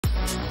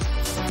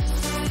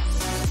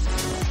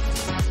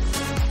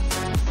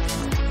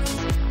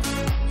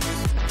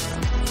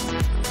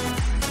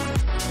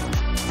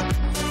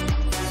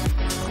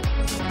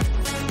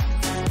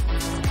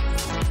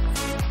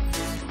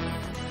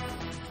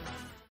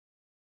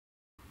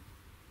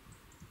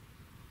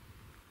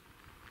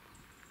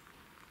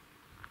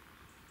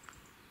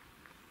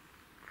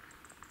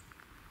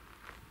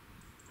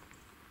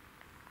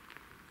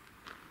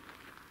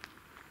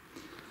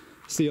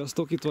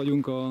Sziasztok! Itt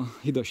vagyunk a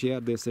Hidasi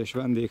Erdészház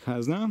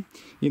vendégháznál.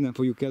 Innen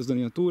fogjuk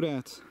kezdeni a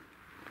túrát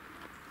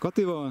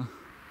Katival,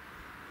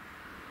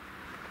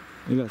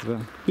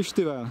 illetve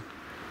Pistivel,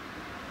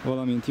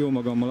 valamint jó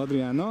magammal,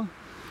 Adriánnal.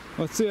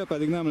 A cél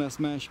pedig nem lesz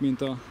más,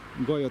 mint a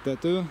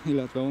Galyatető,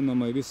 illetve onnan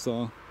majd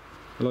vissza a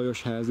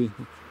Lajosházi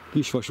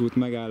kisvasút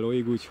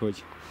megállóig,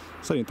 úgyhogy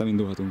szerintem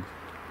indulhatunk.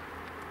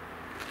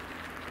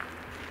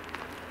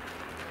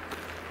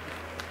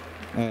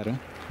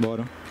 Erre,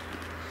 balra.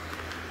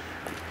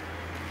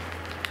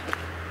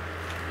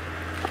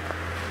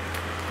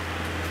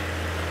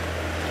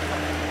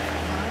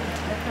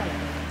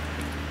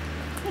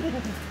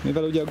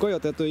 Mivel ugye a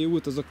Galyatetői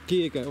út az a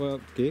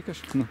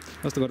kékes? Na,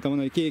 azt akartam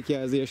mondani, hogy kék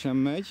jelzésen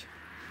megy,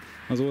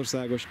 az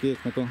országos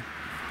kéknek a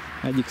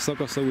egyik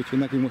szakasza, úgyhogy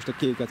nekünk most a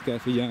kéket kell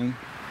figyelni.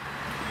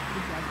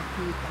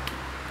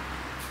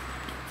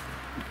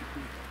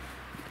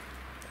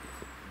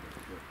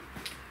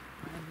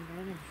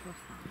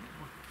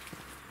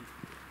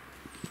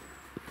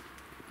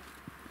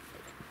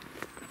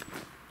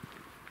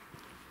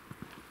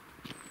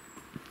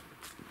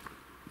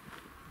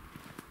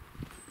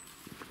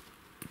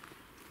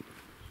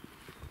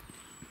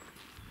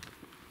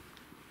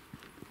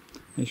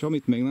 És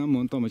amit még nem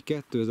mondtam, hogy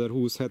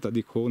 2020.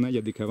 7. hó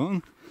 4-e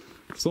van,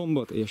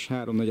 szombat és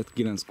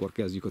 3:49-kor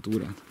kezdjük a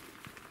túrát.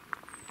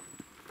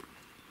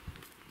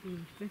 És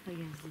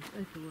befejezzük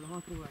 5 óra,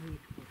 6 óra,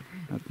 7-kor.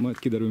 Hát majd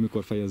kiderül,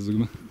 mikor fejezzük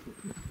be.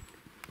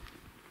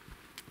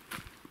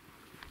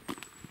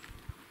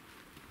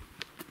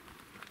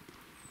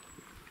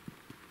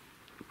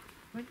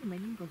 Megint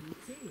megyünk az út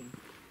szélén?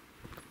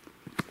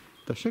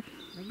 Tessék?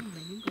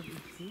 Megyünk az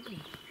út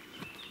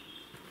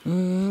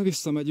szélén?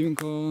 Visszamegyünk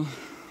a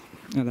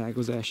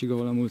elágazásig,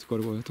 ahol a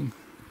múltkor voltunk.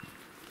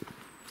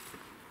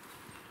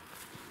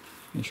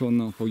 És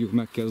onnan fogjuk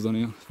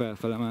megkezdeni a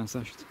felfele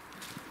mászást.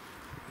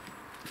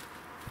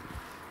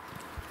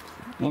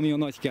 Ami a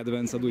nagy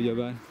kedvenced,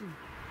 ugyebár.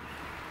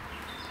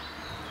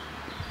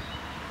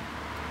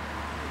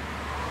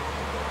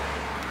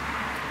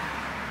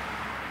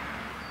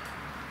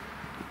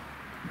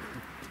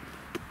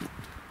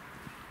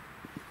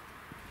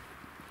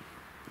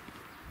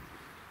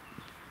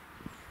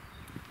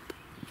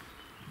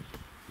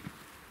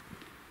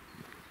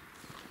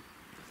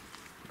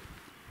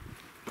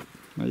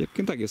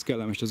 Egyébként egész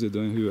kellemes az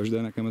idő, hűvös,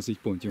 de nekem ez így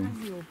pont jó.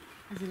 Ez jó,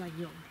 ez a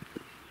legjobb.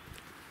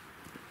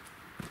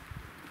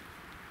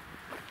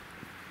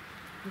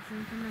 De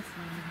szerintem lesz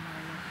valami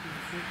mellett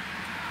készít.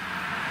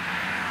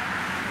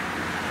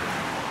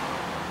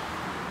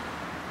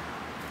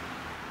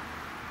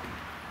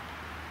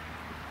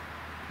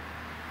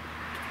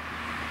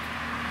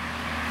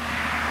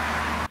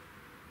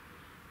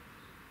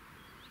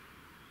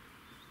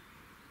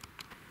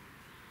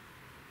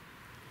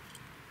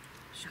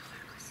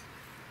 Savargasz.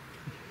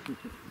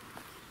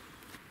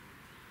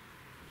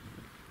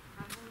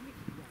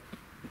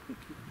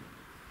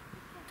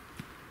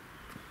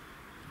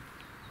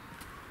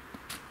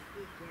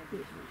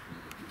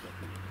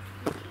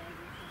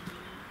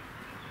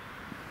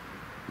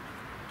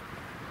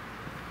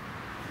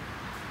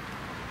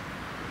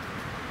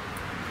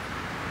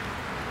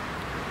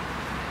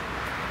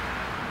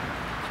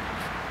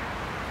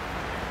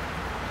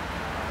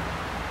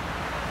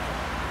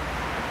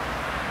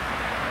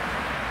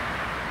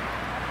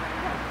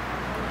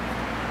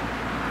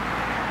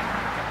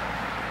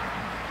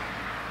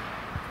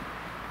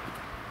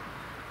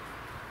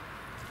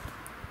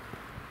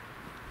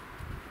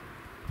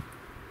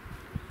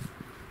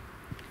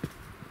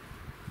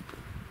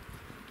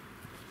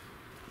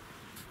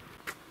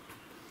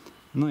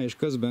 Na és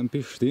közben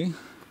Pisti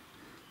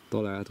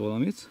talált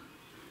valamit,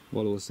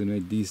 valószínű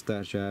egy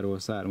dísztárcsáról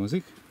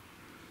származik,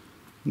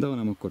 de ha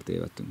nem, akkor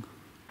tévedtünk.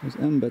 Az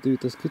M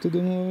betűt azt ki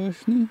tudom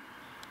olvasni.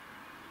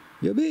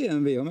 Ja,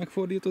 BMW, ha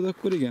megfordítod,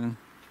 akkor igen.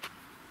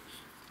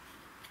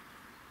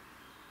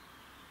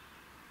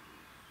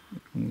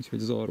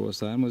 Úgyhogy az arról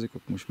származik,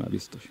 akkor most már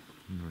biztos.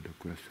 Na, de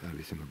akkor ezt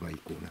elviszem a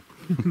bajikónak.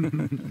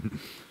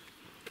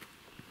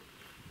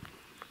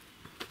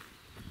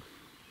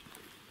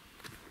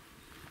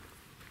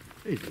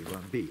 Így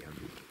van,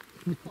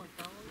 BMW.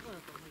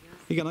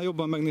 Igen, ha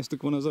jobban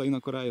megnéztük volna az elején,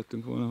 akkor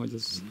rájöttünk volna, hogy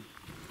ez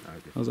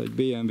az egy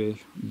BMW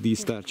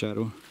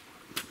dísztárcsáról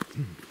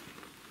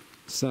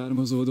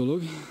származó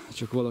dolog.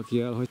 Csak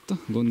valaki elhagyta,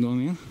 gondolom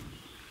én.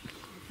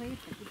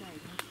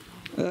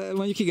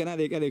 Mondjuk igen,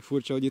 elég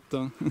furcsa, hogy itt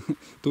a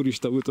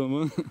turista úton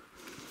van.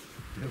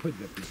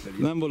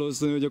 Nem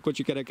valószínű, hogy a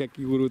kocsi kerekek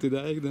kigurult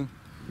idáig, de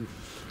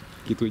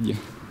ki tudja.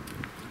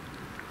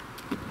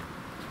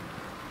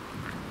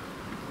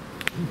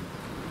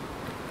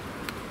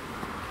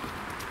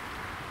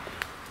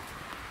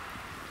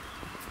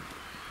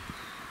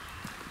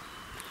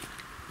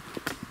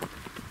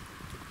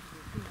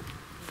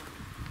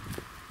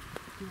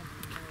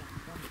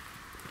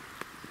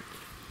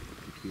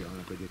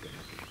 Kiállnak a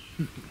gyökerek.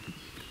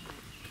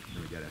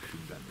 Hogy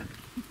elessünk benne.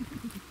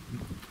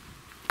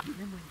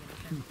 Nem mondja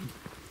semmi.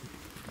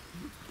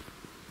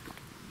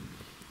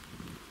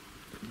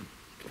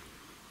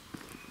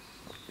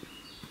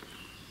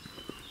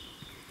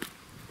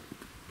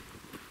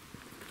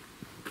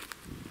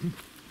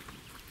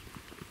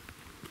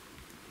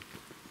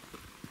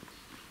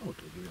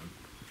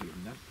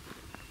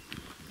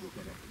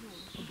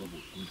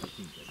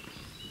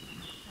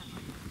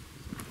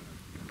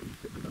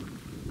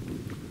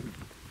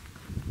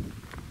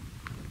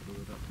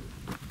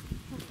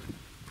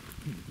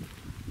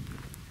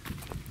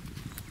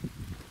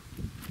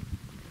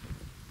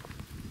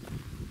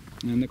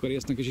 Ennek a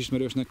résznek is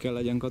ismerősnek kell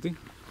legyen, Kati.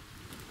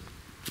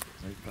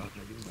 Megyünk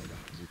majd a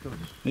úton?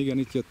 Igen,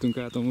 itt jöttünk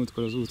át a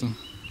múltkor az úton.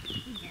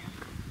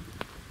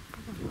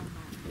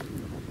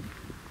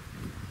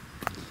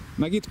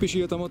 Meg itt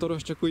pisilt a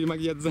motoros, csak úgy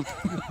megjegyzem,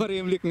 ha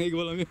rémlik még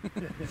valami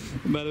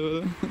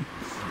belőle.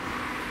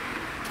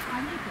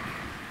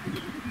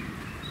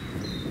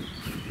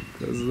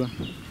 Közben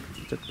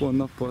csak pont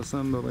nappal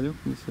szembe vagyok,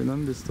 úgyhogy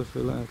nem biztos,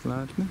 hogy lehet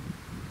látni.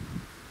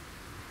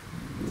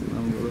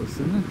 Nem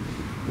valószínű.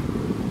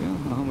 Igen,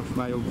 aha, most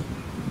már jobb.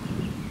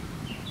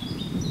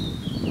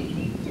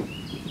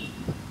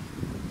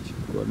 És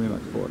akkor mi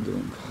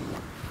megfordulunk.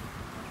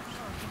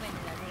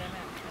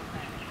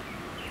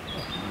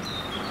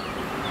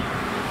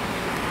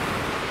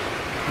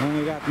 Ha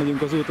még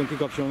átmegyünk az úton,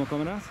 kikapcsolom a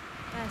kamerát.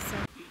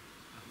 Persze.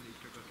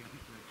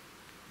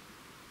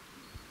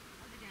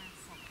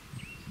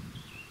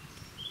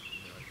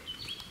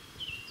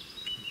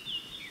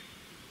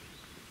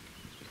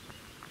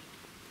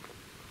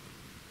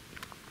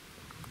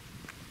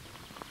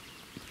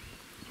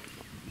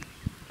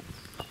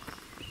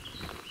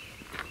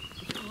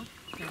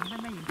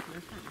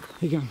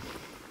 Igen.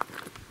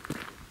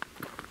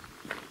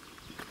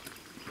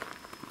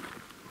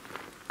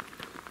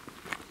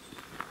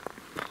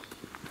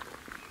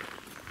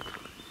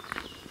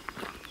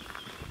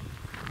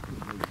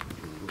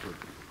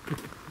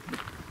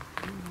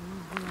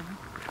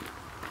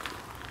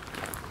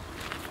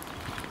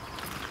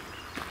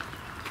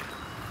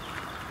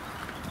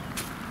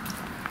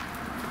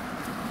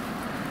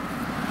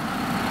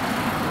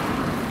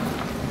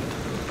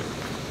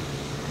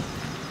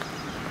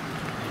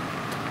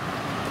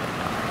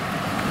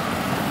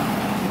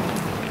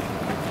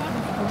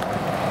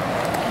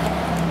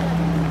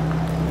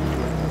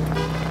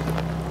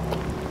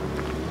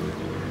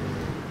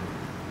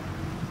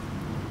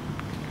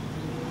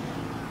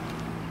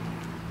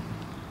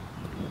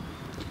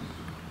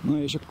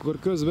 Na és akkor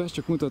közben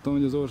csak mutatom,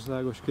 hogy az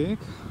országos kék.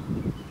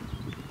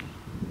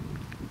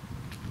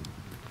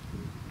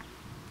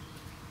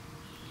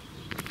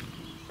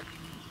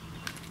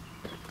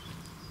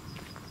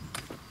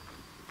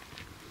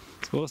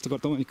 Szóval azt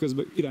akartam, hogy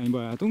közben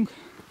irányba álltunk.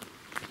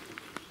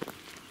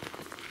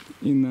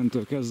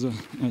 Innentől kezdve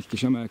egy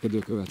kis emelkedő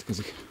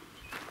következik.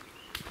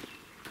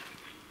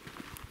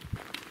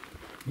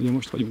 Ugye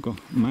most vagyunk a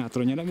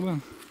Mátra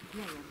nyerekben.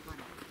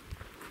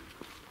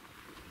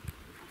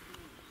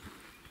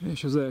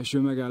 És az első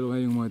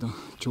megállóhelyünk majd a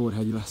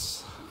Csorhegy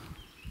lesz.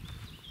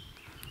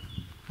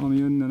 Ami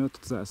innen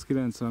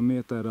 590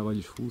 méterre,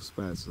 vagyis 20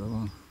 percre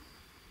van.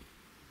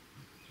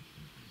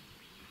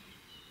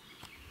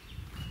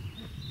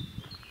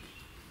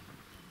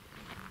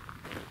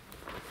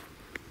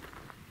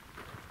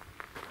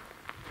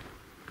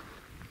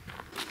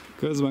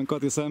 Közben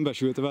Kati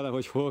szembesült vele,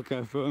 hogy hol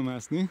kell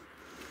fölmászni.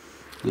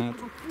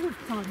 Hát,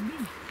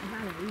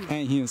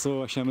 enyhén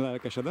szóval sem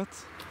lelkesedett.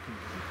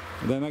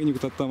 De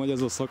megnyugtattam, hogy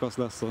ez a szakasz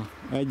lesz a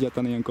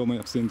egyetlen ilyen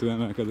komolyabb szintű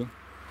emelkedő.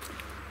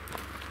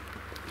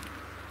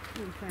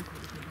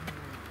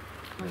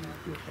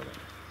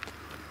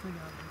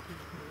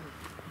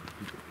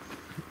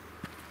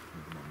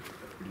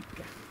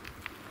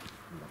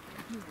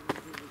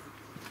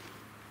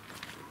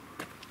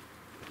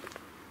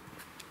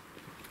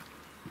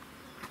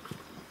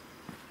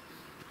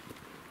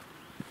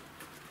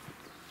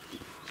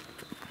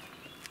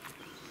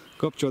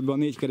 Kapcsolatban a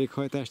 4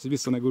 kerékhajtást, hogy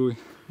vissza ne gurulj.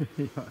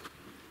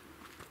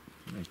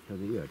 Meg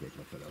azért jött egy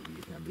fel a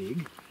víz, nem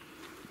rég.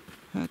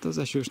 Hát az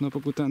esős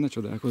napok után ne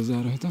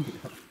csodálkozzál rajta.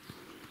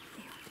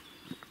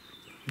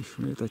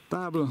 Ismét egy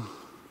tábla.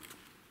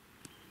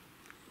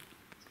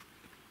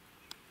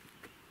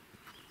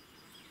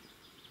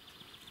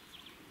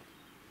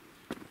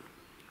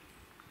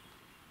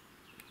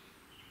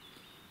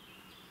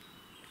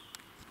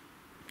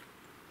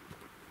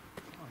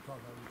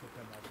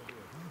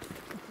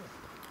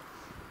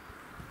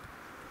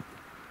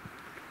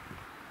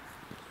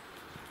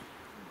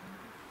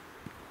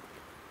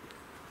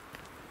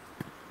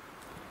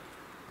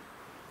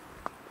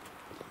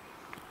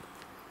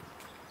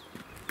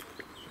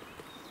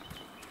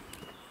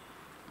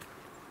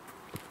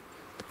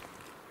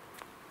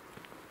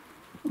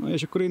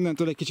 És akkor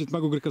innentől egy kicsit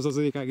megugrik az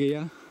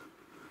EKG-jel.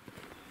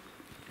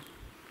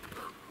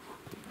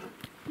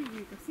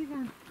 Hívjuk a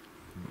szívem,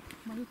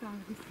 majd utána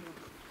visszajön.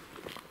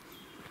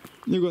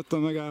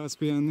 Nyugodtan megállhatsz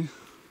pihenni.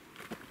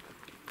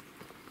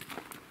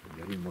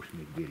 Ugye most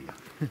még bírja.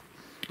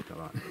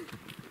 Talán.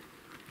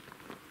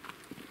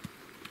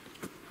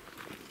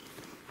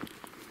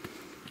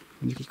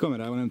 Mondjuk egy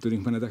kamerával nem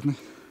tűnünk menedeknek.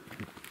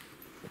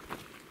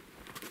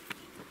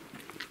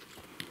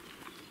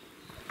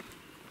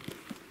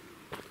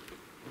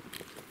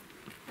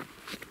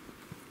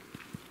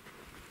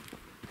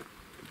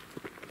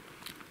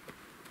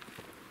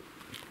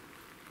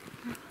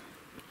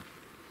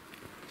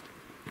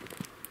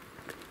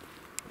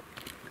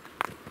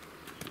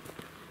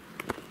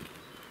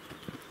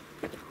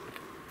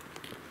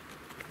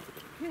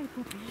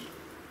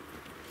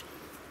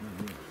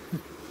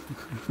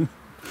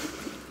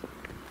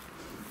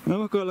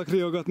 Nem akarlak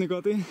riogatni,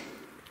 Kati.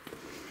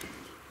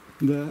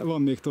 De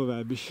van még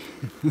tovább is.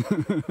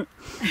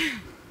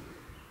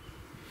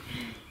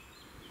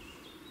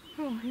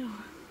 Jó.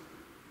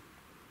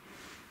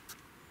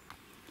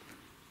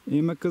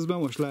 Én meg közben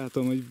most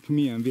látom, hogy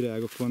milyen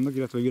virágok vannak,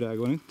 illetve virág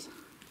van itt.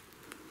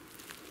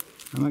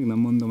 Meg nem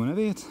mondom a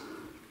nevét,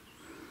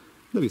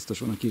 de biztos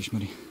van, aki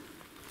ismeri.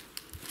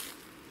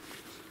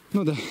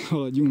 No de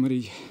haladjunk, mert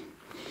így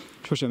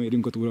sosem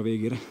érünk a túra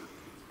végére.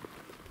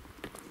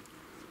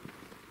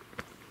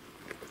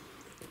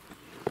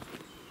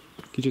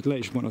 Kicsit le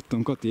is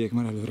maradtam, Katiék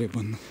már előrébb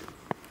vannak.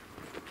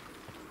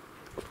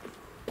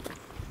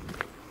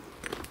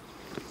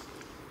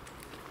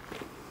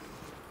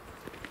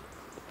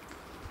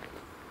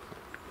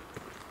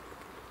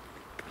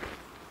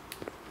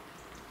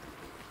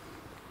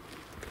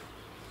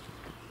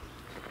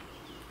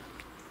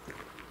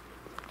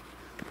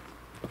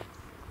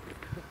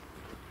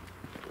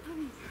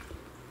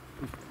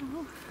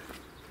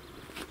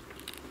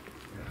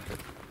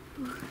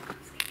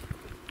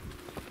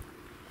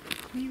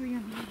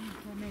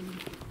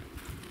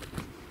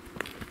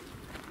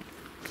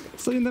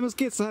 Szerintem ez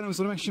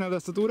 2-3-szor megcsinálod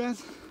ezt a túrát,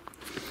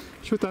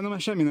 és utána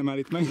már semmi nem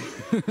állít meg.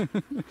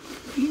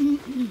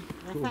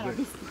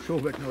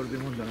 Sovet Nordi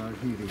mondaná a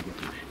zsíréget.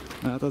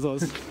 Hát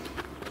az.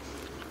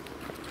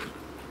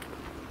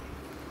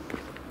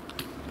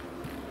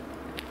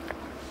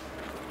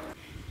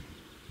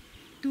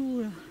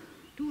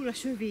 Túl a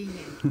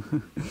sövényen.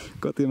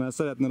 Kati már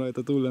szeretne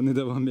rajta túl lenni,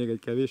 de van még egy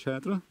kevés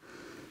hátra.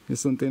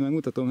 Viszont én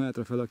megmutatom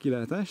hátrafelé a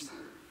kilátást.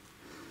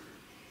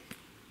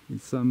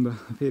 Így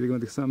szembe, félig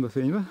meddig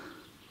szembefénybe.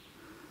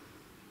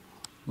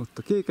 Ott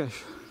a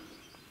kékes.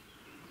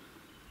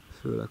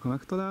 Főleg, ha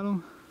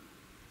megtalálom.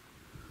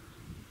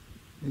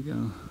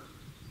 Igen.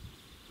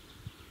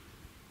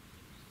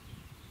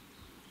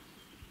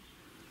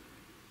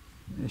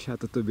 És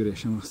hát a többi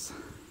sem rossz.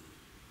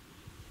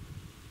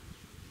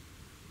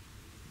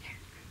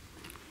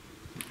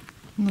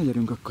 Na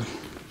gyerünk akkor.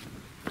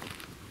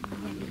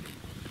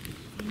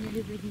 Én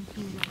előbb vagyunk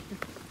túl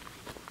rajta.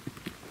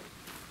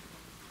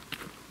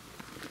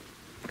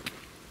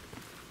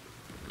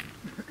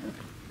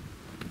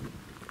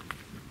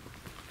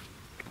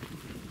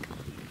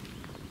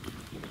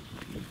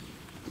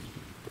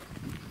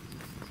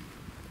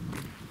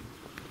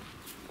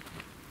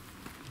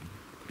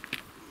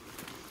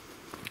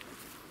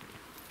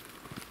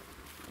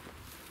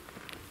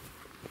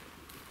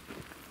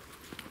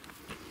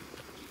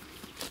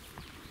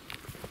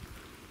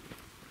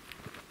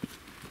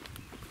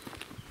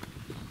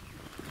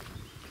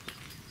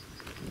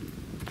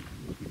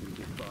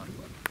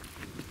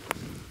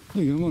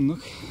 Igen,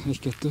 vannak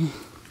egy-kettő.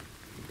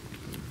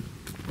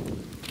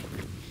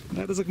 De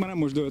hát ezek már nem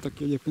most dőltek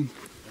ki egyébként.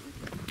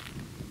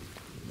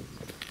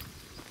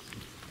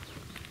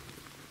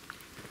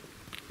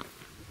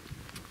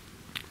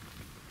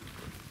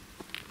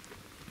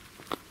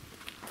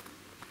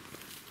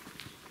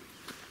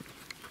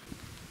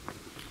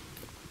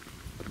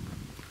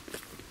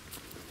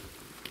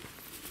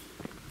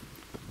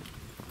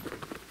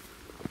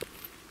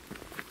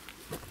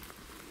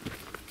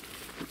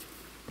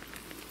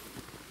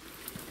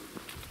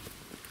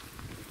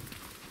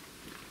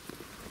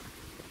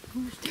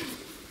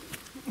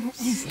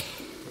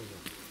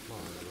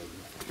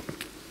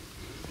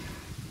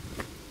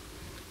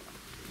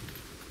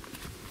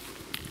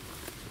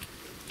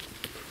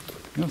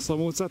 Ja,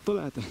 szamócát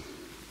találtál?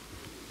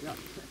 Ja.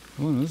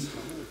 Van az.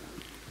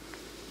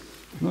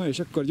 Na és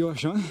akkor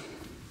gyorsan.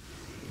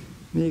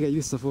 Még egy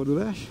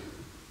visszafordulás.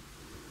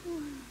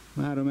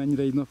 Mára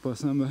mennyire így nappal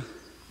szemben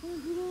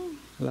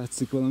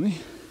látszik valami.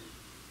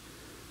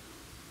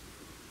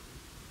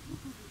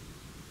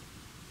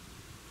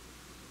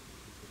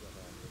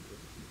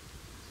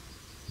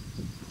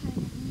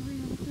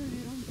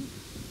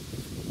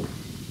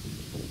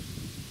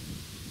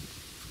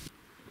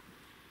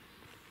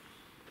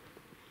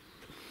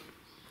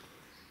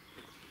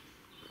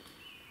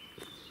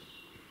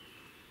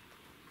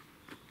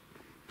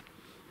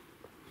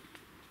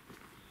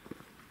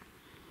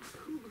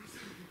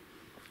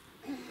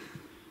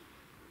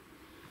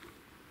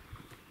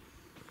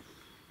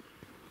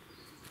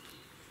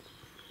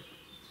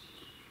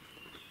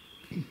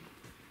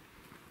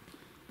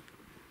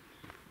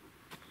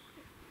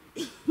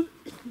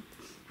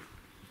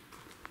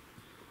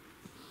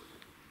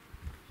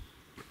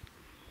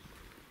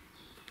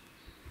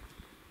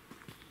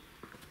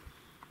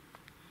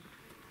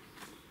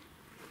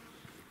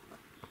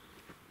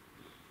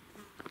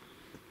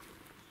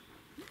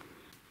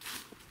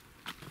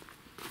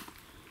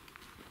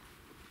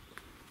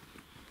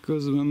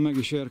 Közben meg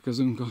is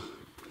érkezünk a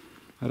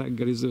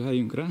reggeliző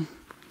helyünkre,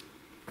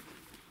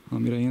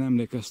 amire én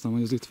emlékeztem,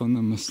 hogy az itt van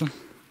nem messze.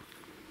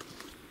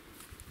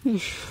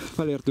 És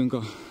felértünk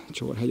a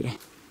Csorhegyre.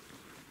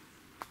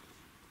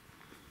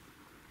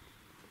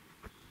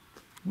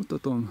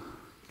 Mutatom.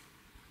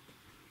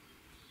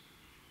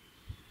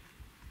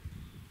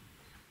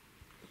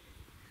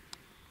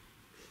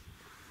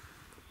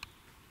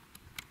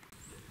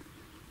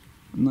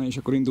 Na és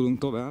akkor indulunk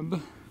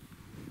tovább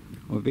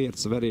a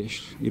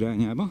vércverés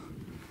irányába.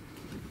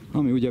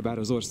 ami ugyebár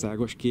az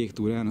országos kék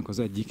túrának az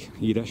egyik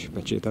híres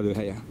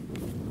pecsételőhelye.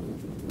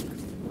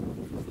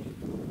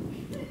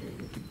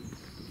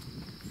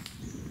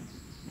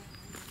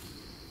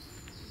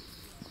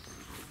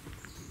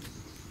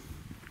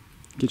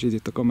 Kicsit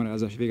itt a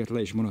kamerázás véget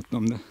le is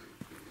maradtam, de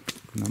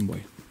nem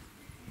baj.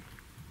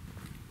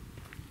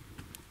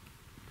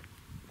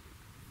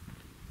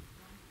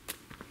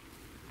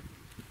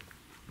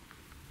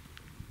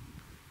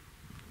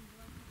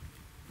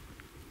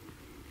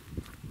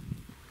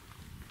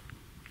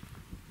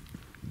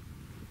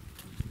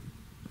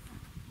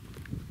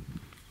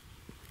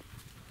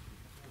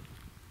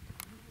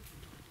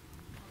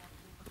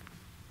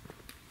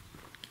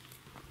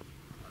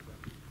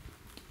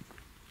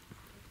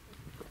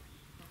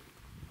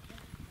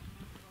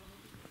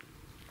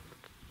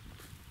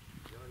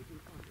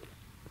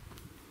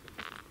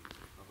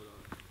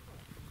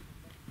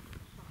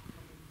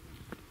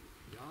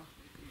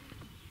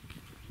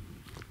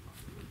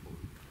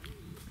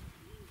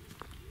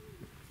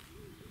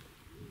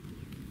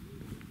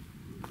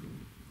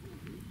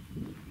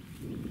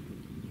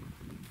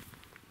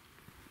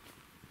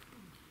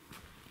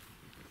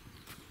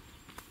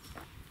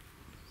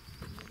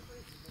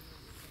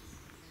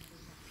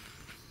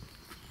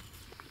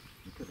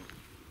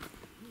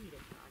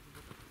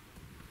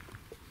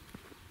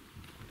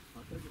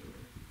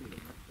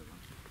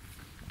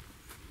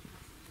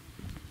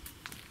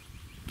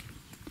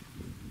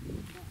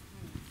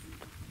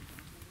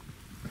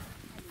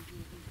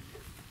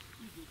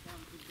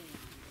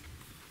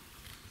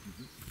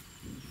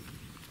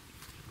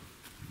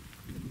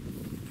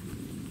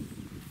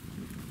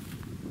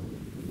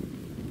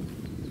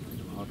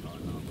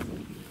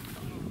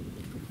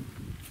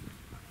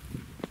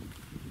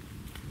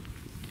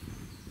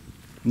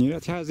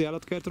 Nyíregyházi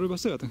állatkertről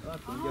beszéltek?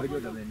 Azt mondja, hogy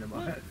oda menne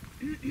már.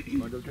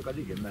 Mondom, csak az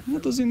igen messze.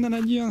 Hát az innen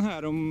egy ilyen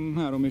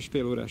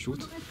 3,5 órás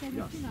út.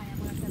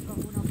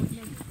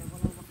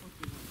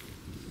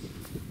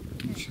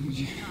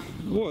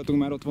 Voltunk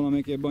már ott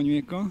valamelyik épp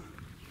anyuékkal.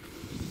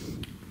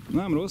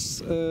 Nem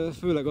rossz,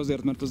 főleg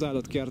azért, mert az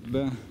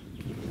állatkertben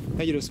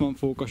egyrészt van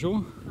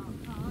fókasó.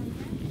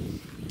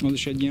 Az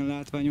is egy ilyen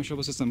látványosabb,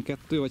 azt hiszem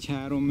 2 vagy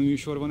 3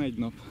 műsor van egy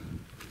nap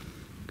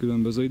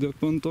különböző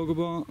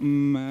időpontokban,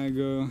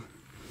 meg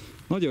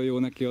nagyon jó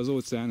neki az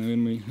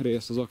óceánőrmű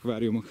rész, az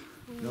akváriumok.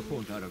 Na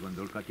pont arra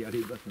gondol, Kati,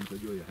 előbb azt mondta,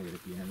 hogy olyan helyre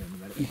kéne menni,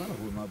 mert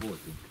valahol már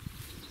voltunk.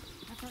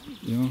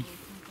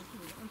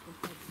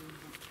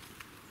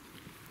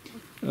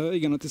 Ja.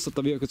 Igen, a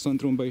Tisztataviak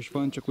centrumban is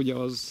van, csak ugye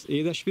az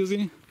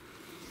édesvízi,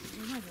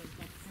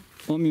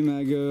 ami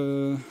meg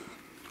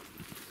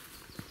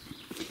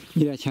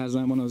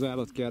Nyíregyházán van az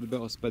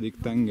állatkertben, az pedig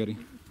tengeri.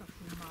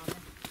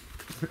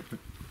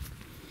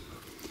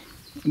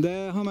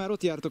 De ha már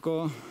ott jártok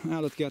az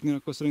állatkertnél,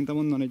 akkor szerintem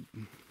onnan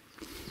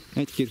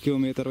 1-2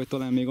 kilométer, vagy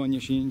talán még annyi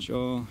sincs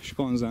a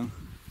skanzen.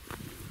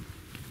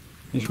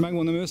 És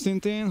megmondom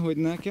őszintén, hogy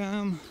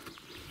nekem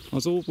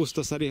az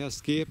Ópuszta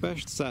szerihez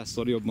képest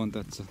 100-szor jobban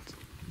tetszett.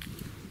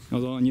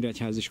 Az a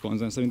nyíregyházi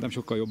skanzen szerintem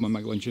sokkal jobban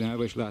meg van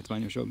csinálva, és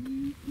látványosabb.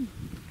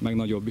 Meg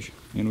nagyobb is,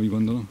 én úgy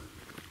gondolom.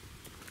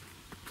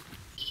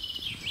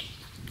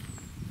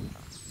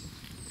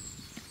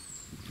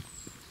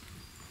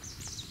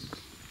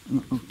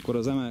 Na, akkor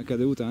az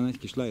emelkedő után egy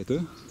kis lejtő.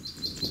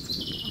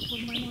 Akkor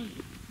majd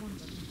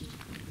mondod.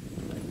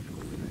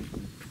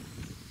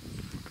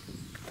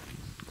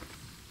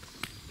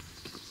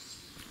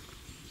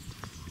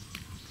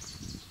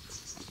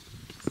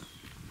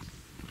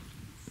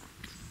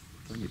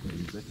 Annyit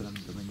megyünk be, talán,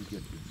 mint amennyit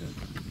jöttünk el.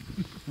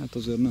 Hát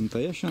azért nem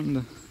teljesen,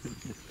 de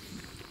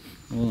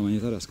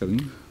valamennyit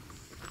ereszkedünk.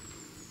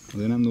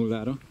 Azért nem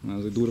nullára, mert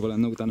azért durva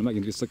lenne, utána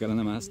megint vissza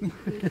kellene mászni.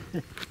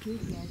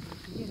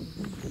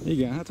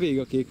 Igen, hát végig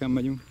a kéken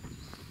megyünk.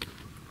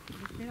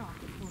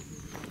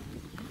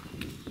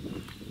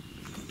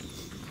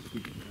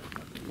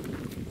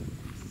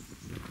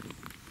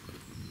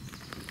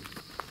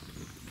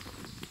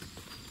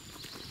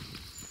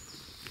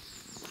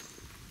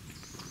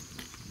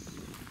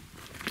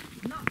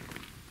 Na,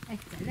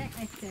 egyszer le,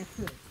 egyszer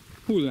föl.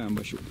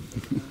 Hullámvasút.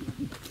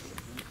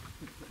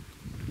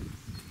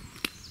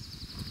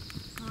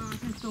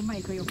 Nem tudom,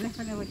 melyik a jobb,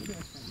 lefele vagy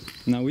fölfele.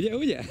 Na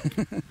ugye?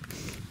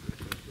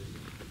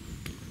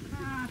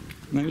 Hát,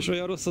 Nem is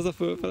olyan rossz az a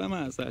fölfele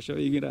mászás, a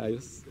végig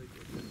rájössz.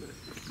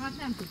 hát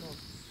nem tudom.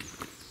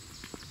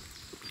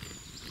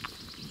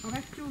 Ha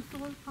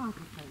megcsúszol,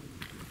 hátrafelé.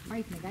 Ha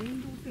itt meg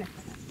elindulsz,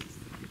 lefele.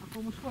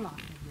 Akkor most hol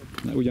állsz?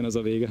 Na, ugyanaz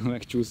a vége, ha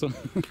megcsúszol.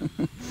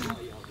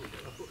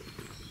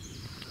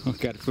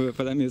 Akár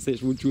fölfele mész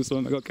és úgy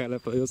csúszol, meg akár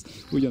lefele jössz,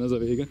 ugyanaz a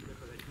vége.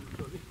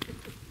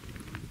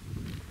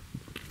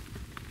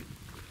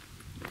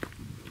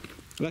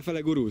 Lefele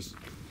gurulsz.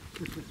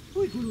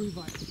 Úgy gurulj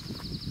vagy.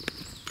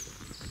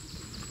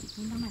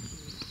 Mondom, mesélj.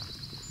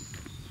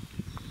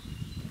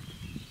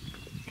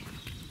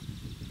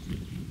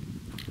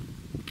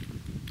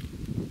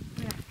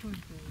 Olyan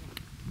csontolja.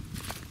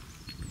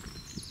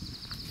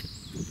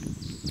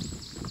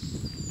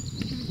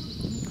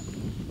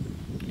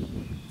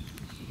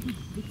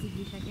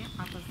 Bicikliseket,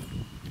 hát az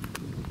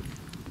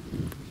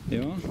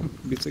Ja,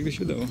 biciklis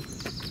videó?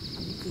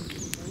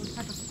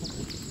 Hát az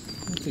komoly.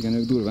 Hát igen,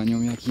 ők durván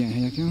nyomják ilyen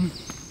helyeken.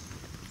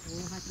 Ó,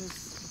 hát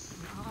ez...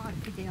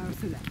 Figyelj, arra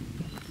születik.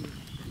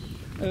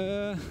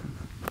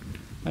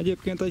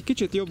 Egyébként, ha egy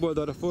kicsit jobb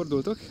oldalra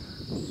fordultok,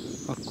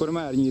 akkor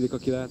már nyílik a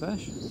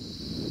kilátás.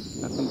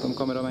 Hát nem tudom, a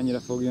kamera mennyire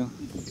fogja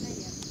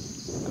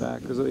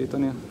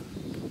ráközelíteni a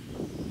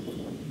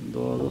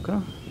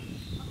dolgokra.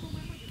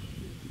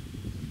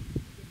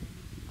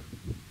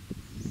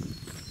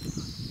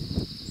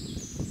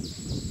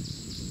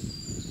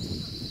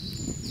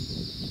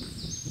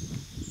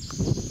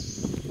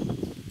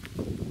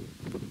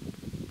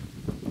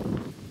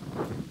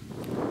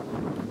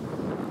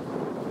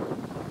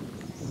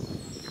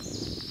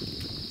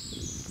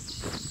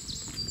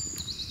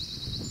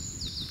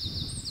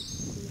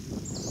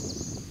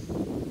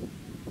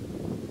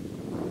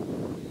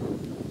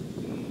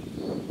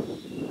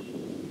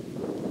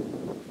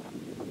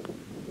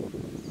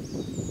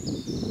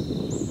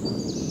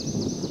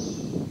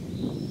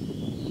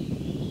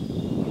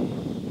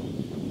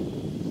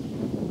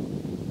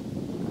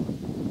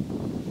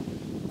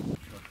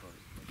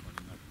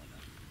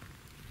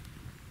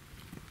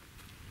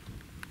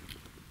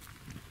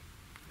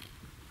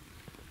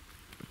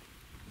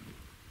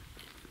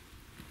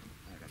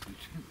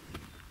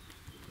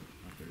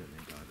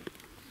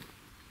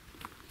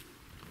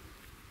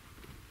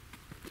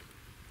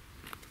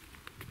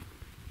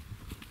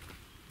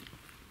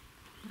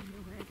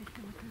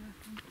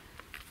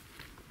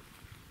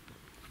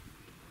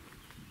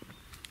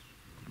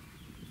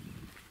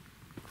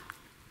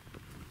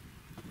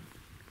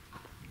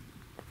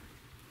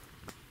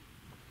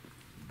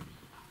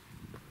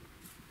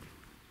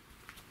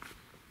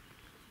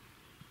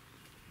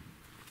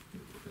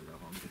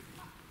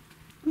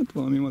 Hát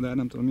valami madár,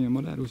 nem tudom milyen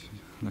madár,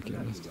 úgyhogy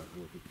nekiállott.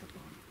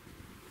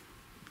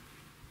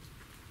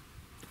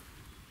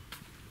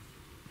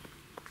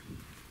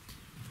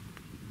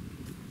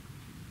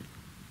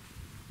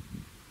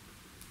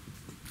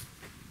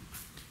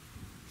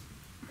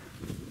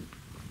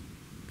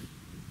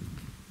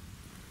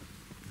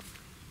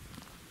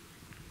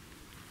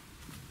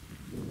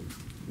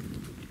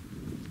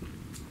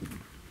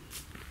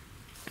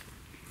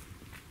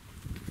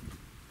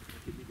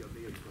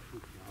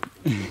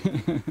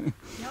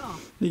 Ja,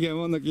 Igen,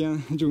 vannak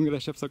ilyen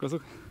dzsungelesebb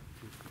szakaszok.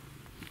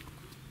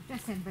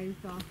 eszembe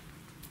jut a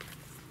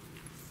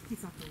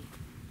Tiszató.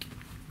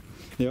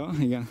 Ja,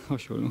 igen,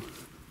 hasonló.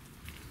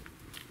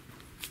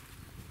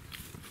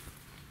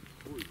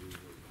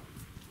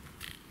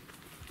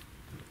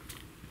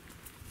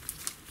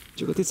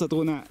 Csak a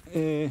Tiszatónál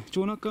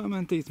csónakkal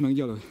ment, itt meg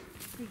gyalog.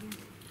 Igen.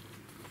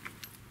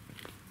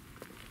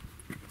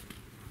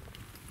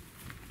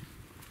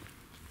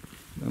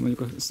 De mondjuk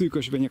a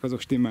szűkös benyek azok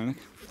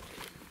stimmelnek.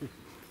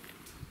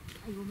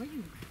 Jó,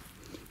 megyünk?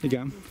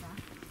 Igen.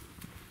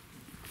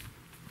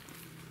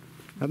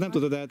 Hát nem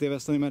tudod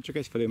eltéveszteni, mert csak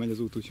egyfelé megy az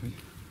út, úgyhogy.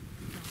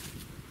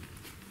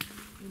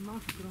 Én ma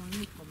azt tudom, hogy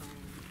mikor már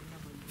nem,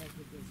 hogy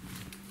vegyégezni.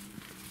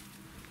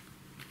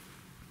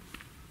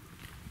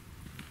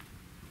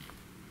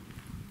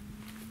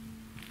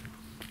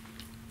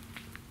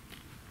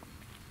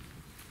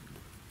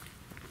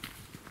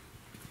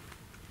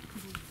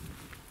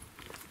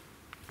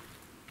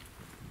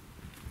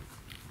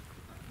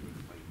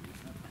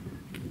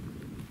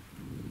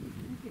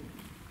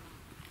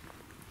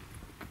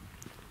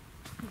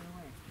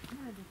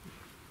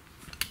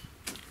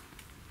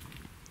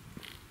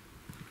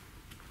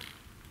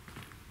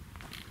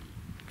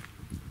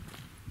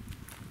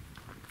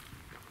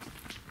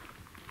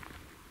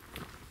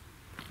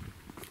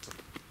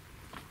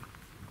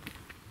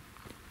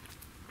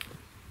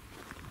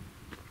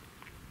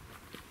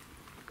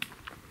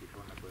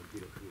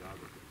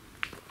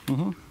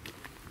 Aha.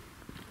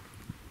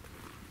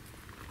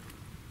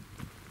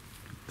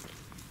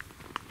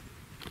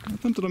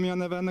 Hát nem tudom mi a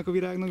neve ennek a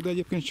virágnak, de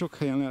egyébként sok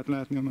helyen lehet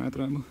látni a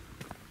Mátrában.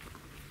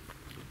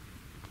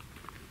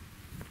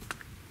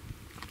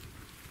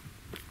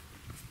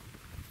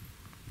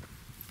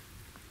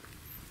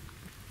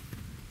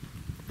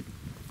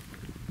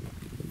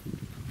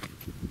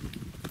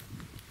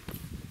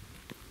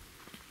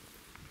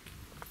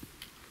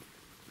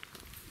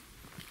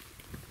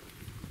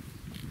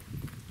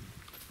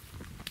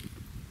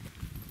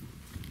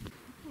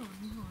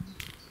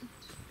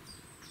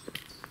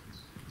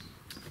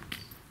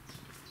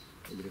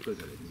 Egyre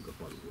közeledünk a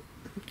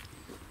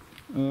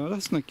faluból.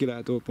 Lesznek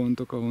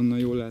kilátópontok, ahonnan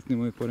jól látni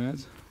majd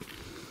parád.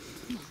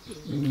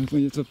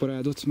 Vagy a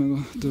parádot, meg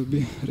a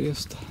többi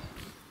részt.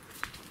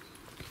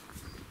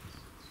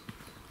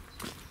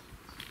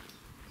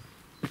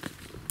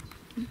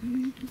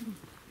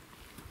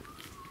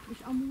 És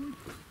amúgy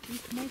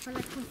itt melyik a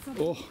leghosszabb?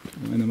 Oh,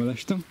 majdnem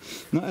elestem.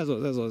 Na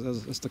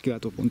ezt a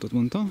kilátópontot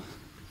mondtam.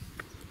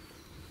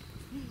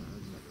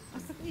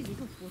 Azt akkor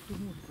nézzük, ott voltunk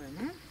múltkor,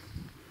 nem?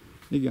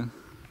 Igen,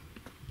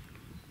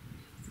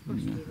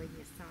 Kastély vagy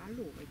mi,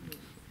 szálló, vagy mi?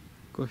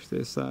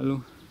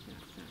 kastélyszálló.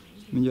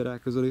 Mindjárt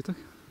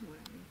ráközelítek. Jól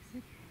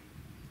emlékszek.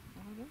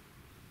 Arra.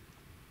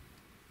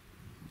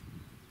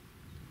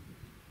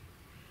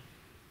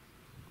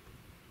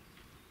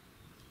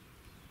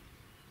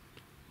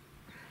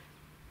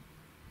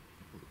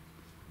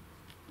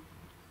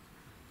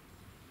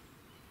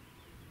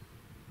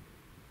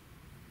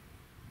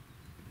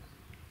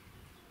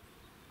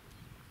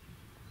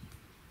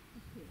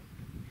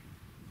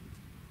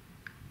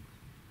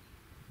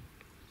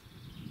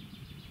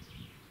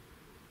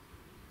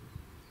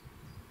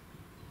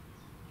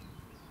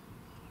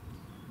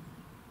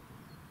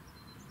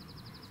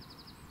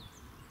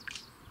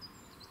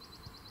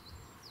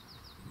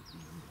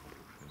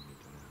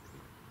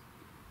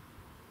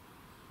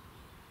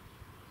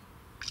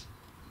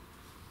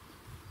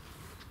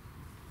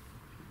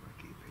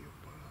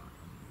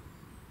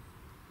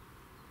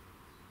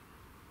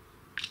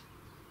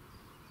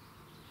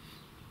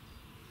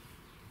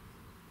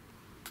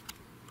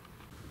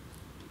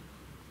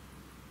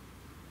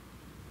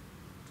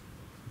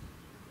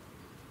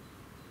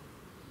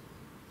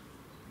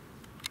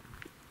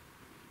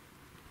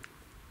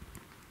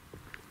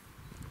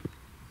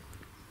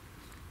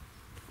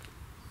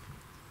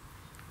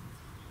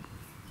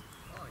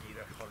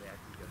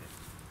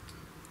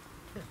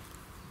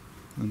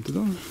 Nem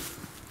tudom.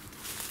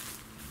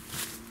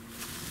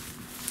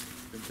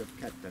 Szerintem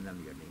ketten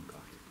nem érnénk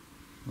át.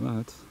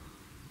 Lehet.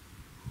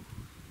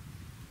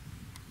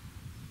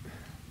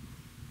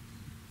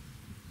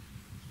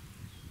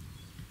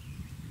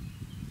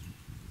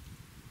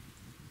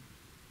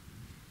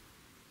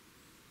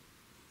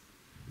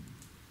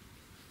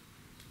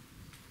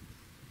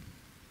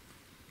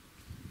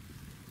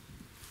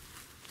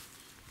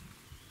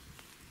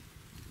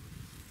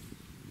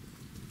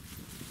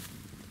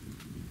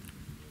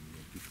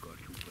 Kis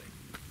karcsú vagy.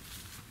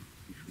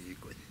 Kis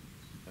vékony.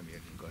 Nem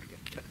érnénk át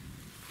ketten.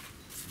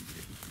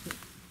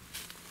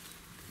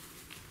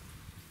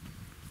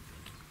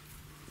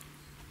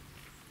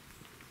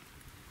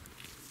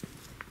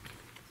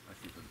 Azt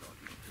hiszem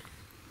tartjuk.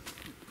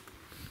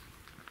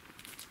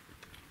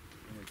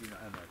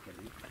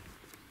 Emelkedő.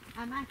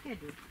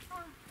 Emelkedő?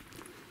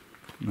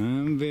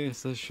 Nem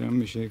vészes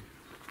semmiség.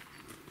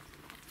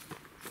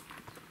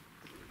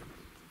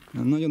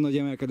 Nagyon nagy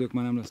emelkedők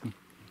már nem lesznek.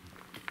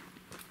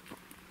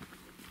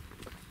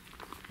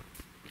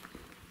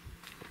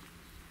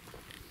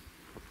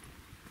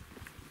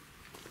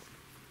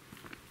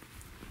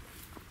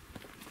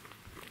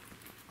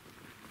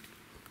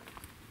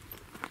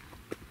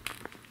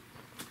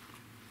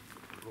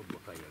 Robba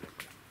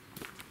fejjelek.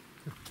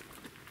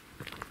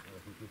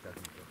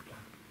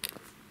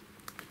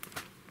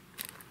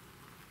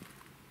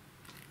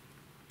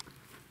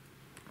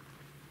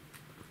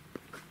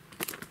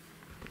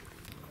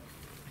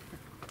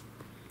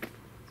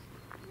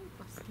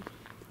 Baszki.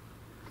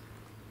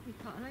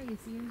 Itt ha nehéz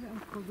így,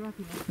 akkor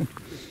gratulálok.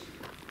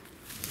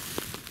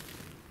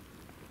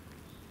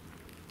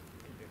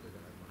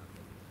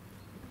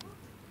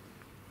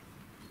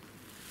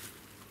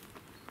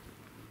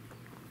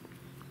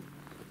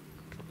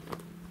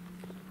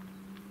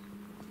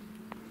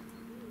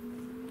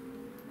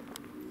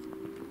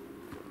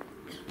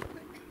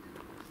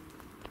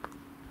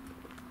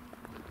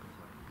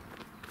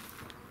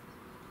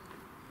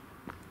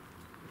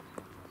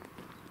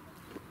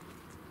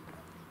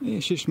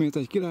 És ismét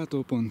egy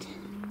kilátópont,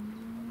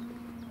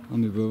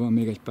 amiből van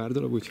még egy pár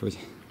darab,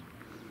 úgyhogy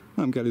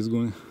nem kell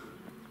izgulni.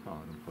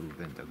 3 falu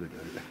bent a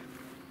gödörbe.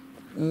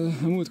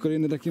 A múltkor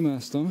én ide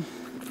kimásztam,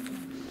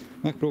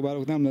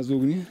 megpróbálok nem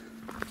lezúgni,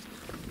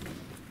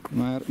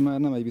 már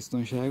nem egy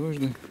biztonságos,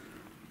 de...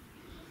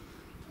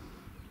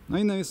 Na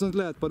innen viszont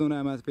lehet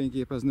panorámát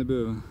fényképezni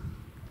bőven.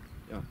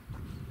 Ja.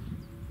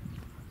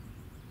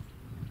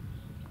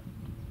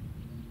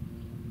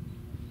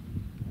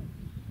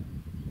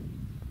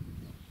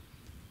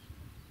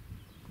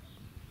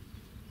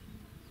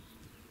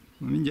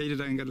 Na mindjárt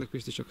ide engedlek,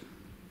 Pisti, csak.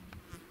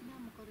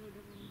 Nem akar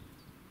oda venni.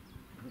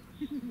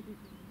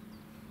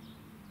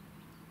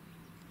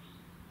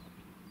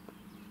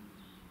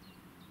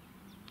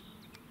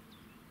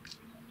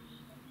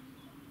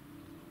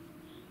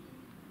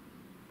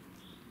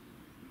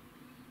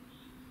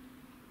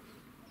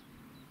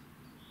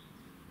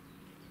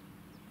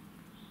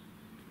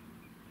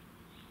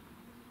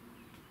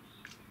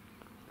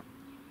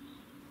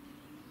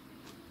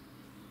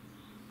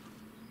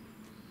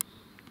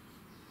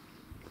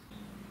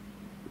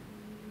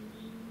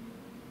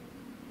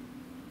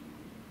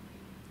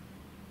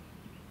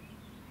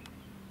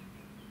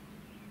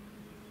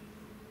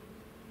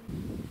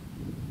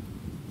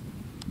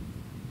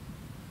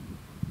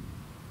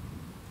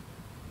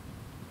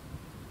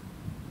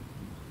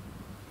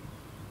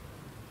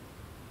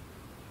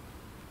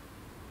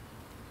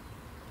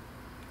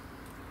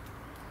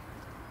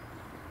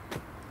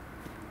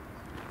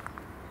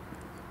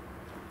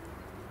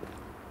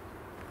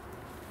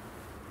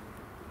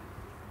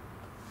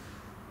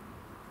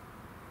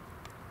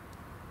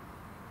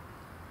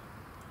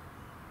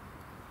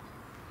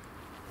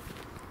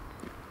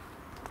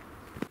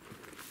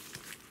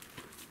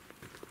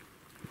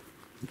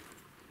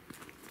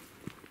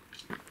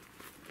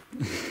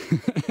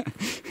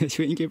 Egy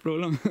fénykép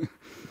rólam.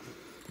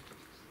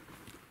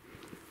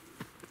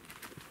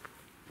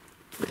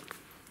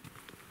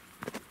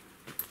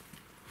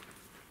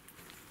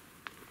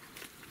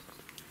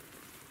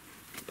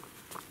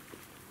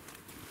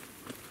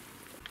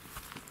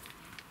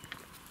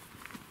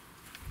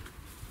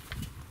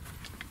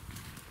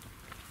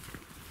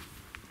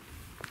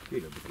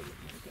 Kérem, hogy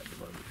neked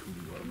valami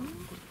súlyval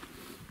magunkon.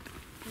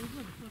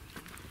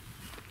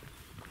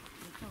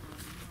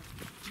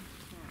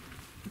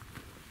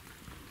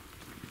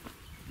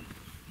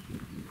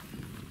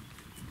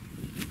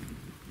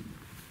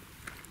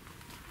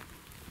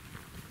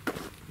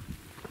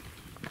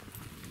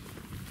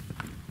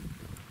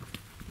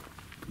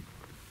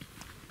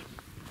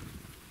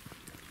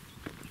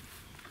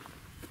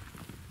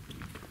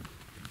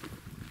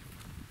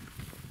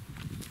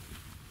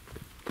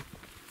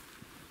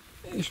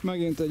 És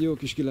megint egy jó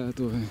kis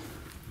kilátóhely.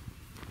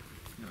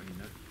 Ja,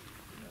 innen.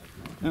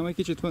 Nem, egy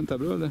kicsit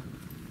föntebbről, de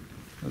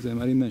azért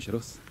már innen se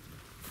rossz.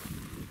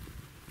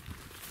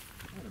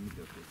 Erre mi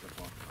történt a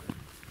parkkal?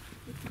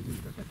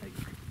 Itt a tetejük.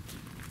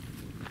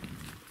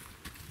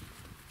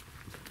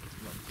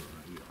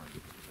 Lapszolna hír,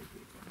 hangyik a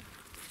szépen.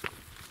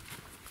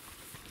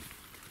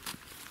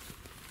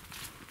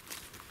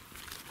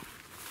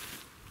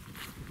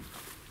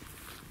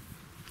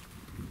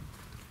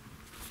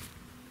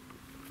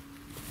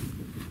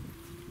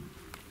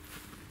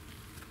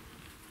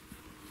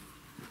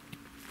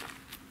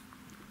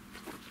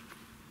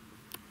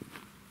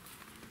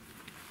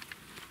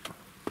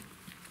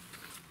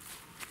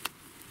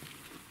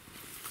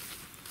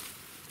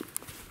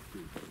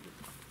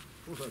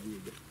 a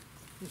vége.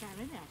 Kell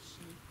egy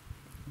esni.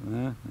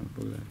 Nem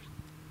fog leesni.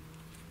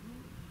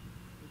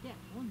 Ugye?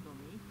 Mondom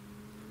én.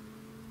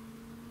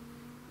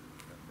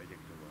 Nem megyek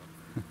tovább.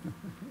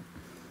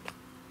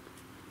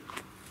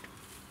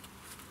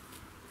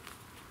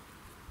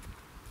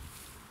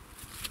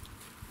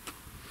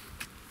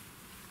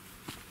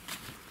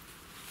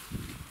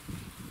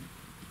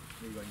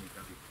 Még annyit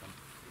elittem.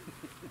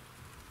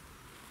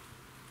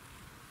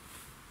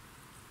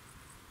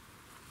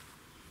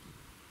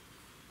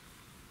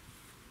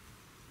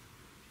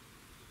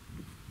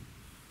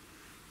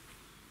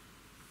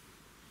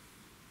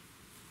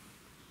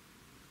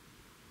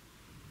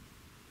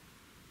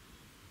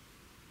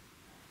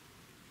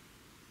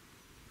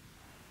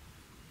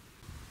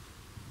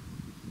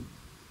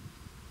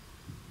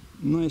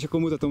 Na és akkor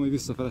mutatom, hogy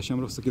visszafele sem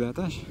rossz a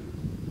kilátás.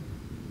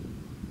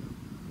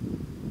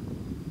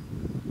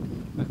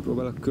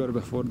 Megpróbálok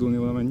körbefordulni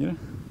valamennyire.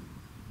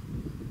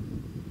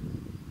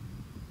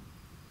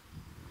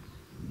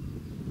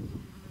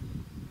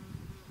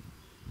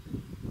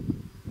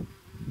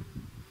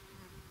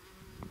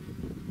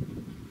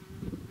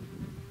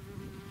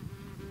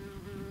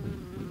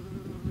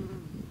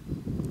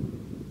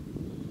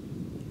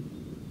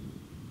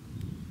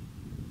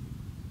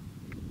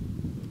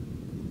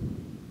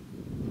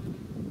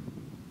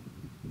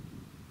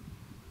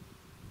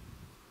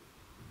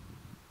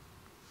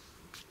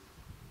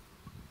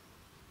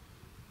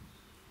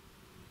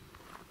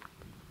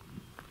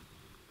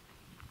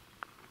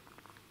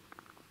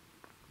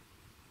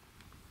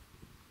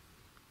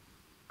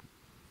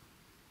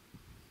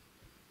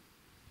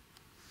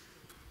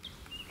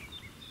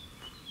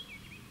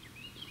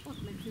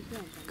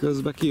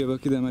 Közben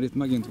kijövök ide, mert itt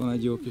megint van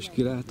egy jó kis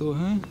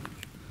kilátóhely.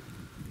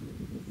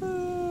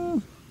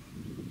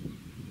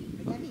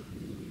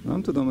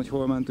 Nem tudom, hogy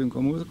hol mentünk a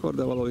múltkor,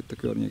 de valahol itt a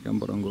környéken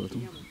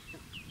barangoltunk.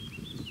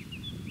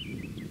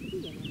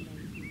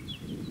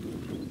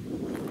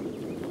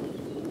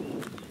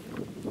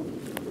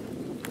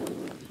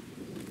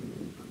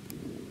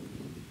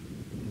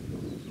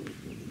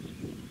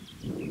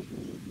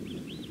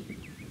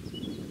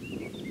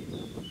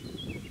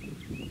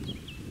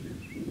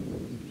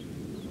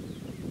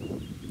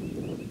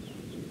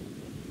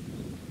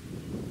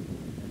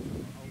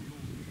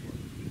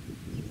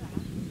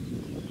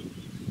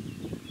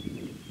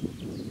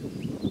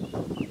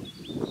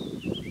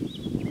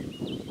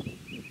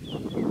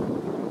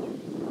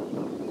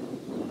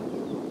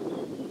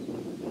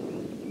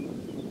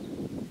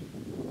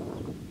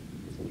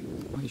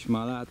 És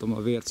már látom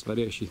a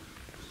vércverési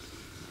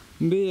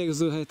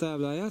bélyegzőhely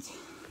tábláját.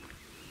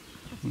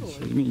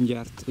 Úgyhogy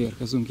mindjárt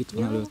érkezünk, itt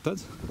van előtted.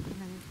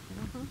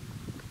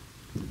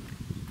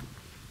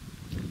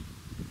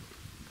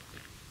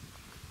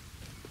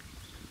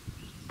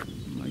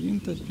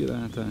 Megint egy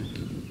kilátás.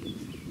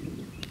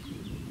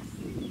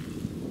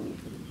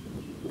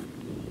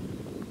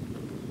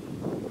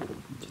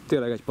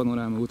 Tényleg egy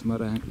panoráma út,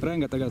 mert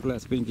rengeteget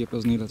lehet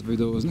fényképezni, illetve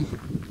videózni.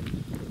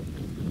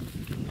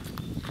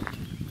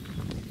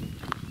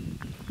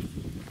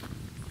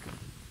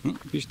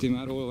 Pisti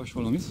már olvas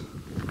valamit.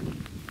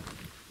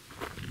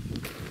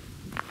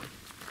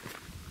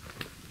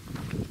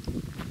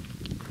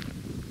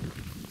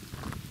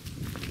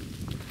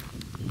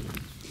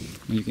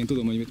 Mondjuk én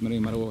tudom, hogy mit, mert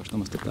én már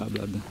olvastam azt a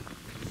táblát, de...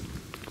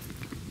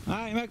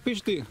 Állj meg,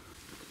 Pisti!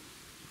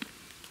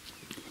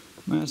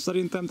 Mert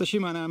szerintem te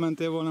simán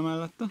elmentél volna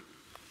mellette.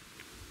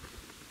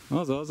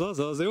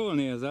 Azaz, jól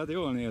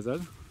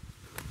nézed.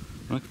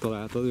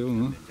 Megtaláltad, jó,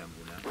 na?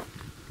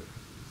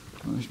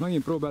 És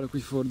megint próbálok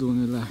úgy fordulni,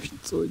 hogy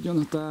látszódjon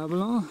a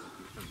tábla.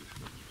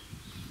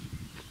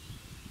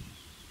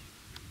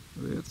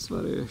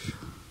 Vércverés.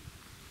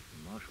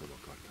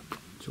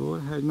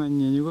 Csorhegy,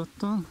 menjél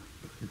nyugodtan.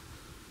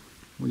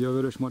 Ugye a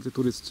Vörösmarty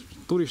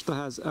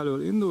turistaház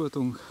elől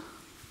indultunk.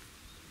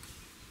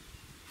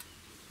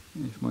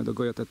 És majd a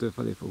Galyatető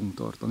felé fogunk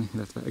tartani,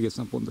 illetve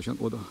egészen pontosan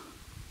oda.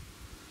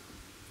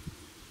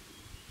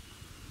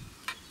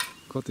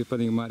 Kati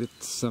pedig már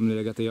itt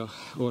szemlélegeti a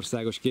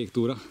országos kék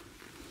túra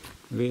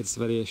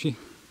vércverési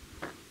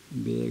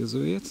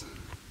bélyegzőjét.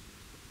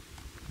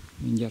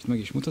 Mindjárt meg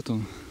is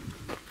mutatom.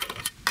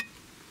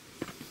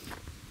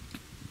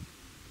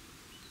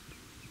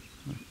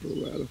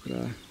 Megpróbálok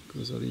rá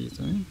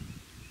közelíteni.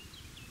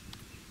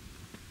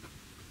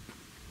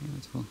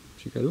 Hát ha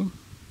sikerül.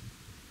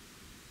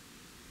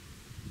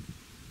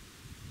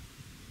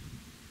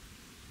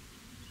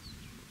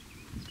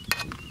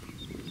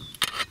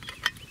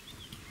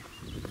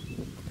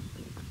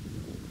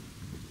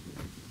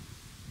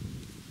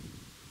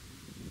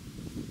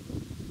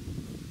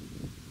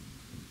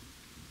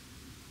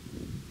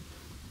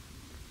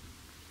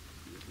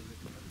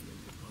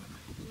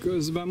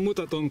 Közben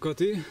mutatom,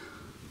 Kati,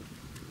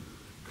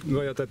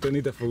 Galyatetőn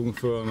ide fogunk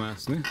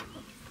fölmászni,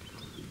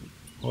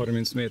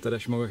 30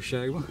 méteres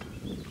magasságba.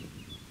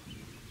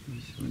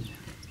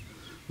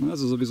 Na,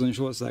 ez az a bizonyos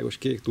országos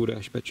kék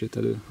túrás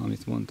pecsételő,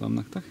 amit mondtam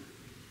nektek.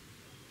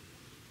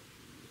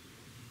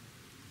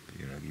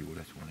 Tényleg jó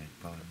lett volna egy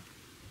pár.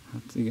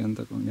 Hát igen,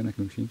 de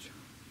nekünk sincs.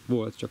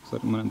 Volt, csak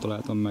már nem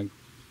találtam meg.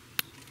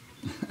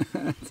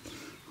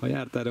 Ha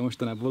jártál erre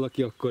mostanában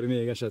valaki, akkor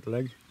még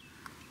esetleg.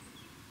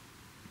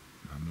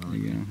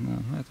 Igen,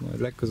 na, hát majd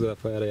legközelebb,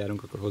 ha erre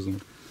járunk, akkor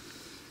hozunk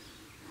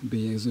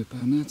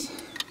bélyegzőpárnát.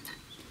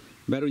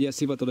 Bár ugye ez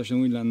hivatalosan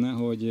úgy lenne,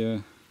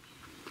 hogy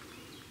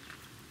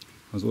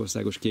az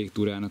országos kék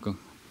túrának a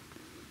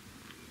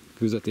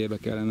füzetébe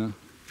kellene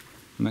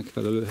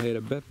megfelelő helyre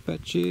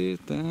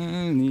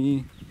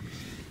bepecsételni.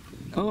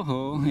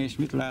 Aha, és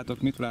mit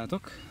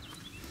látok?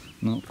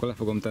 Na, akkor le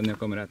fogom tenni a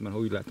kamerát, mert ha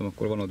úgy látom,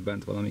 akkor van ott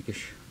bent valami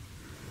kis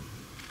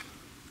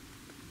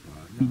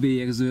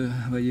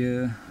bélyegző, vagy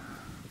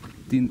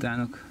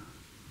tintának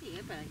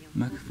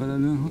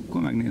megfelelően,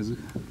 akkor megnézzük.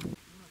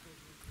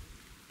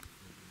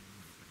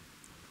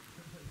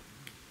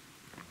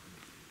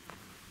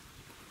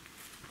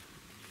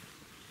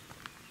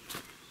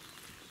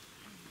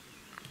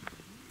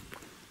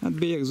 Hát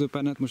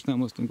bélyegzőpárnát most nem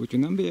hoztunk, úgyhogy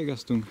nem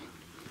bélyegeztünk.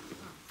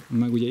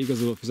 Meg ugye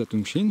igazoló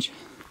fizetünk sincs.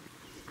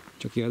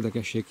 Csak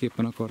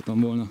érdekességképpen akartam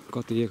volna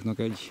Katiéknak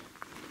egy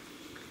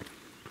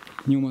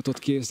nyomatot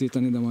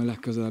készíteni, de majd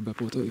legközelebb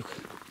bepótoljuk.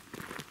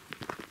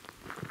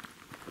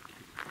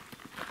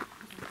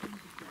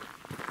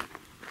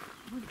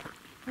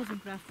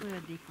 Hozunk rá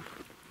folyadékot.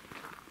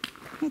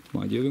 Hát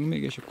majd jövünk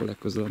még, és akkor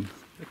legközelebb.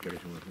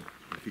 Megkeresem, hogy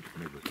kicsit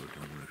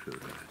megbeszéltem volna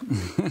sörre.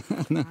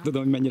 Nem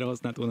tudom, hogy mennyire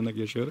használt volna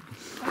neki a sör.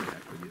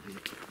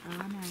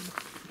 Nem.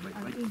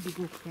 Az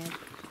indigók kell,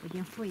 hogy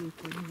ilyen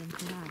folyékony,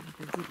 mindenki ráadnak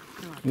a zöld.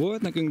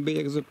 Volt nekünk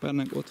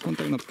bélyegzőpárnánk otthon,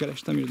 tegnap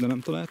kerestem is, de nem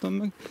találtam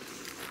meg.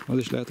 Az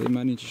is lehet, hogy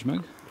már nincs is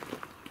meg.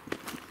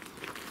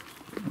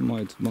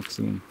 Majd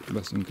maximum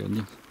veszünk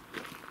egyet.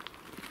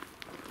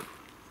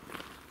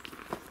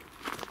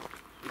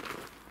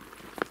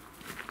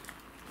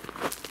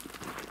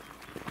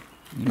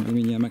 Én meg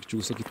mindjárt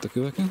megcsúszok itt a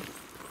köveken.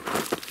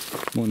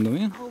 Mondom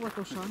én.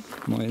 Óvatosan.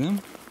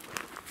 Majdnem.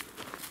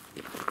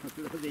 Hát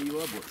ez azért jó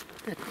abból.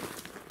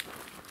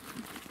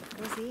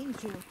 Azért én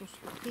is óvatos,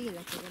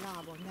 tényleg, hogy a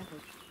lábam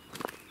nehogy.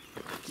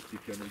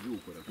 Itt jön egy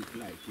jókor, akik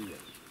lájt, igen.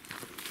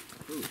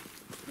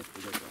 Ezt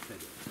tudod a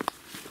fegyel.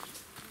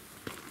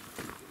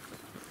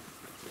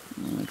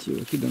 Hát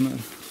jövök ide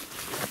már.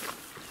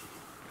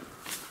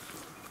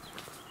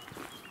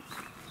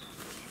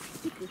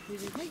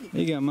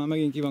 Igen, már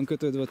megint ki van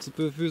kötődve a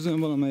cipőfűzőn,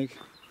 valamelyik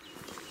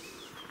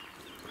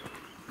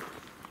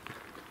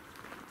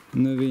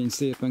növény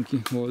szépen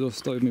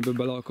kiholdozta, hogy miből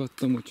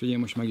beleakadtam, úgyhogy én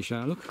most meg is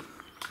állok.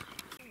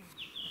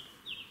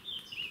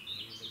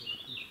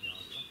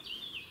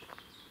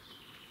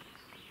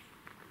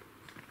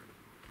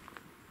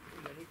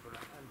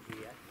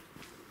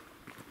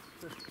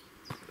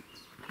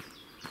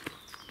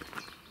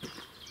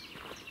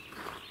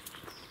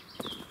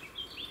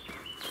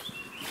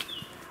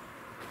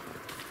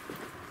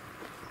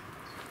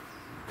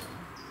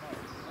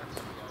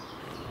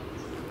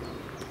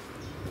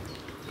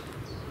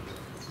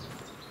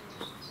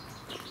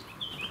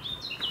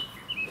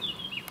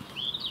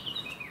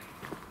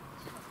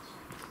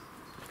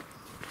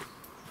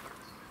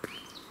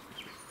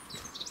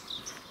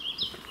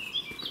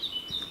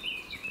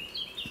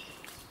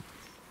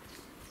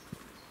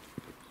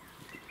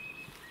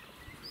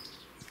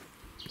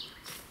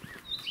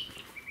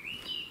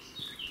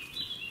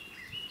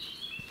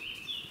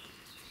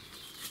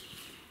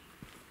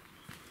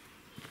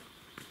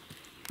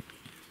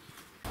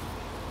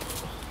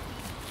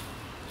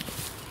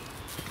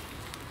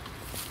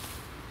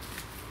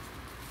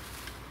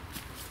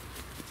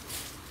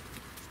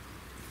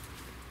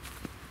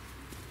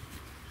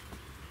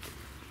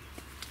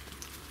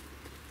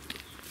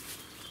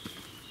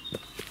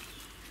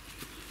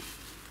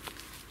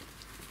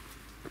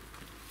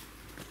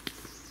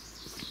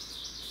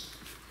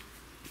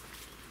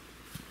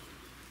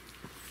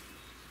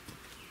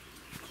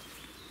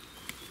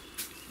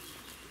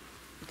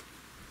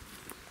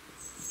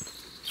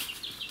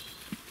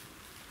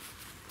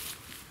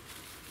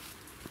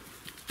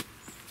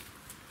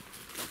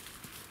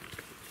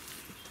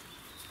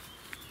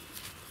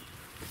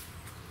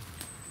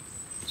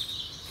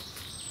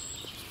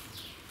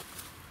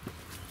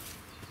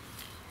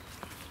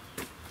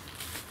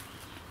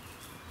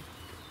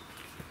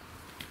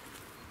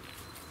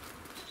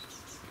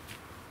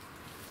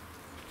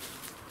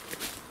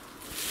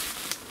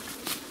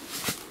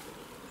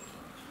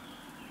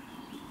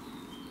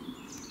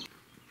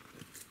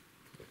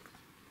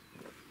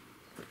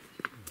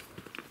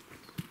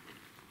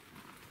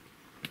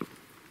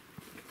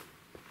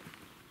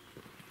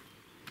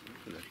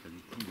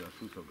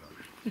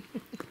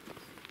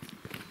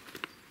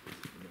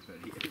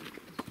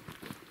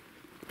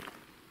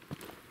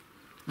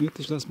 Itt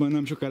is lesz majd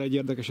nem sokára egy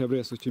érdekesebb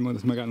rész, úgyhogy majd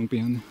ezt megállunk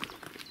pihenni.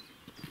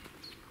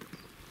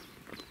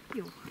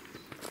 Jó.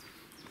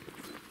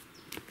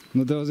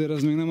 Na de azért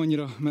az még nem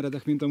annyira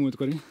meredek, mint a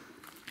múltkori.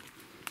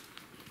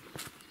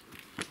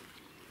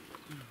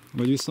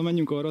 Vagy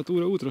visszamenjünk arra a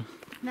túraútra?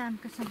 Nem,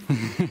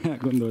 köszönöm.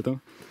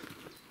 Gondoltam.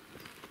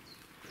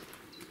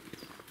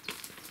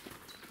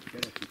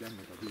 Keressük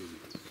ennek a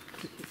végét.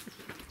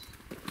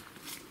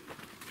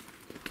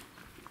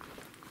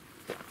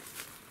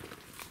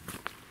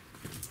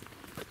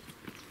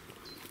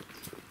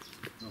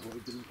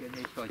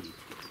 fagyit.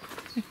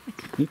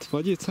 Itt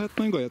fagyit? Hát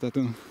majd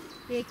Galyatetőn.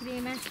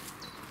 Jégkrémet.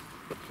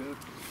 Sör.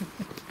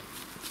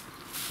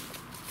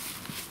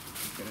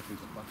 Keresünk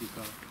a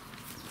patika.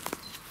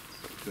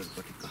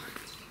 Sörpatika.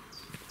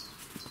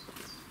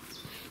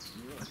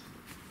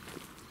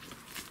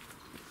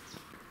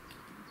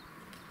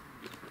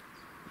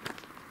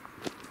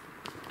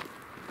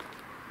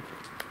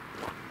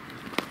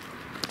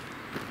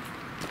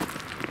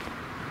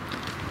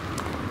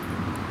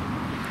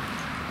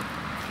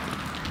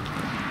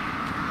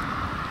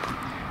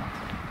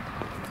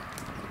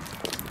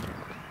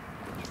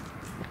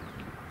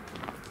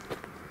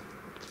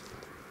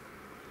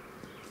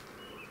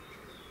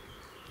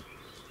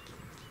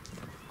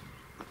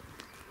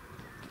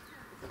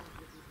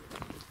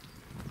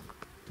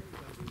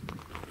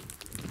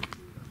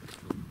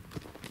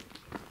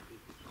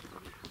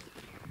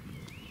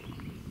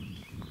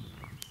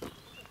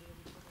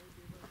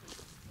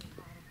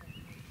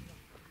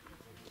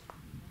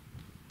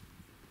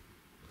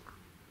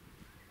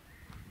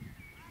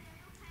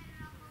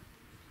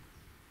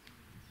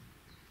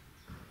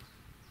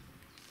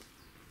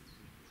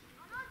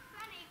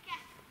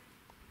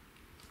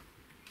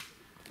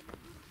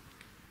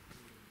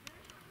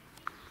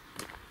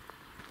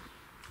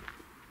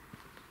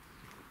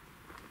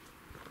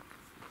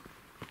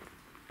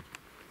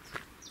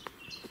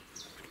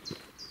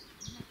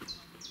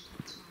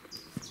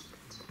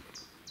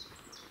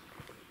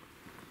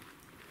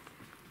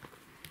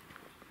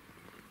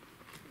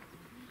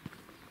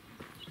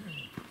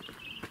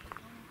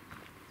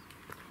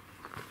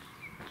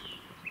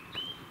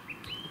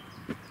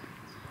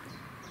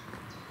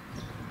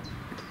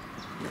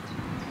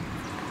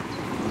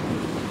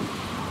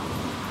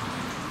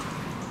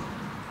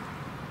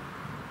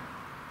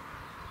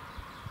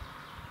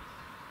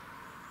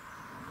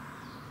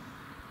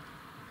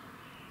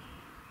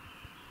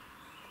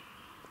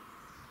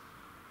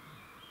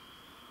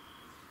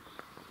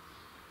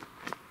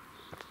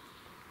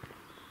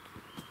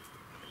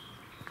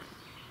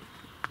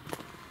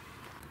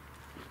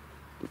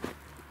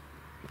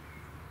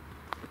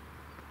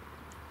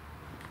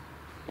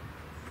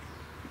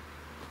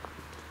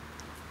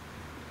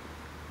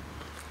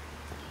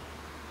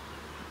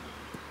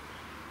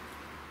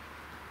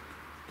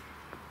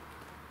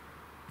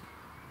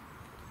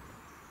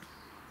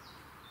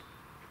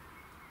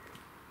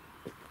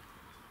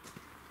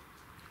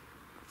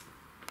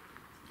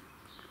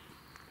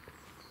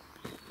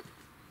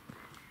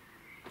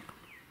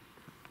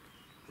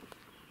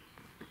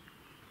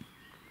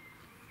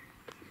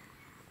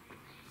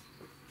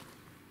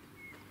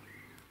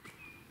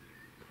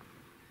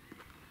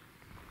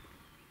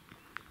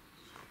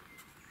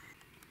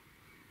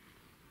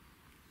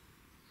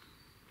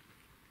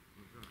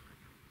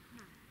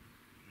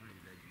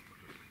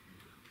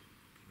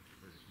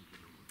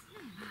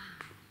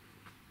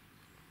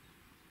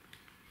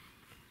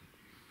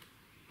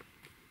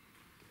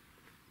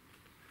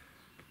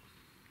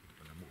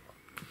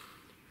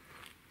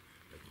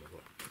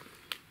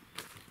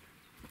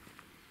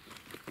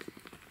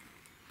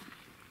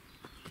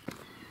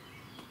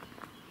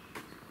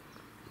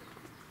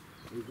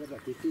 Így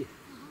vezetíti.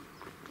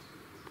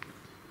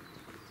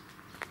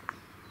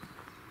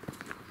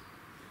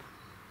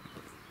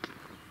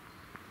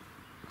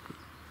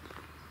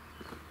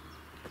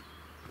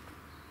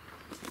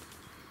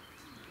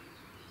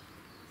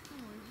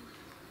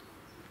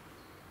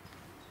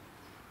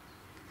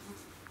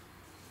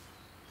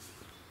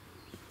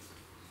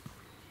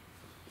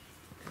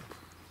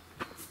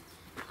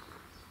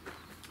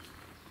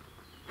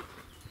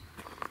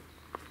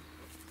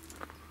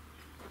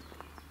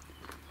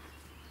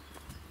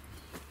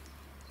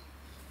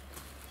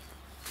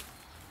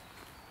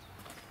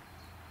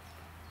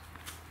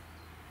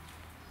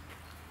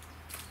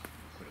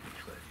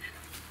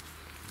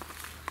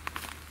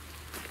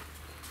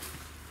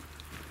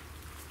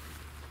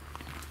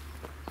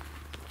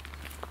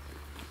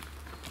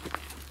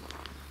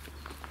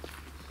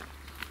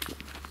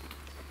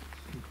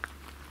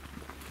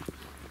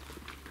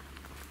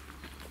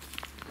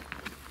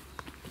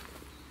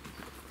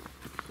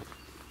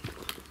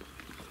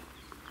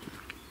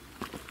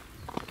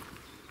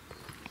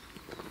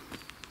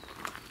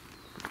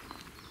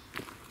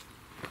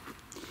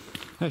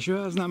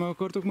 Esőháznál meg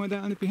akartok majd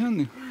állni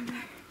pihenni?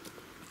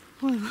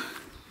 Hol van?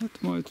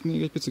 Hát majd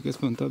még egy picit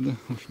föntebb, de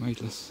most már itt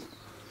lesz.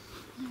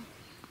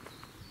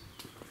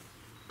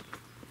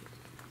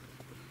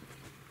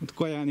 Ott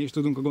kajálni is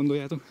tudunk, ha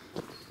gondoljátok.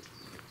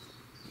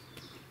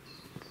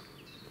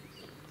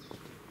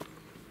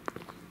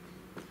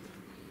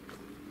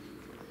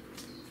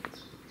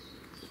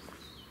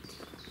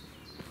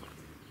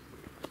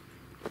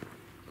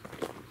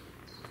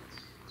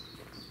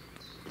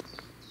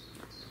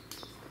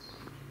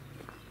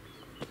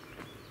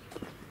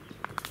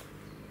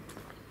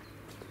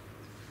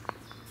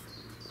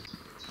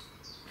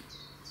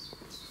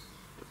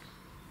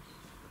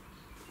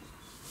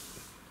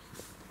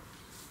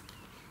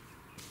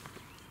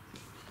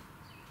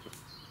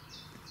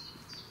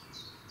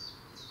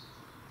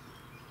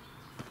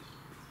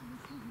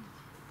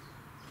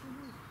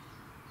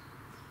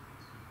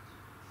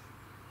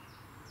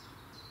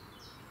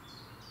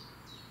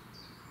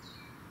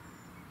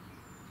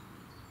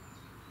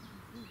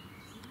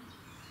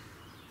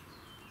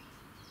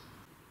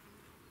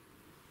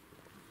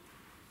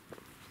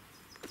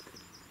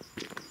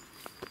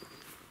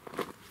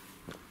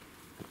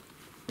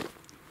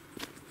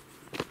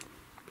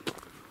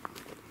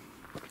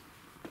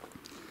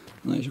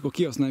 Na és akkor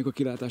kihasználjuk a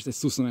kilátást, egy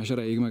szuszonás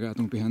erejéig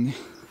megálltunk pihenni.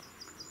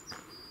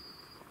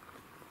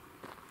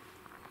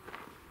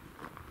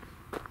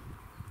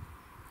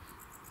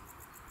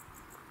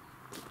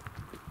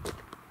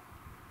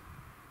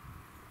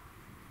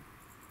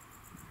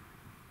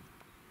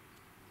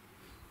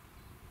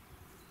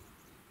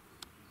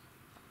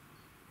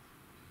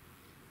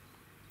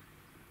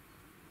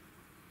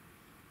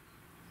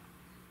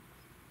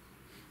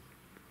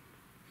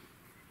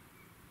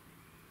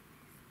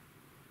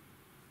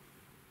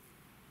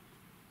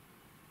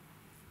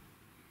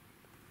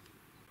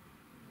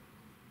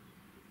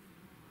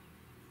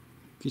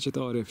 Kicsit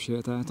arrébb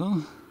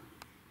sétáltam,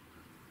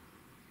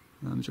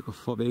 nem csak a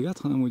fa véget,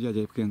 hanem úgy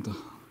egyébként a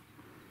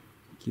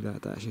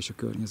kilátás és a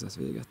környezet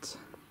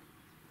véget.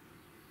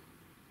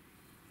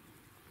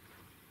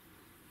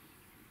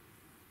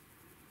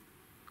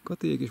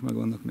 Katék is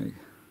megvannak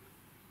még.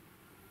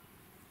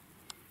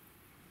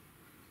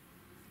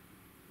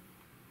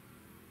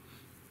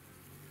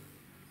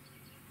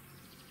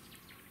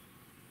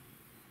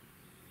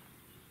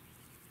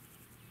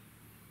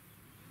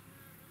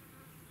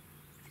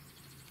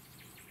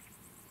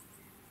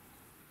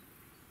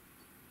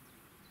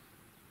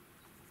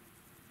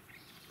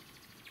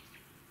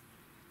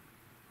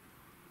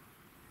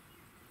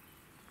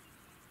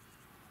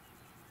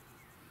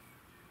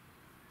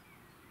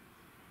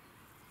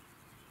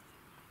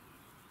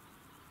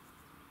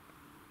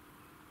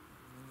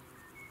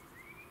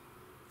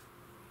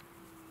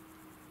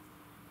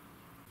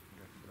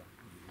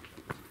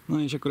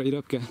 Na és akkor egy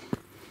röpke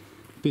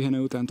pihenő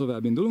után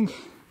tovább indulunk.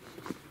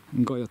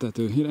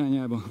 Galyatető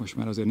irányába, most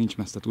már azért nincs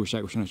messze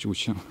túlságosan a csúcs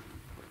sem.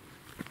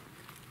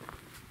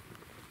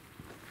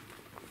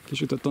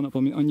 Kisütött a nap,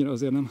 ami annyira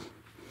azért nem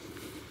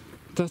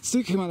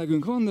tetszik,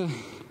 melegünk van, de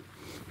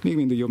még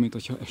mindig jobb, mint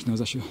hogyha esne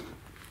az eső.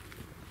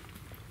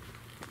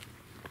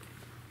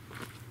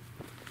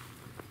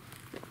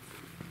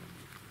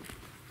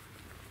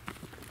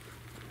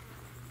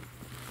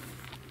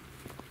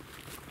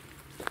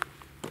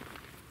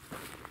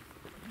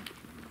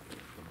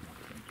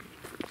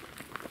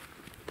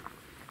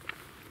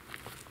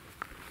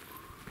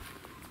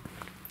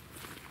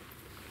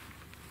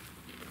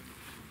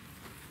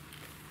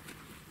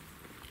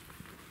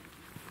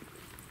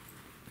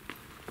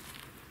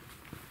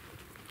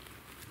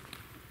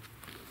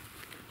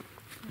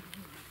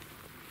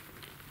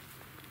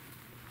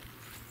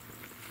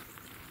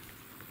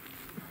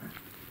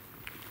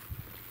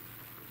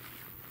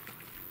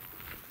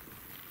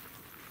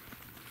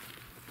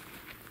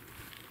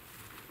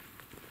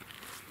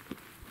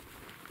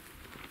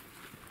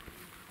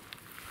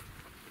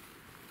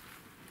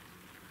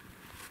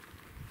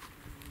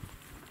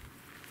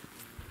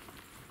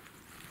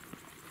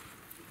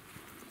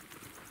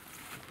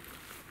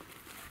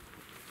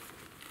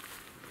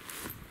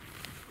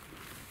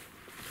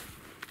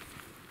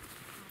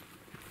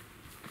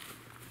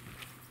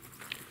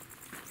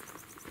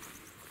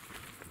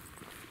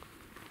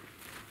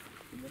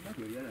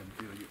 Nagyon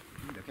jelentő, hogy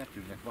mind a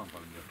kettőnek van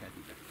valami a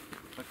kezében.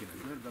 Akinek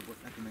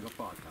zöldbabot, neki meg a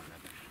paltán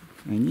neves.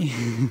 Ennyi?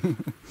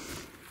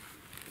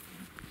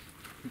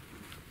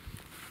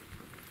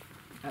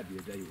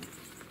 Ebéd, de jó.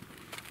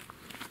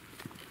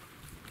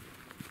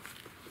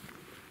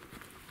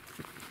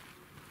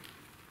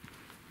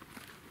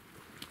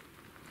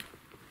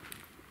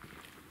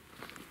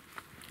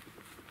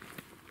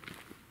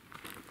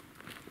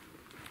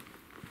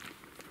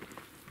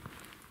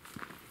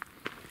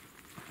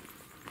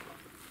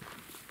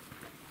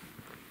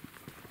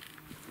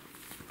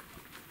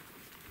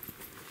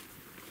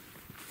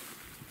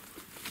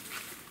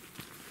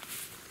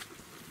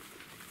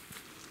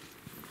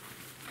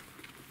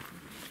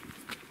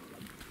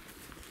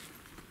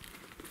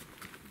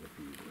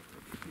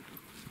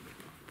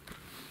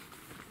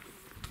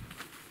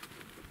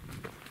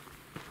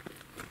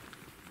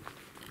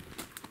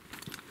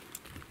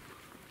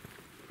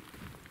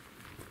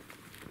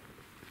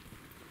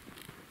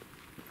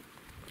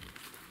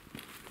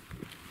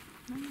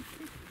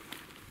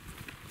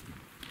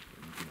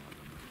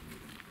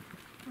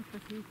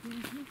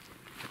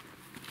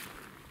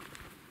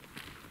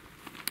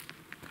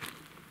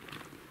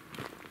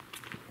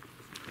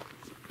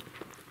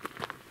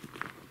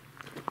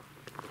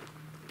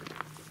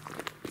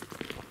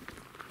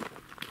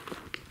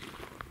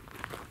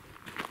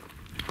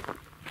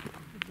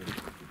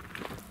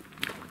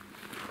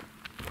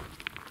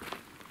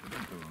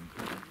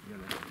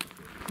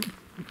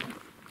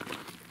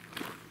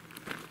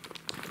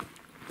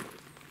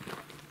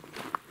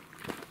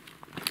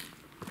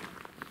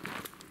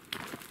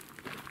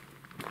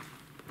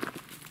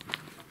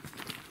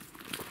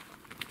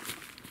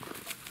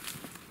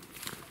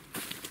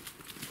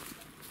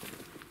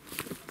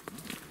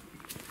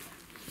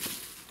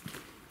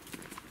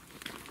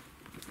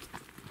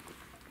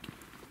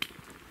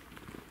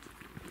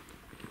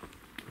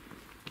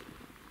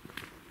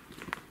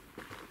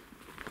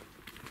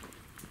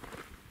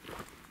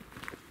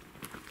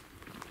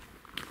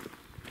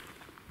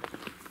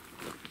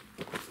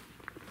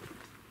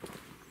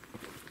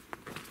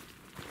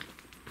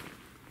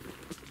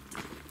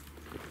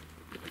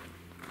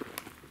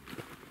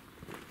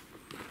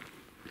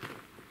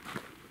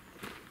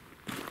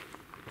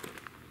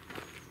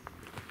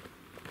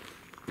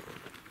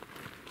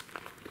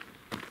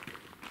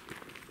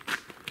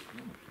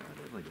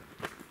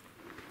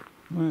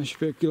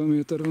 Másfél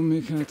kilométer van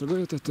még hátra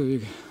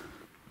Galyatetőig.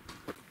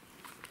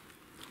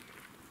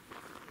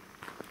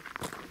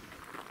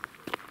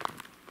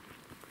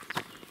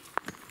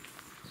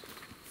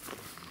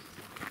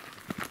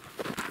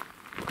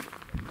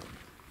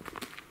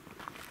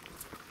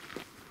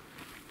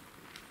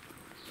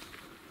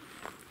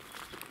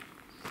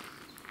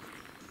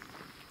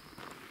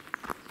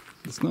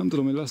 Ezt nem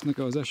tudom, hogy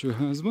lesznek-e az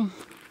esőházba,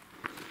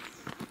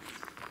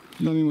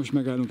 de mi most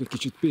megállunk egy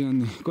kicsit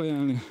pihenni,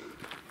 kajálni,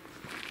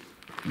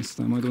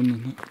 aztán majd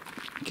onnan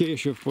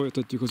később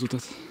folytatjuk az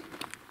utat.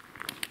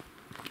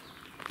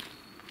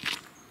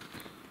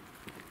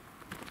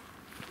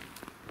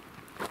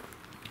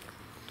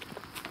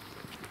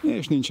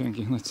 És nincs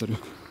senki, nagyszerű.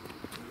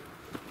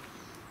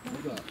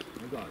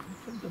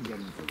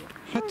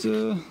 Hát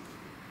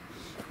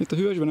itt a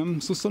hűvösben nem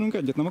szusszanunk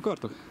egyet, nem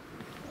akartok?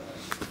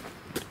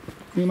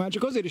 Mi már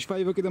csak azért is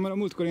feljövök ide, mert a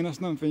múltkor én ezt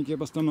nem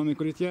fényképeztem,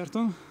 amikor itt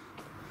jártam.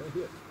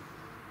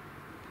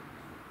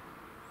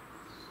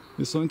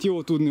 Viszont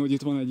jó tudni, hogy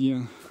itt van egy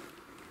ilyen.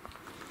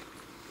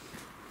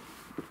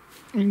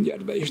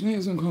 Mindjárt be is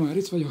nézzünk, ha már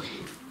itt vagyok.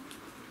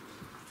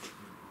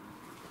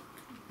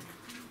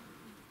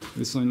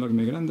 Viszonylag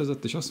még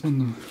rendezett, és azt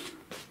mondom.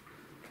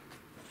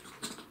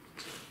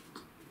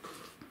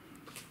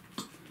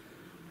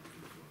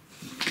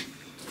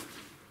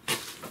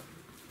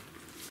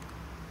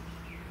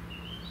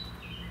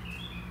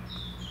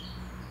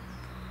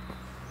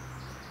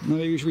 Na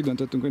végülis úgy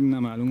döntöttünk, hogy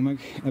nem állunk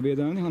meg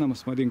ebédelni, hanem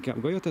azt majd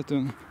inkább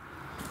Galyatetőn.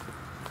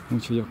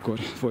 Úgyhogy akkor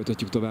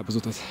folytatjuk tovább az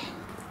utat.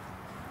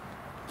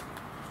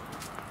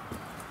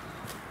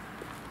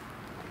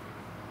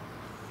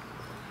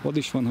 Ott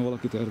is van, ha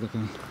valakit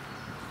érdekel.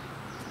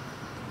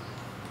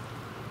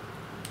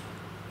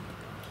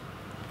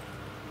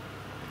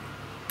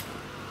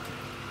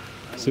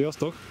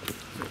 Sziasztok!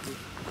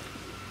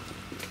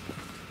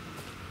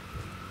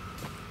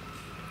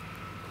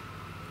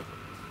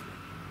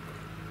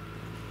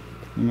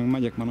 Én meg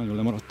megyek, már nagyon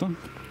lemaradtam.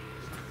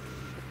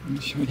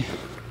 Úgyhogy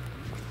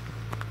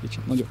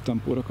kicsit nagyobb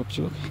tempóra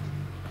kapcsolok.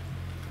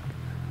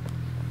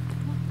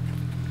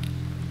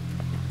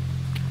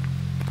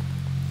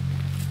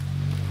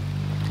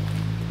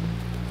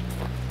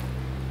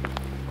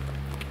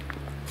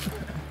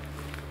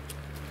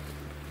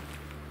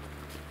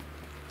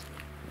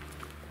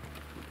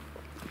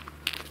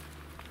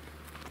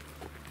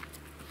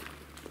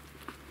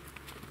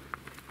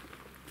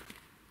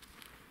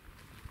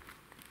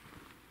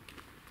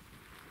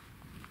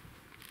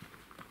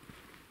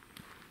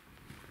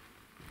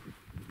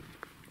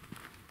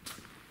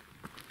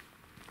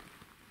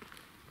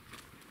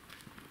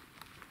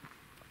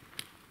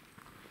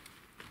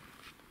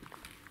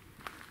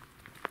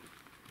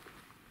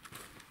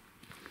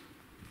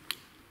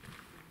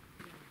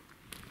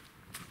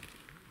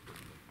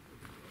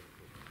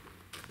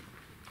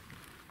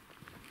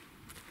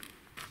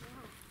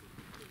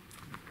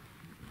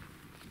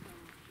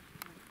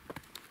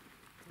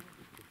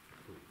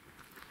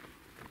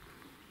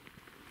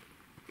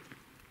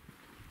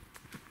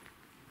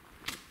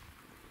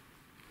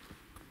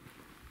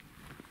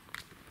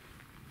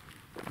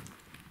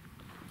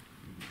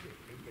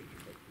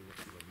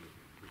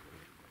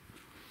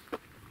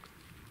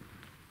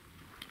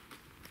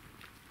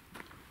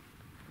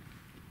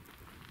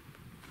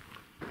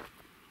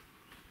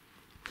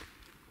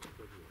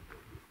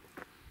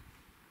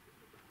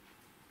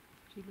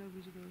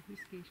 Csillagvizsgáló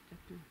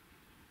piszkéstető.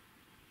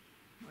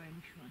 Olyan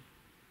is van.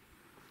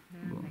 De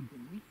nem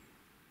nekünk mi.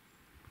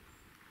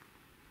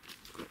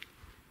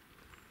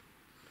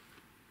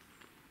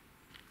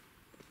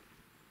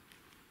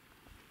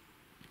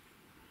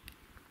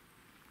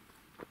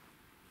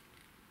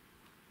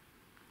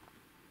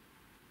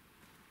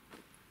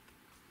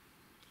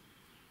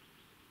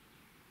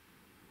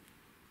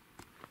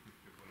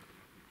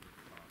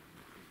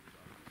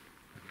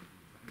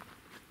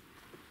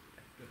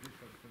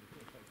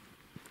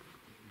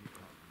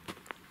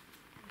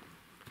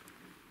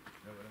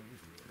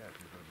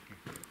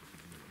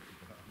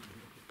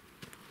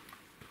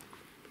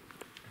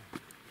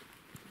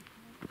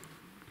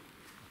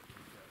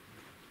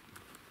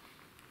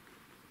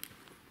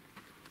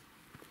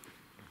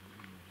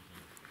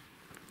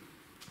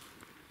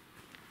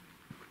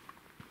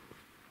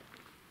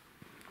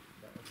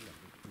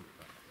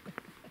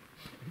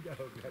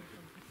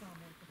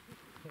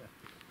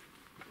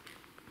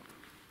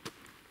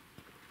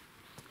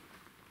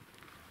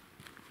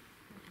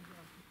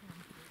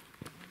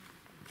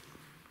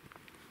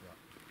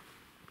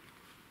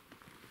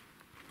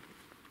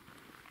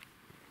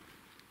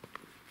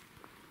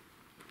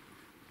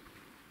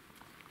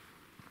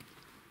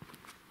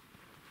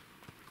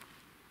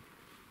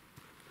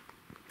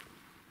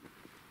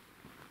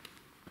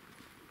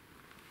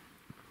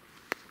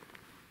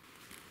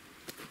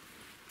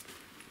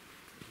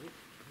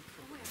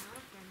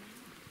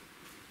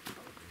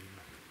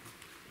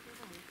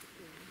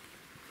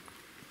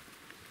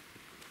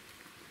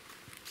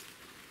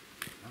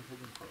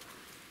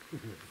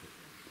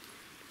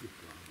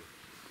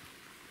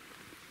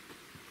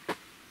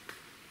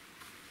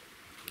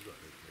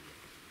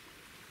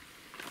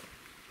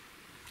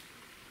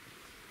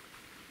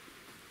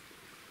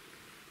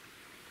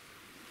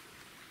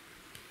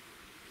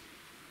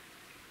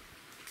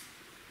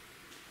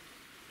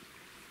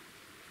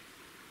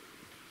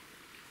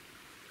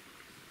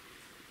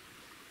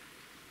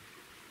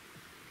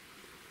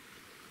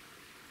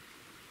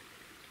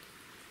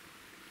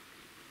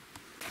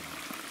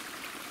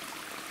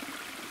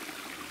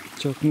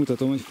 Csak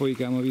mutatom, hogy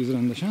folyik ám a víz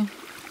rendesen.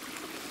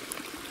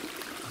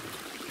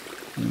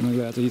 Meg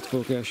lehet, hogy itt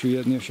fogok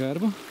elsüllyedni a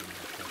sárba.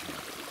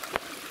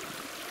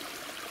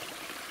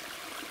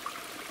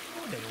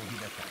 De jó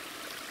hideg.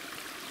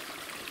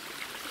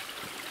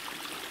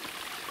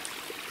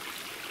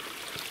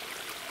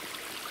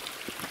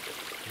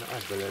 Na,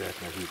 ebből le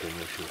lehetne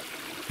hűteni a sört.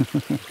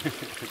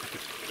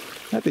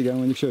 Hát igen,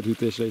 mondjuk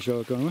sörhűtésre is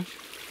alkalmas.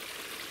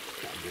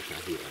 Rendesen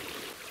hűteni.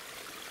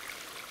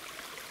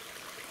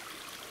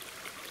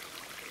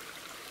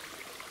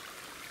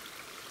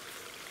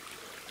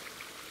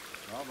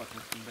 Abbat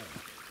hoztunk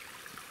benne.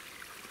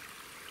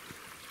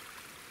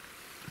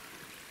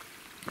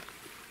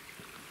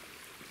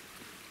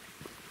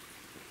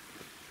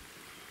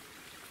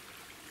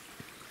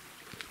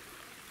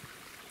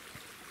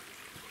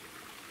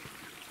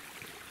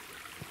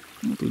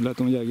 Hát úgy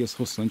látom, hogy egész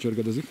hosszan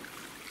csörgedezik.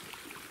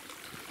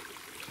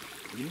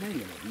 Innen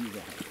jön a víz a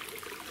hely.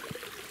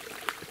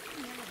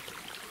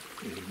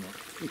 Nézd meg,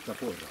 itt a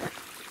forrás.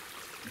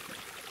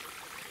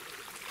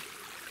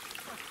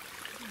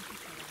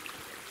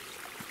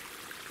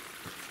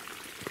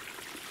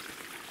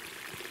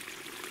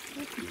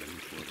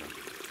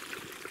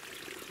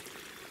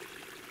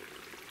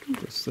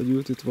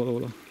 Összegyűlt itt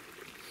valahol a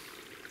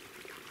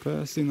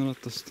felszín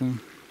alatt,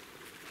 aztán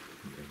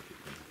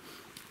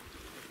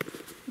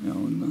ja,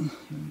 onnan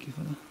jön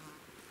kifele.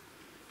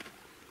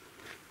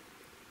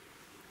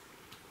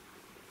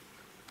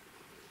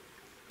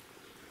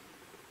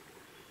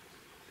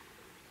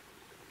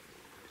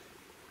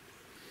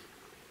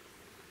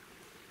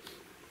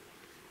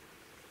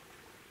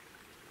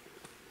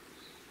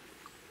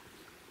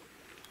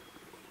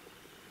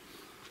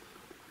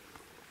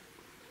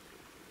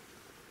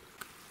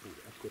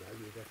 Akkor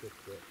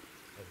eljövetett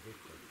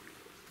ezúttal.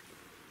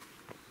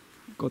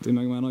 Kati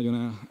meg már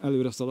nagyon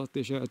előre szaladt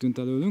és eltűnt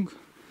előlünk.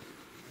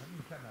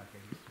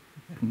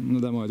 Na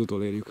de majd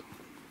utolérjük.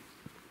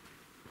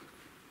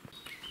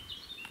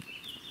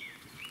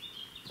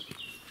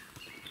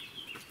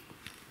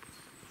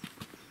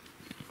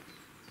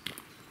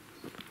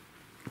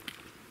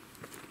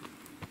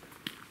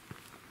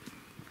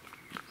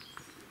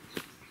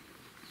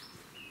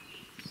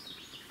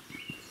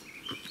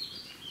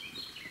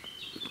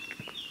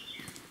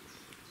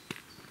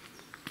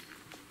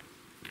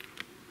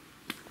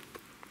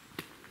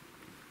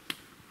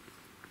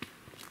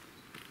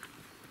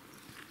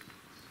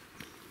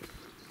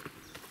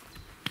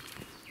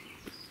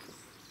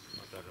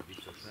 Mátrában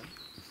biztos nem.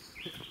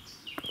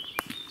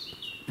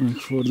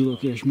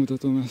 Megfordulok és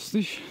mutatom ezt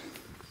is.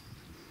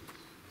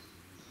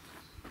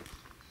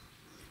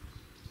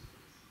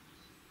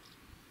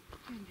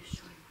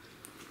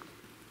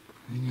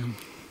 Igen.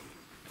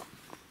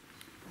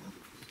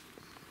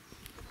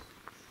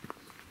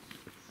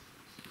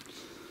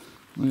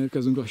 Na,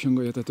 érkezünk lassan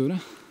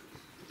Galyatetőre,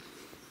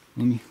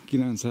 ami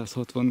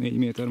 964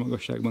 méter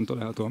magasságban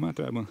található a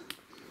Mátrában.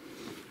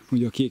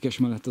 Ugye a kékes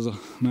mellett az a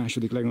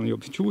második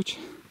legnagyobb csúcs.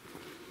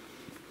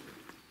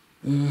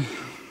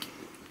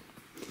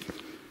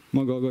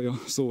 Maga a Galya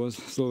szó az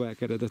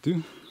szlovák eredetű,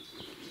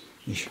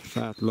 és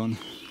fátlant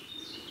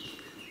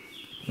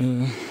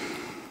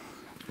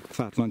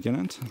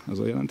jelent, az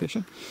a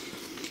jelentése.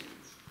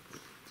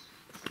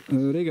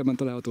 Régebben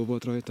található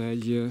volt rajta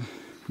egy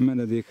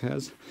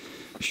menedékház,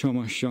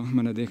 Samassa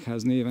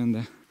menedékház néven,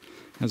 de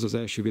ez az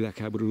első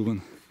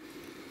világháborúban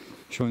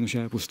sajnos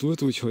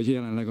elpusztult, úgyhogy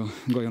jelenleg a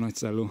Galya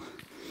nagyszálló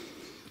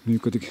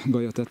működik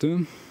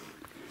Galyatetőn.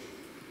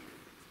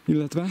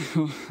 Illetve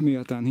a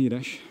méltán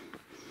híres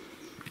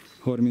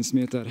 30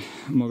 méter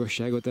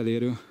magasságot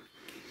elérő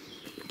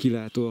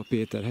kilátó a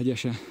Péter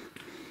hegyese,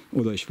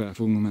 oda is fel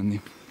fogunk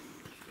menni.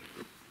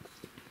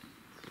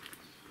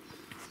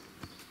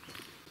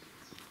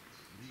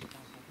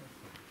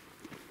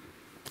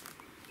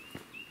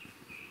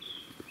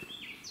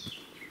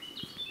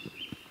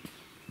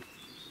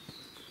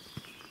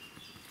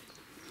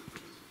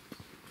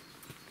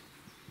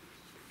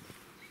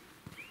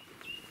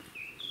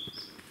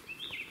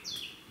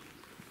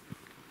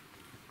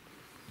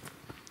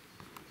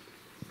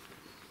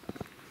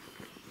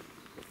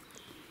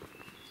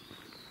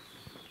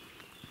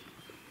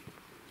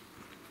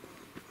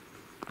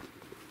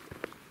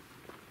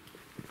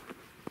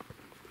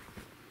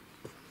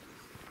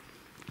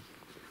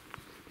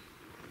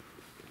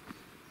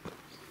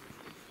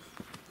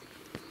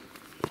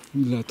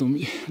 Úgy látom,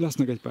 hogy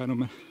lesznek egy páran,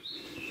 mert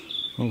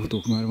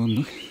autók már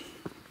vannak.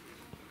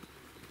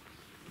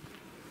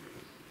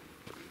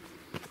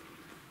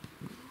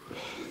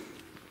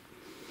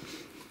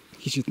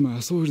 Kicsit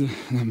mászós, de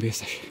nem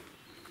vészes.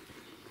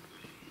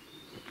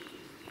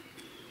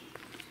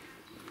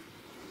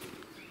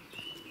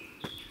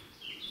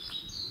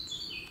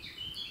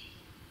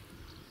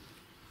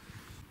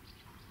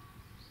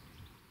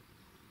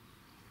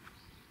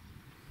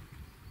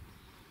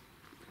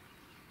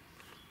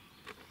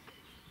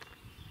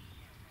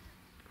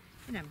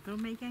 Nem tudom,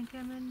 melyiken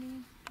kell menni,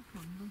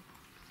 mondom.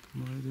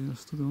 Majd én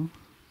azt tudom.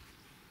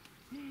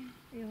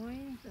 Jaj,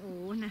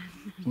 ó,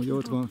 nem. Hogy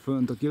ott van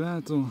fönt a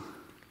kilátó,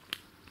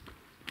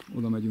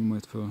 oda megyünk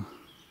majd föl.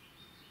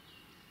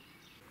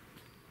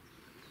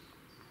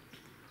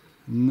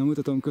 Na,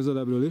 mutatom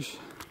közelebbről is.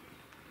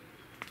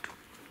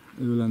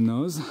 Ő lenne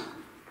az.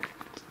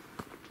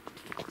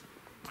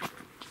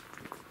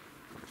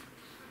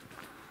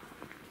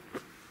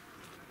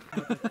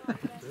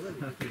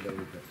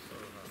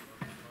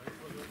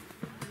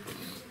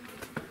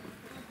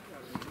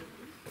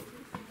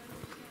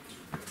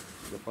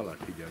 A falat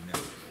figyelni.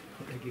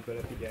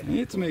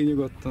 Itt még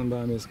nyugodtan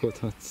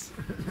bámészkodhatsz.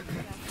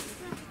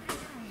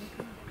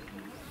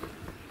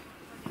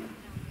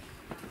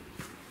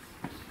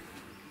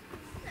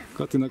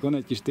 Katinak van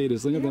egy kis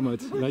térőszonya, de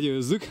majd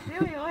legyőzzük.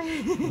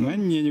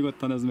 Mennyi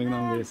nyugodtan, ez még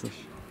nem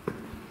vészes.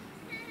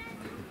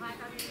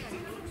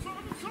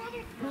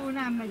 Hú,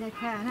 nem megyek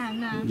el,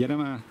 nem. Gyere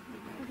már!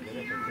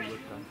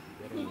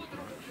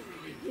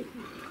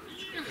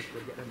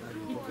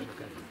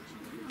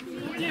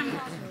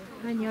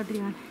 Mennyi,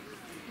 Adrián?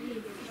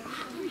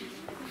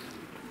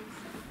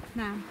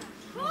 Nem.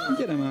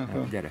 Gyere már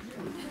fel! Gyere!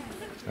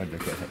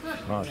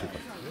 Érdekelhet. Másikat.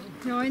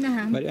 Jaj,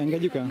 nem. Vagy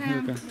engedjük el?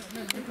 Nem.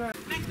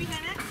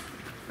 Megpihenek,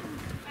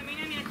 ami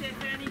nem jöttél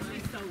fel, nincs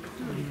visszaút.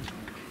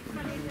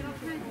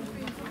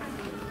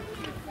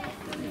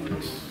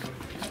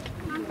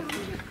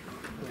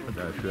 Az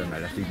első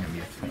mellett így nem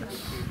jött fel.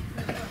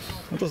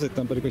 Hát azt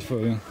hittem pedig, hogy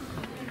följön.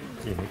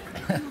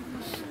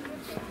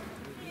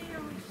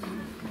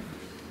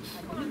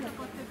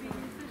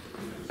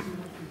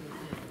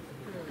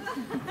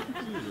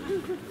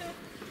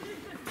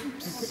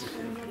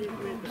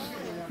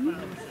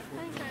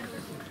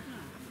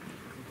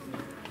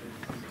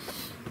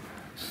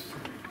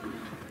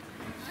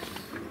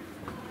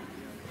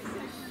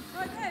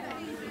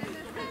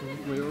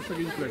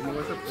 Magyarország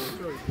legmagasabb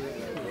pontra?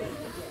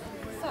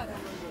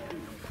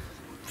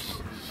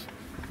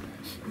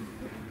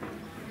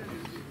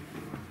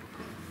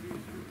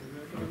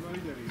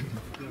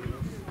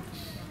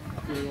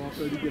 A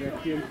földi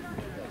gyerekként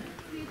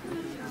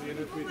ilyen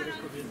 5 méteres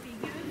kabin.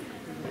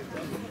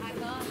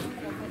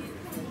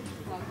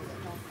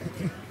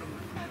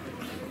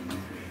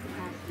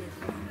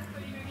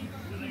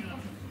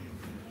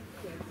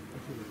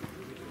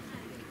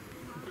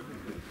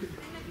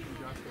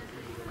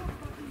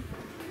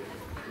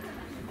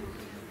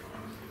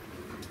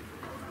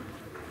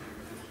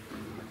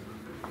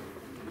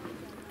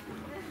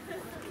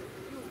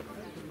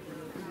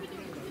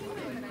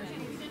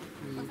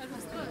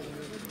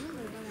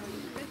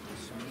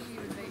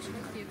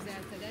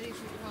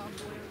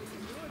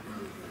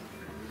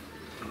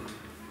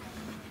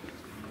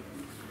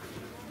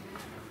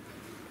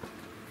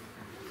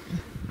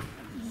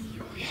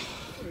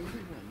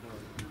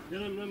 Ja,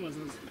 nem az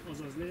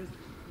nézd,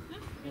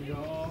 hogy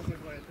a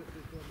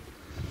Galyatetőtől.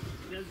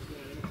 Ez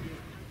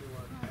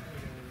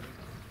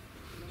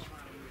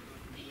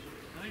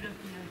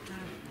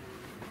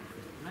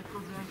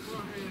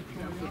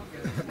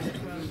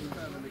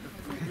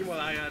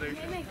Himalájára is.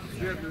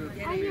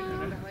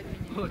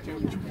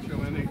 Alacsony csúcsra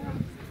mennék.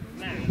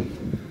 Nem.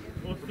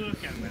 Ott föl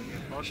kell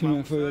menni.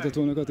 Simán följöhetett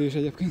volna Kati is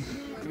egyébként.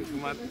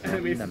 Már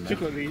elmész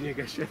csak a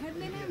lényegeset.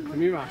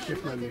 Mi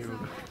másképp mennél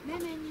oda?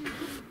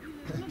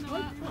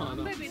 A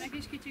bebének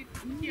is kicsit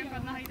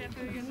kiakadna, ha ide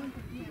följön.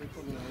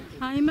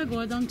 Hát én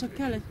megoldom, csak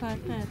kell egy pár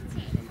perc.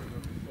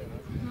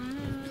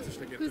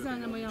 Közel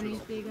nem olyan,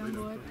 mint régen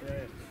volt.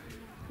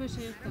 Föl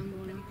se jöttem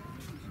volna.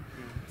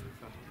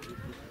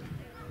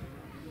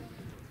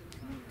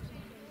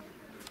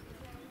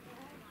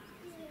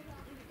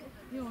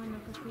 Jó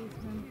annak a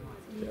képen.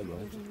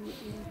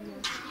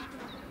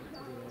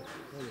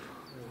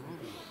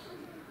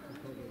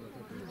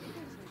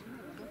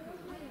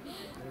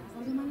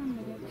 Oda már nem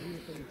megyek.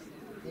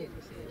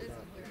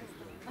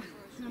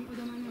 Nem,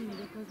 oda már nem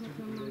megyek, az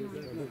nekem már nem.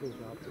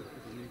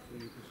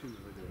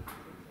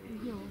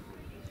 Jó.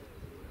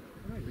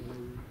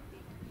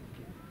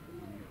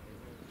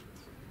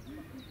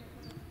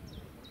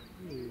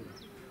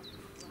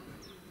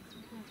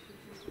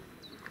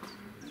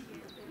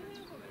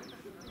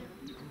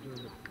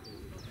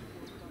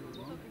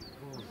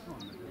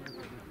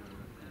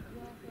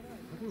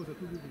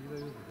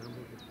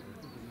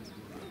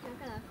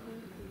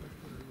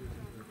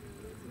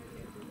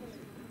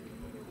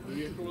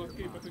 Ilyen róla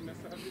képet, hogy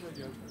messze hát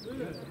legyen?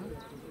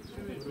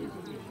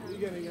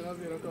 Igen,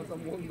 azért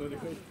akartam mondani,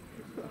 hogy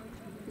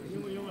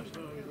nyomás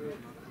valamit.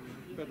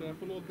 Te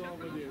telefonoddal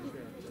vagy én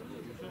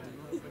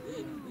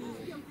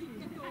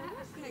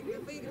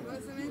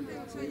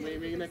sem?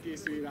 Még ne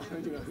készülj rá,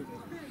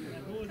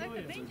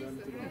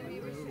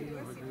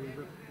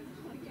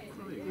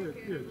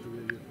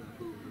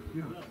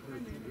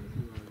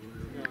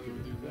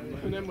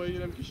 nem baj, hogy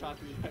nem kis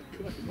átlépek.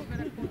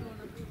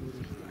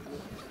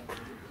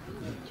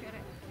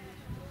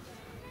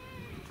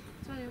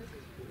 Csajok.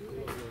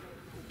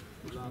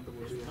 Látom,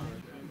 hogy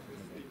ilyen.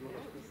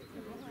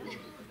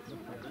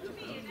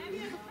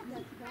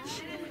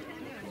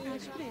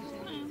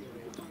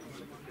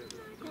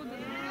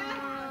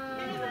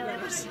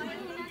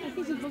 Egy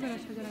kicsit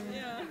bogaras vagy a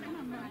legyen.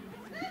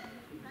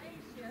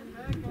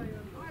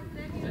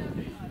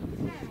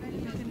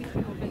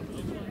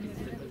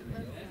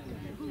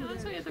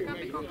 Szóljatok,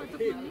 amik akartok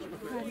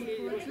mondani.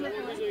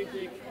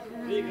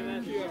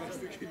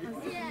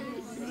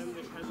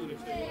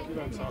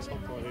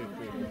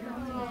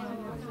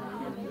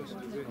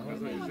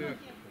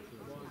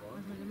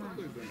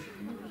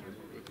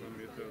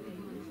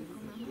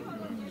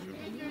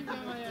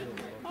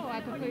 Ó,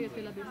 hát akkor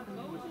jöttél a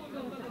biztonságban.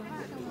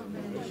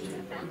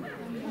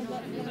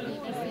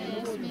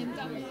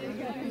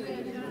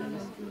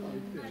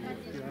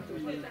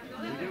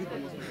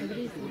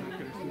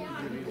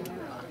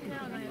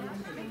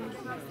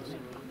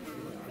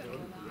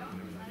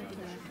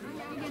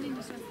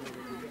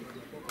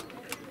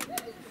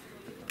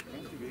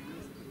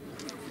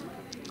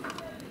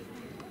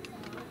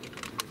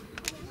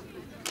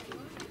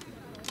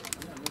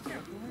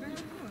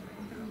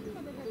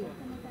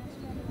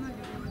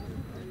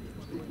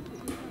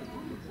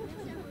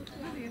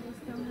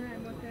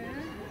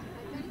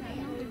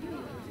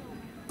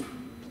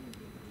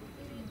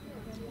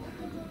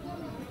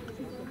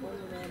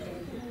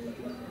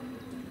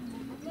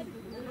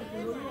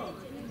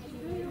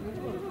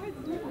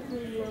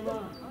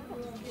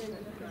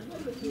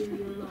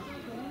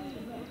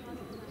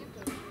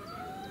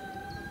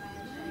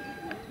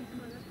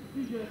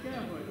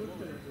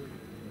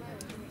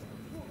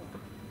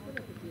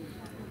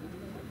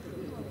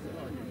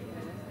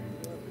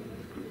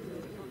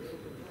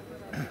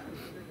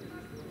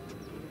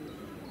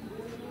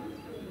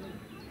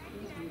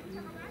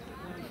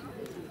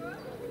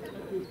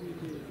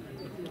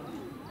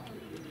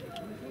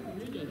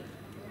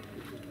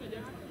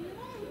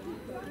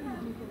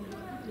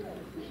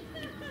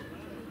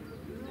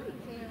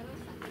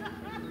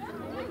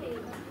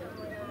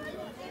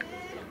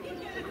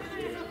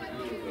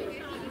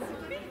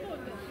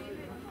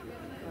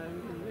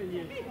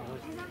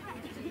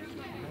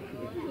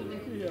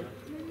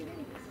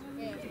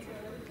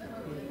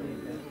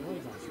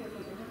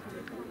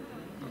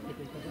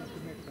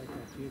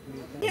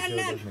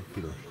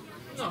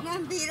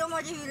 Nem bírom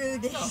a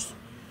gyűrődést.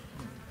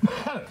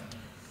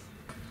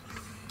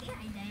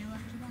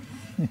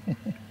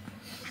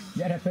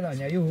 Gyere fel,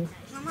 anya, jó?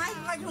 Na,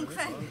 majd vagyunk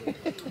fel.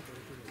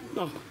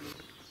 Na.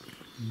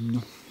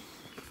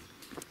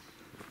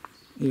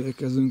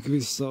 Érkezünk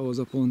vissza ahhoz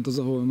a ponthoz,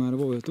 ahol már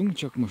voltunk,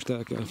 csak most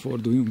el kell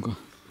forduljunk a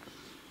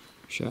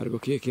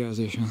sárga-kék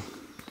jelzésen.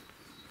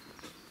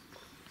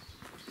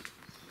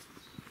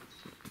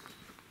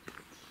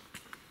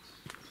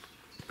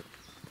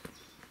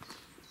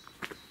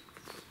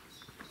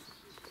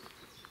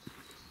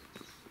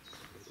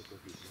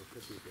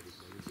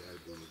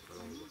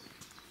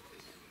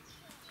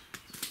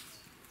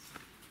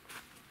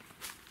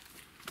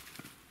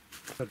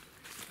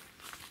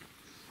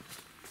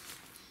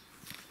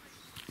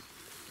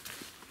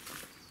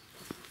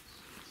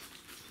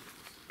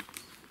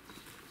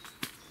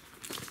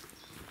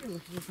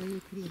 Jó, ez a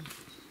jégkrém.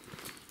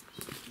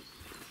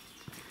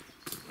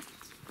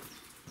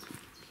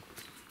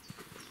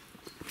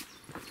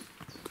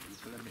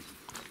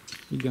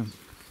 Igen.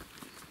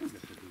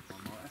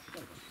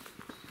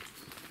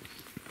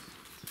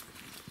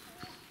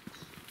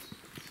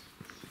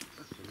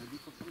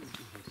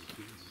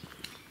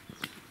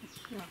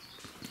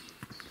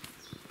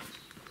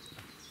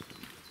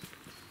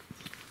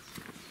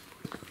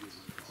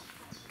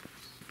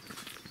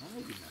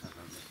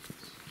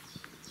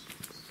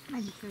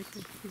 Meg is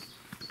öltöttük.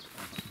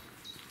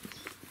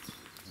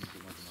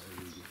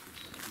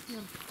 Jó.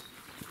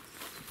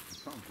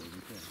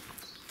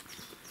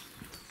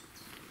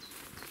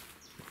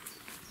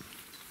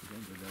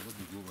 De a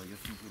dugóval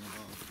jöttünk, én a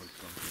hogy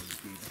tankolni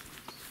kéne.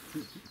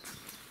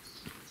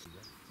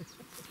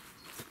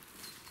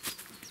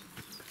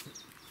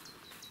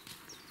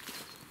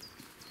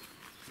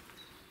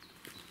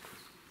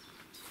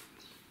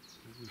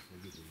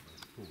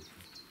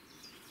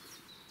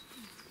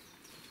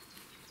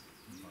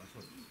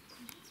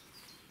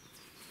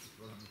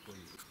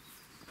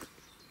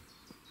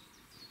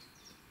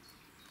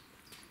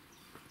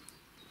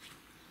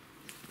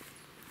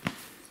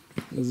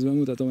 Ezzel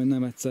mutatom, hogy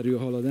nem egyszerű a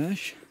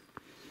haladás.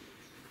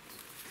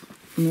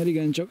 Mert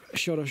igencsak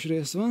saras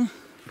rész van.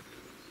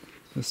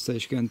 Össze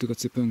is kentük a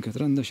cipőnket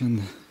rendesen,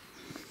 de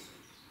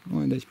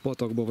majd egy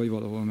patakba vagy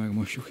valahol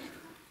megmossuk.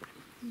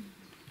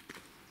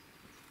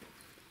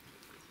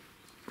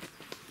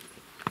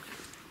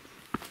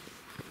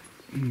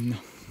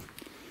 Na,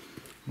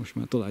 most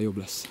már talán jobb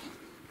lesz.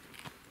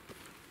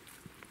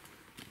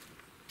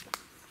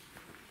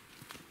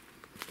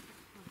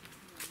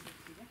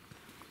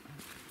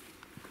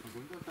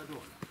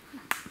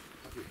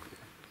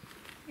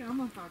 Ja,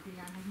 mondta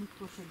Attilán, hogy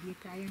múltkor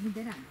segítál jönni,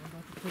 de nem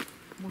gondoltuk, hogy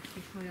most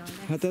is olyan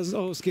lesz. Hát ez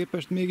ahhoz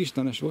képest még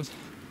istenes volt.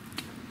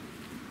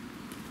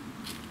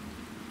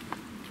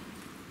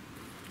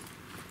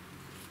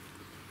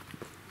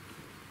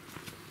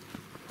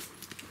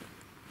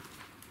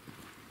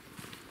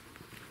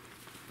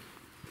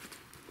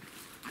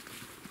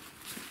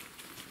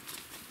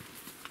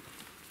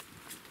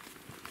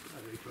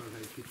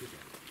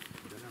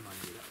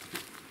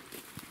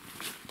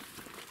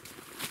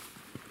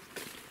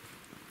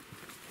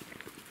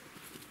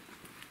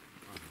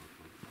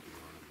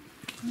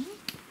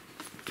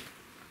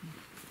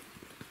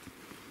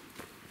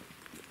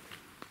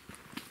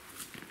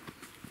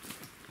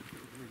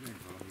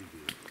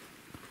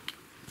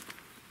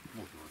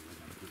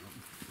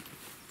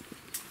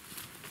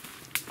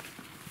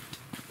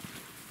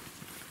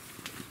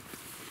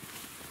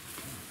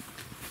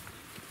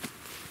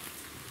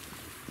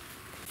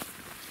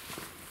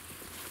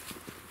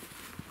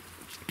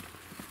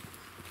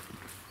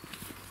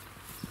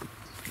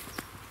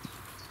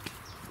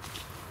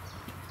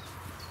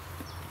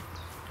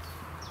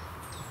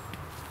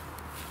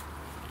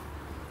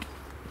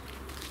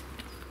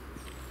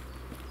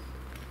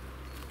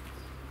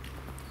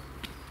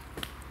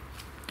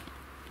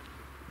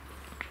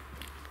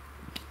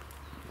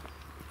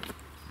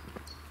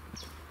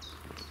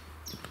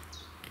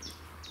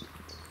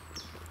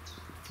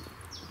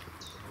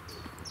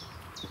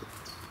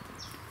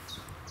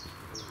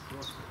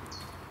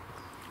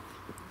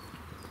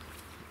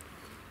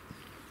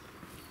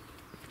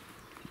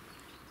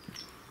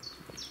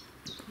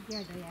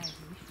 példajelzés.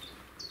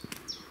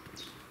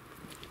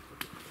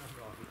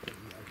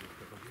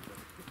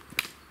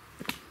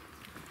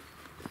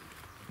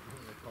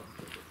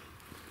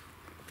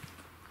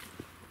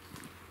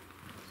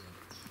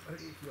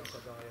 Régi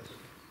akadályok.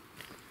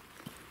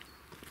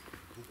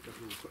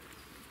 Buktatók.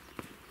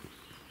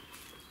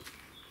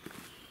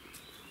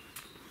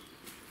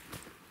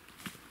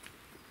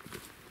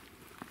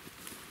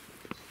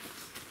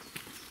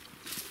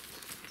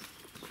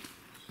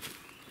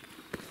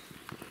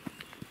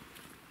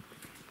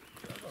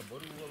 Van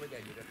borulva, vagy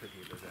ennyire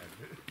sötét az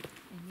erdő?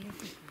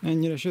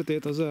 Ennyire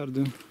sötét az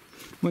erdő.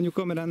 Mondjuk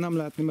kamerán nem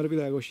látni, mert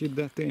világosít,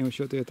 de tényleg hogy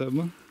sötétebb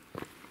van.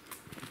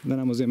 De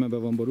nem azért, mert be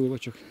van borulva,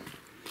 csak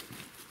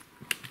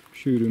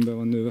sűrűn be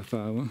van nőve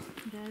fával.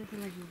 De ez a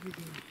legjobb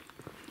idő.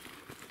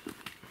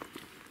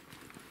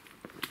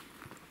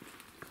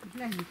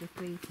 Lehűtött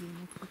a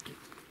étjének.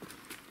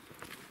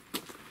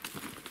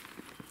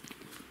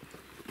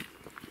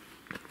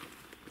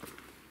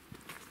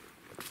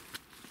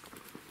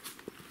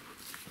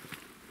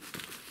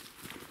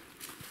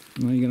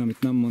 Na igen, amit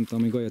nem mondtam,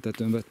 hogy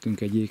Galyatetőn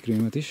vettünk egy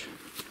jégkrémet is.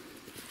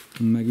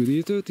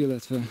 Megüdítőt,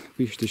 illetve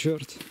pisti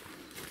sört.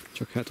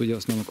 Csak hát ugye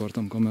azt nem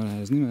akartam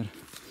kamerázni, mert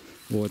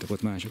voltak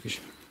ott mások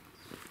is.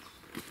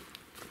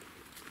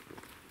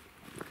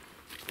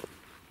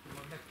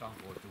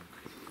 Megtankoltunk.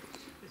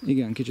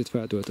 Igen, kicsit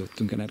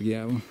feltöltöttünk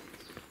energiával.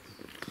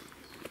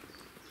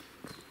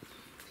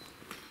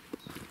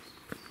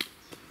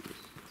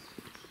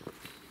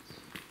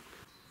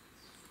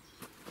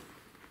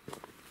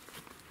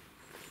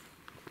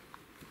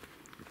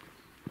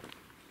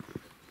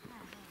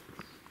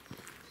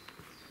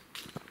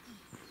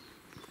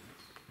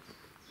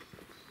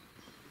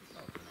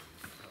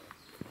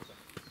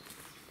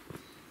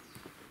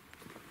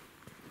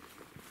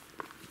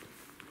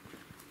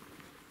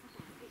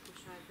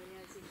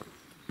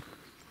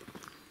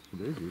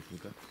 De ez is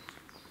mutat.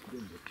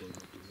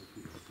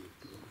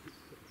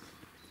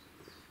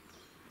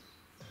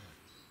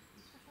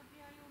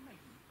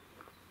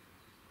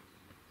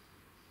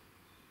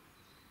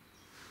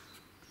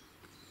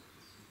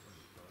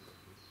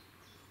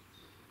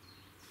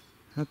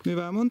 Hát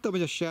mivel mondtam,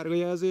 hogy a sárga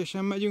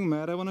jelzésen megyünk,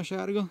 merre van a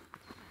sárga,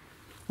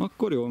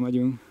 akkor jól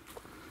megyünk.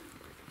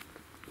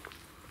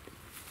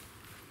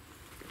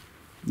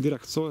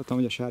 Direkt szóltam,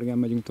 hogy a sárgán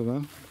megyünk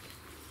tovább.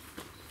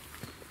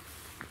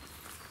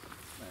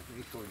 Mert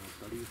még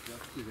Solymostal is,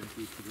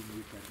 12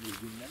 kilométert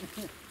még innen.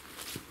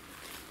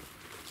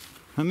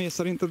 Hát mész,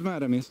 szerinted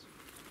merre mész?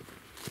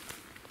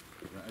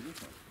 Rágyok?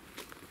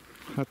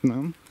 Hát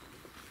nem.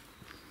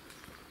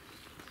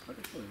 Hát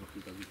a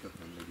Solymostig az csak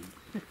nem megyünk.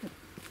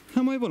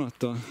 Hát majd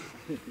vonattal.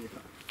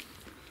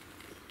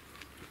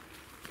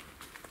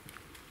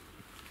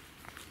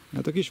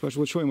 Hát a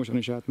Kisvasút Solymoson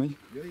is átmegy.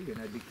 Ja igen,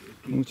 eddig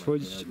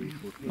Úgyhogy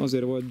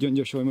azért volt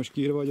Gyöngyös Solymos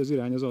kiírva, hogy az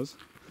irány az az,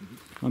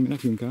 ami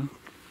nekünk kell.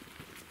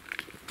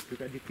 csak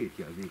eddig két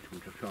jelzés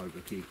volt, csak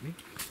sárga kék, mi?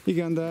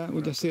 Igen, de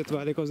ugye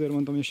szétválik, azért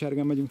mondtam, hogy a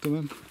sárgán megyünk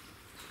tovább.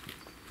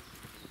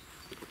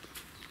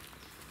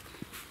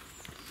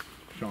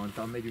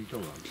 Sántán megyünk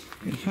tovább.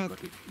 Hát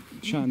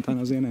sántán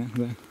azért ne,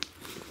 de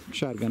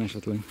sárgán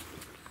esetleg.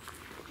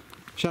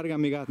 Sárgán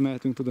még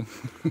átmehetünk, tudod.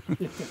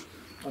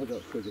 Az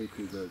a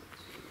középűzöld.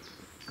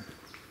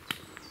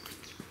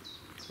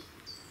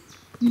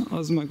 Na,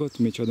 az meg ott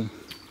micsoda.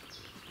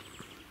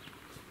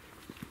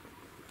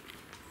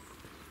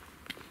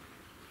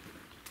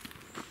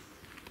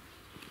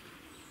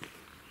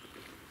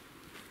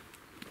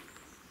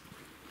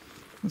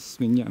 Ezt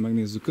mindjárt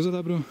megnézzük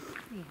közelebbről.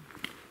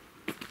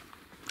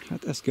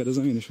 Hát ezt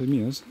kérdezem én is, hogy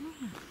mi az.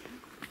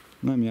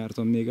 Nem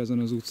jártam még ezen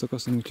az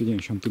útszakaszon, úgyhogy én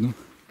sem tudom.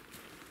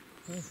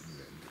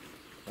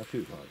 A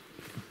főhal.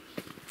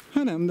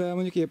 Hát nem, de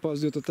mondjuk épp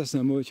az jutott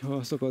eszembe, hogy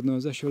ha szakadna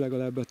az eső,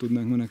 legalább be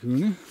tudnánk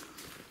menekülni.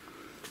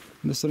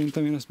 De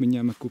szerintem én ezt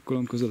mindjárt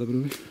megkukkolom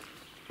közelebbről is.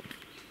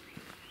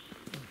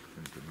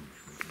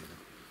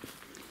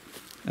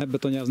 Ebbe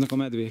tanyáznak a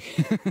medvék.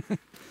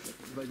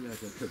 Vagy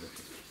lehet a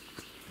követ.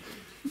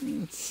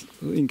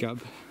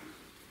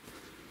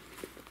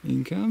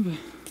 Inkább.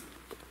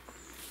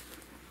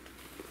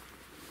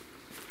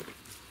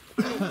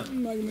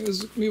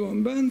 Megnézzük, mi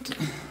van bent.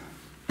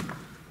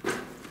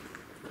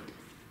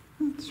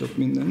 Hát sok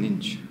minden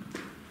nincs.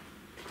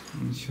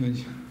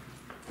 Úgyhogy...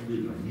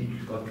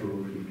 Nincs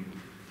kapcsoló,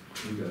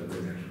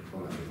 ugyanazok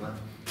valami van.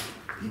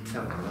 Itt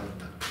szavon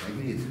láttak.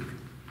 Megnézzük.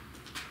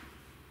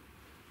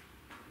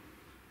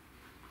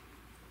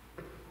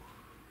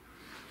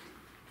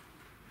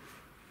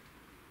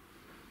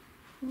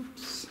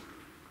 Ups.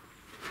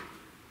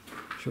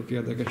 Sok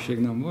érdekesség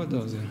nem volt, de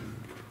azért.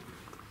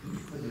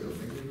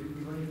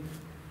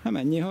 Hát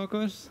mennyi, ha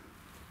akarsz?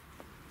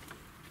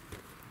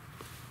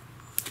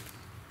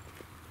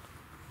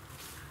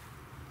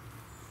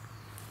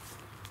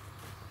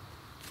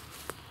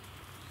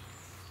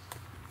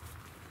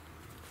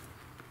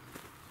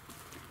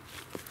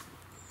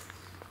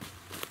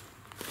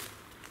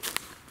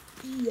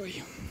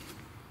 Jaj.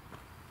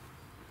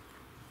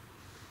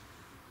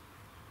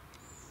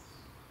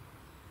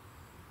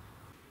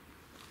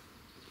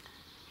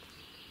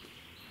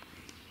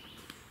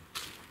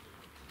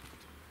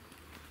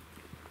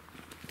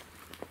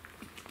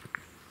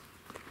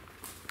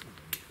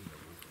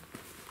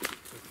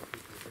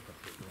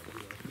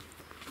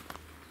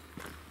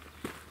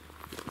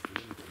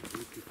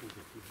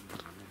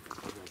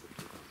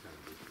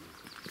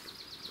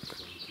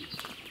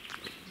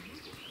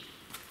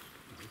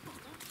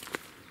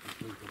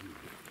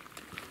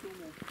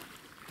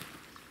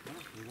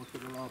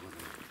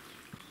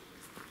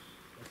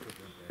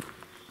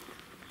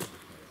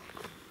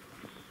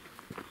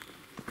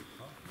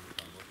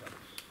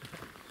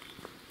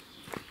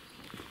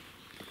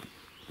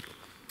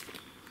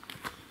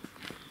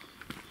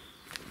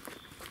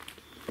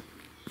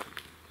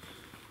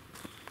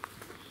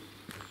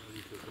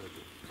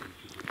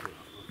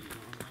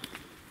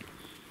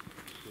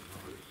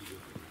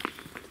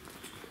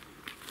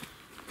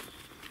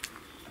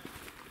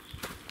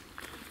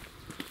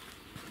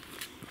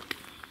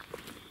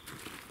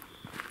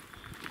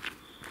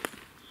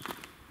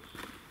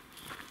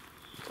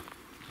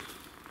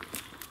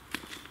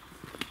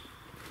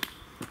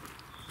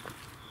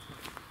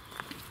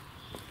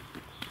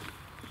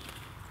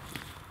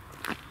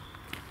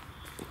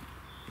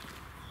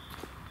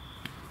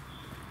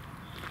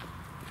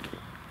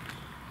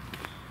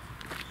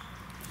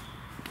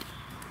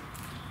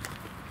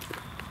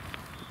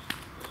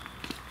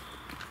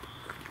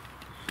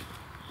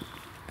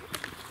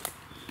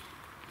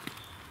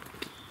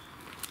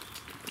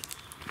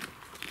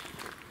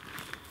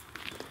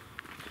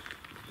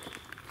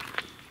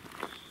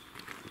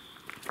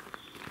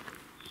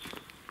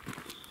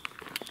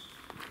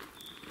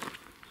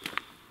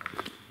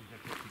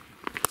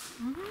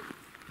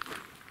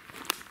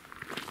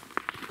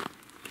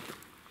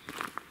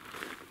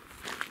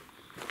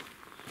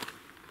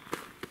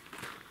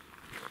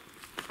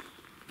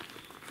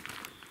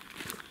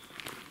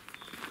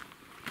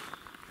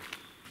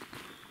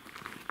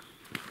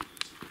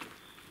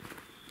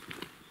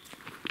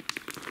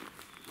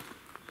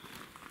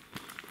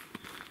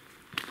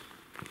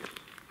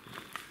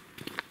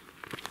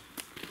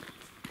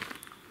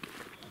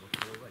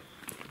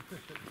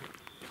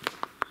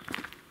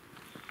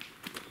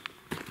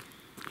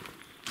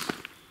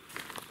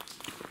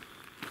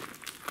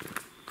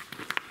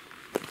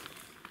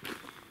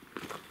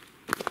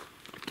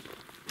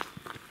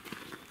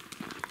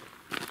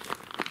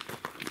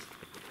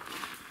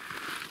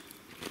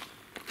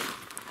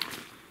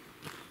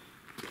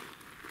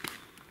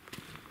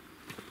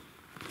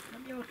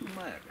 Jöttünk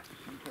már erre,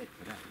 mint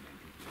egyszer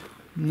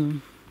elmentünk.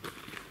 Nem.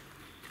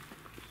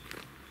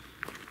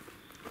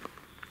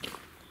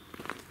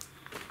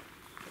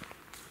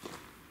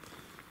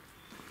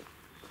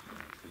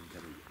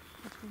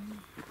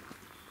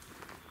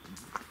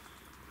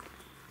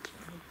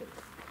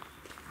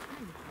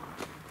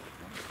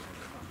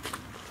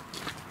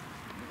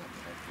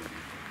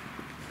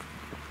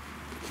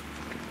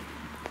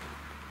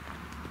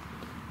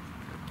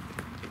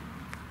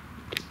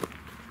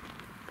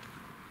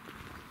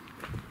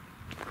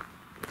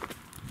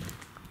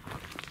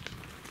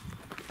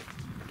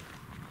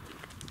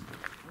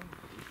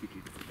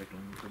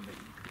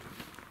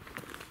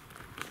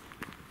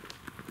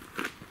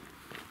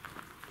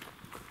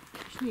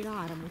 Mira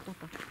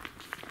áramutatok?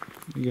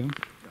 Igen.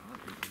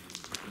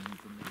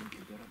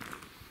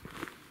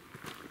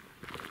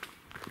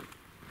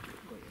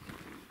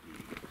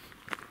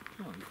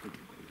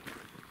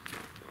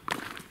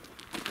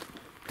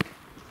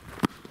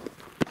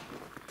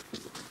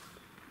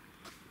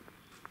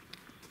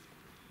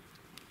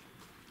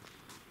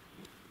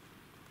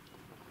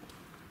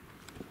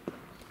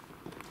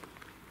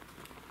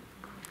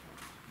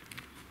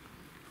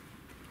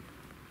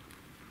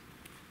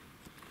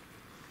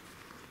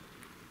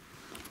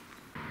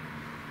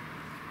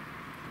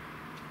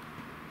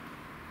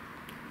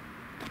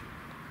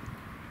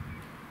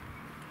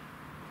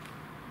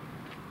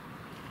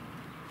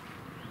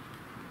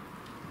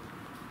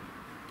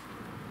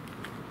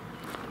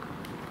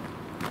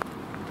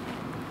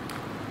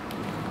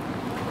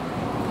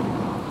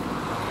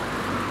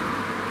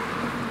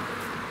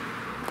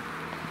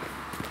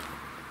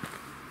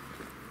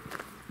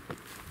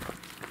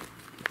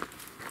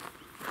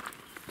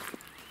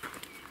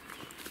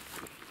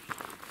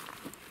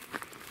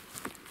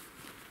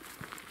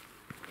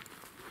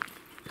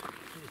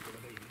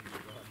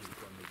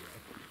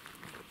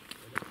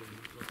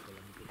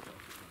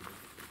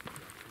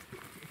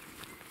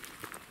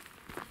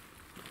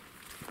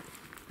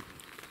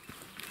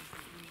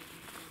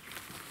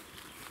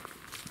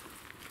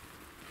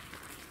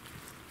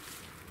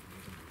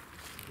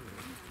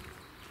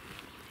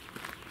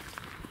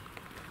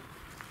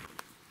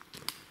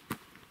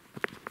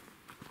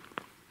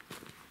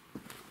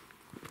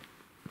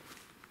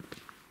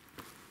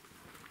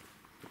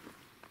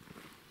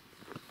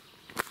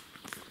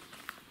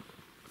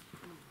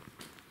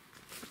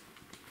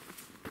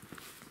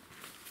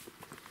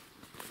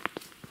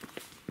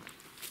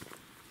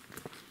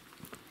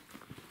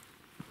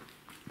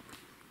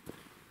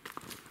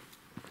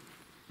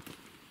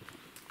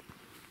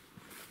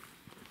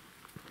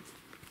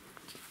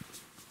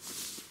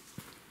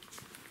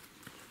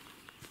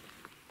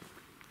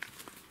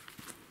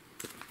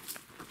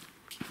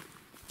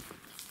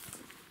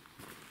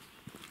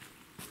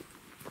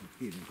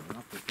 Kérünk a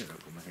napot,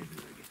 elrakom a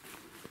hegylőget.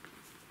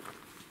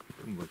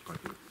 Mi vagy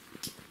Katya?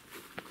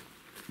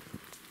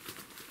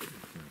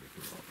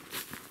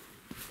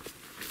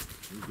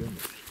 Igen.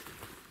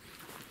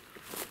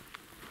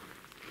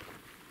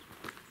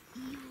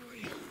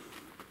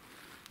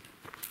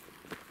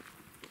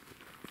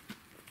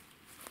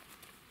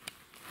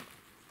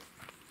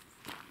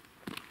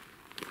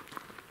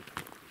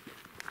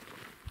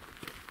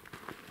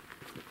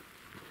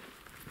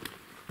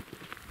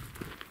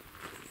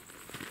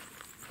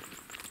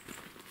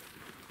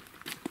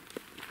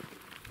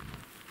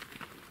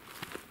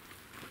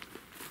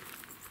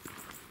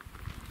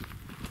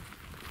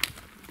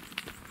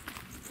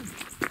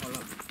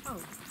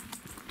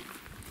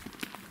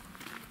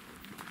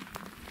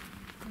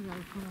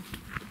 Akkor a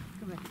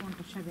követ pont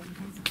a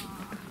sebeinkhez.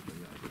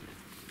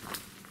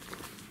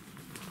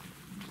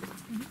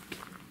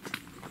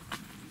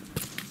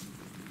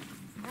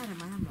 Erre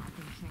már nem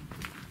látunk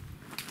senkit.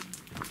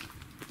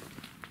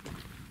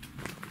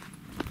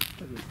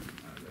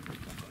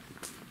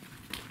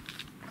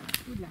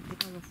 Úgy látszik,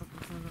 az a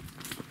szakasz az a...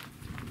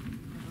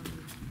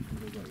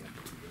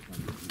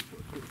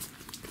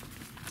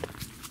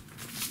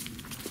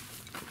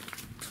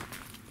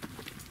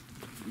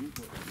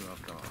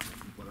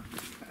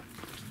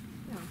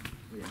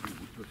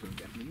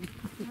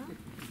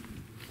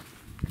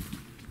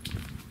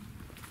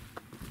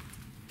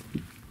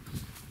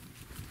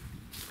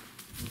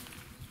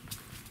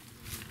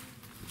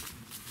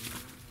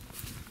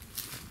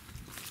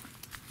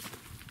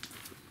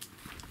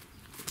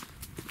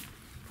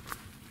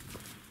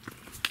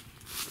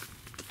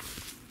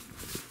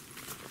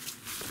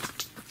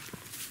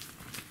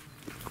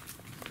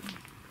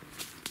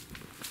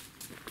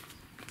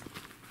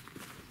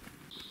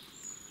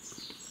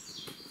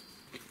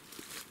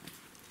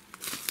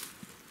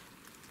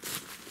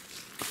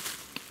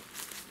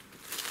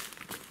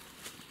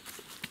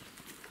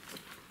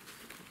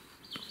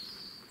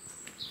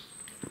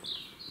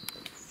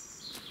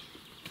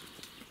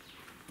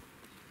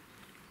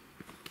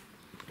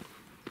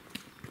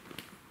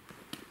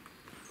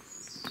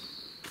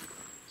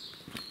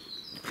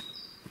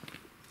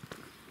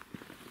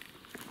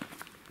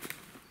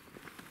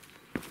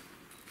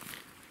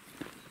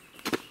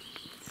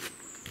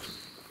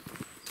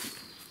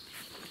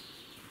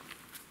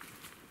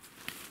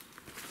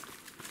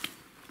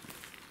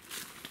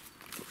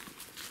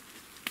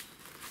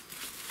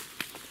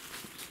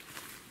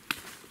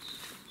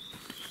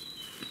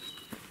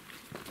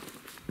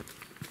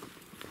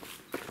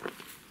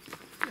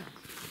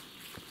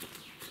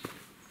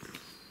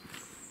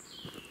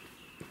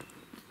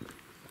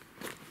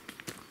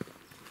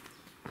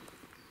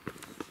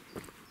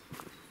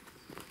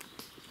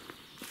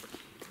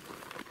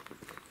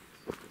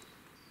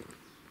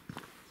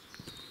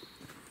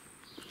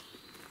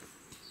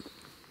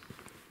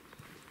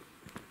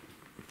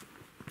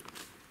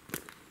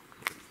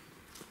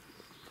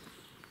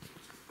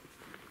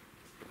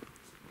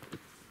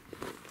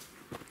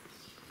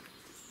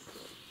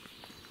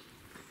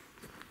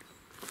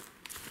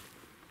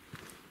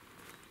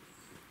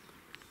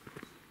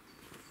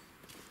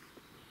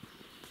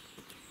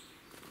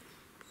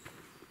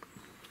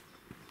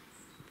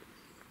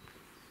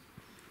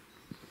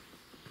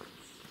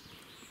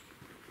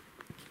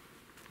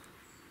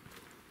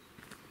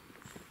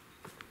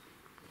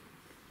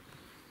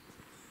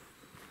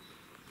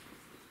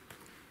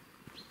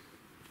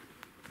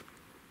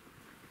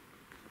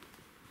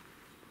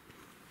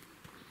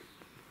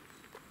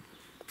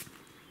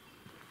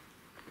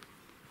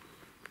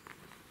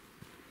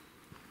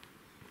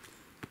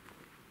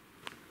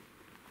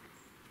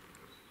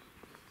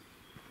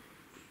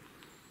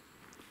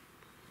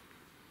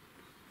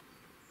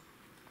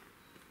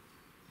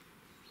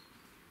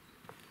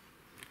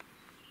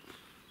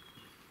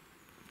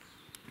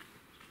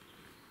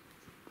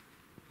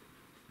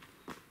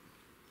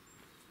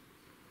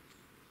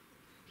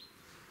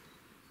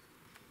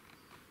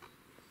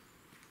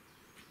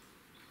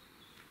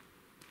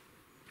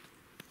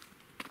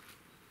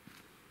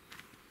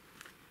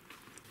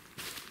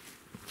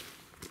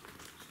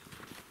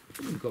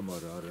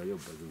 Kamarra, arra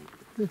jobb az út.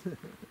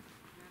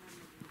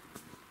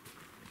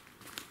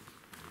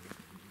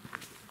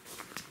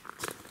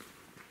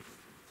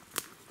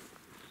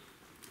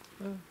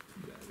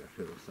 De erre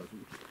se rossz az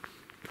út.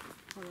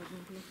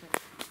 Haladjunk lefelé.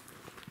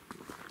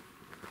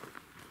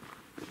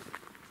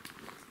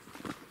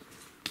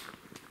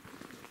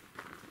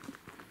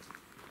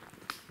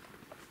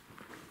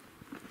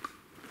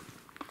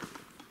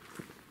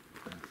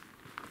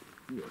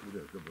 Ilyen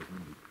üres doboz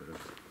mindig körös.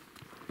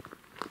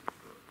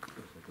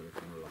 Össze kellett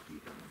volna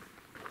lakítanom.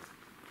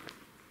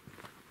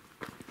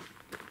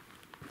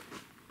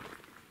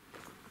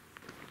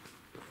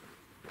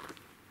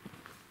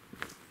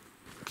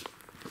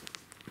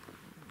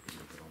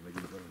 Ha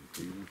megyünk valami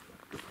főútra,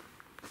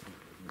 az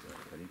minden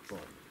elég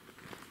fal.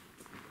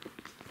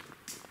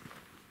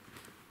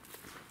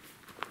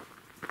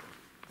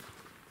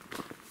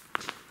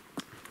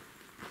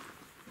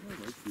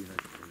 Majd kihagyni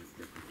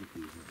ezeket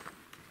kitézni.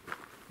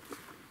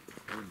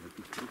 Önnek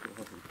is a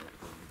hatókat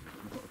van.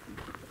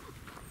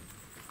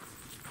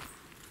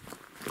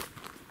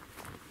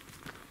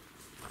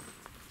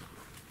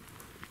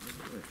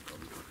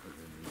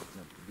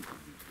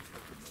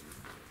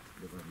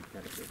 De valami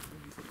kerekes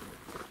mondjuk.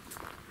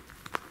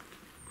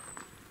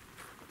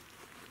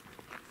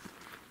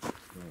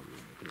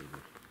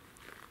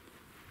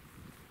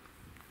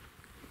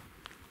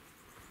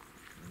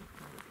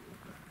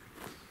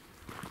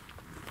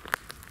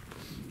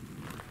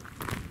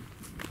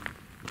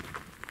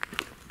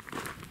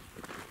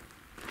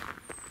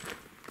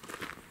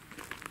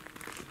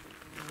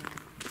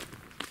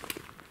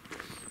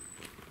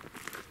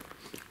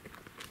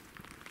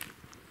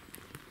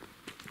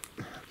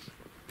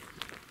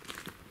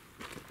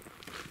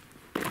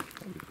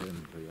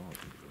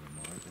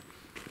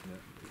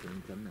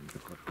 szerintem nem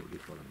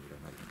takarodik valamire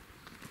nagyon.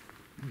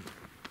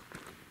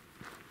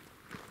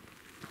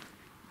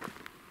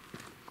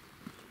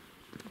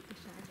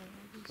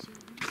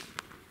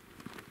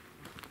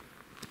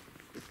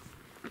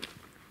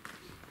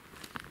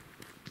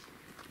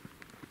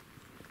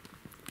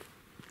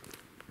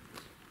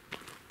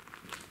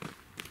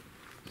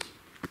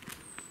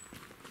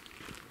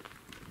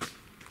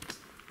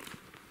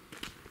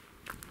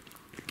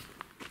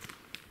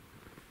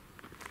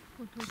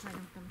 Pont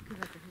hozzányomtam a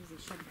követ a víz,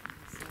 és ebben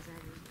lesz az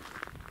elő.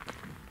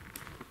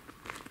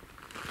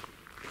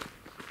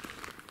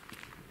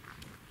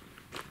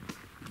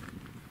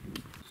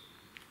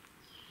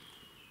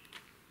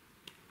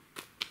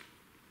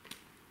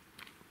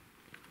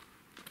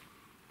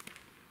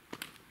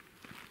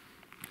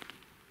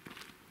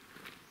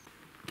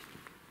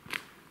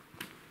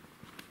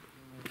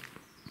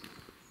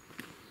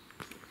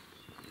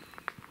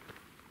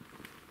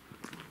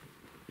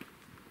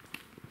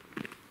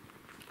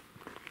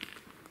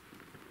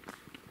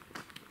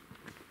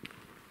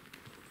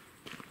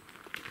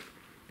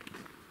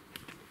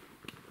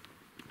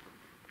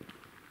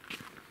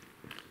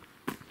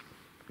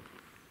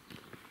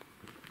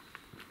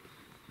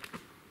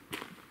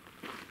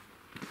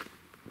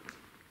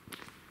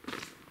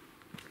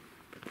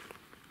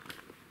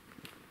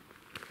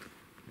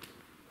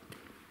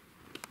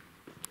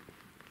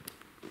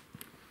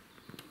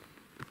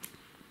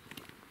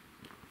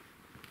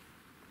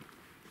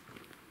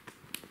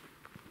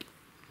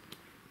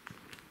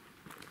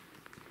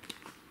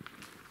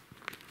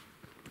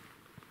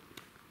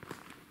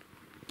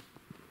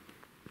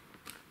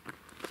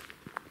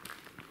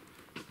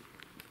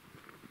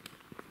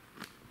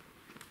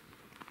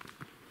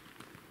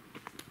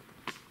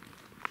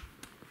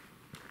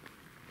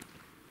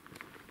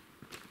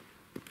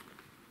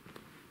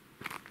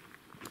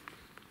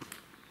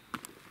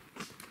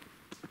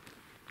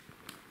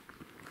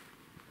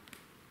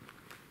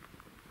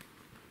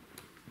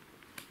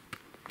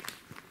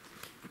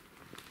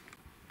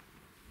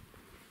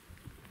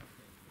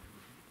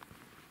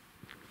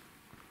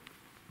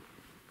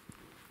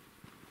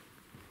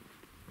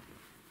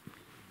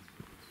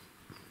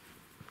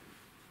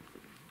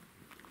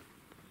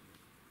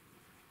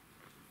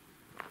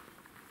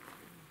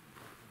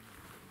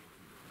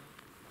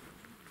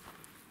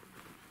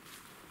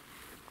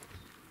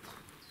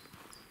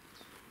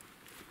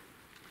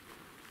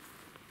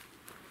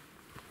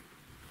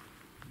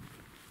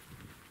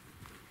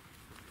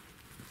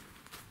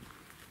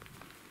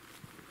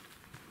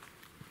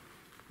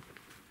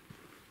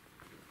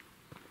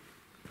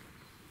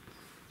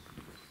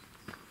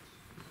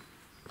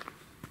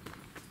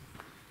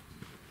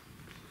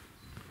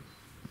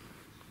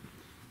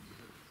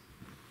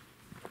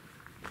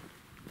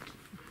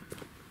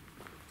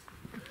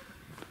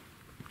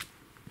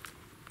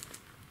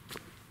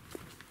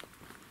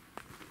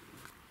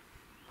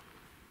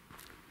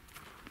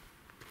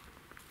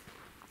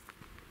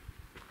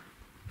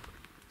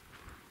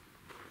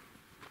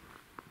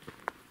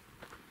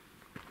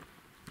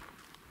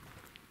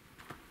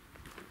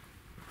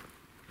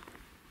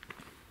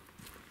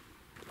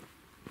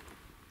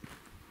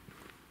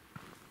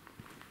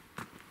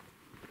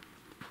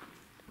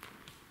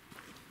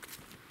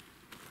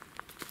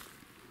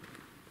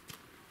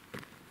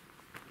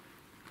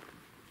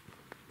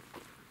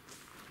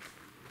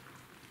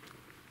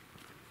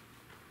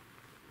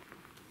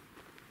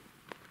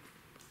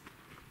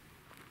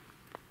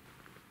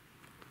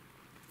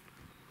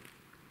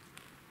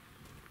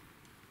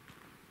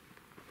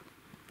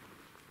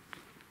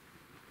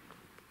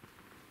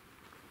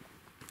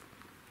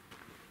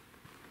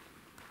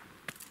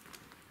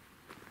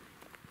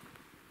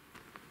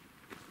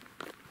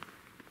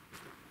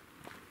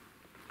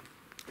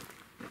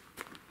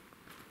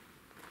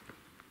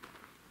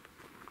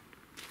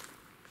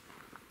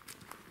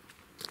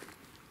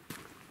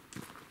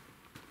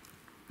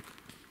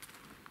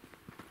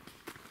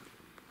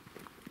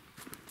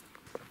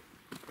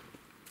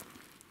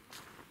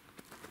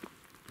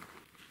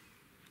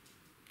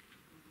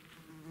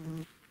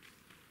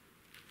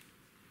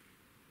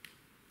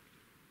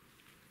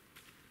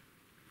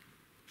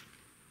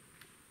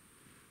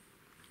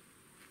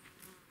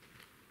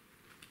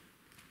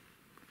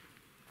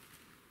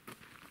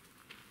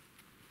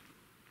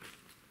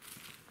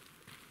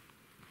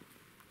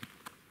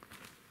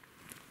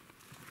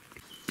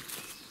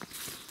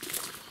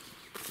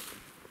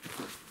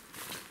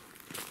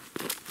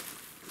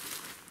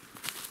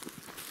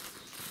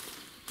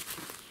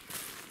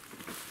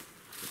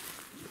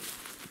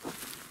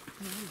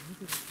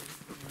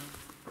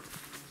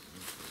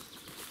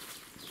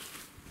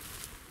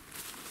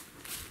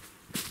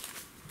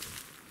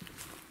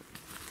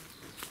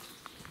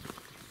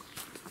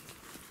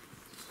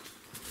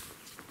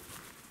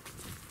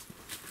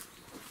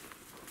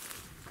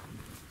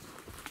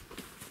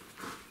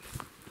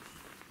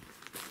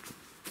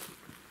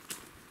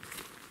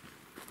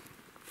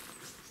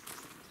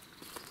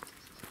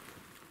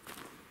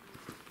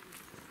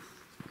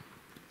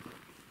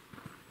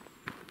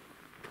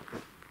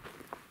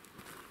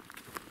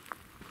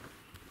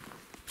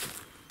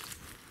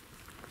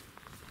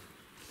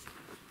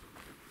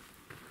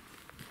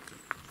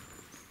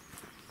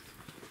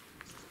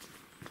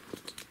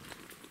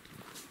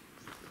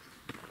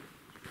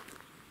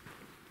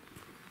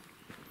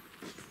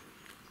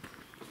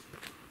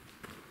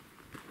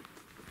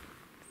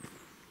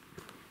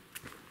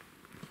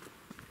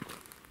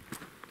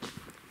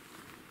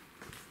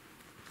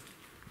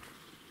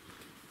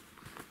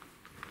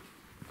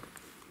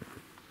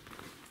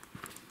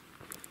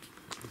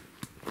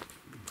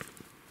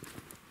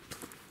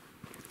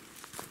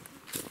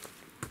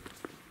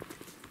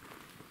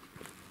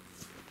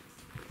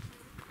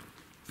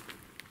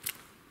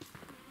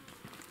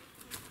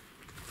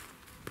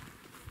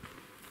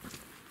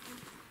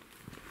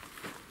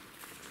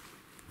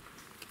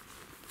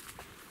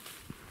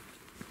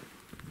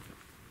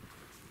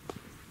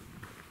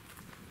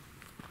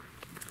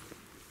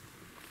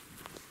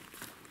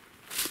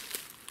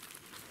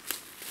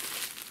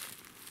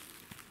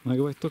 Meg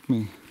vagytok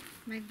még?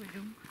 Meg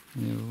vagyunk.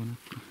 Jó van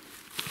akkor.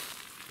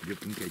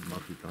 Jöttünk egy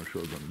mafitan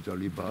sorban,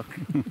 Zsalibak.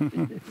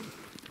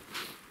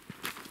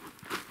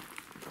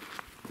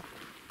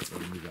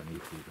 Mivel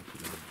nézték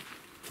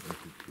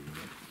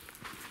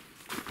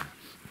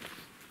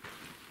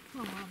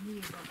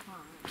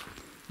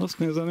a Azt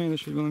nézem én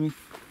is, hogy valami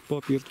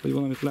papírt vagy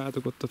valamit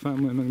látok ott a fán,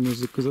 majd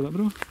megnézzük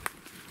közelebbről.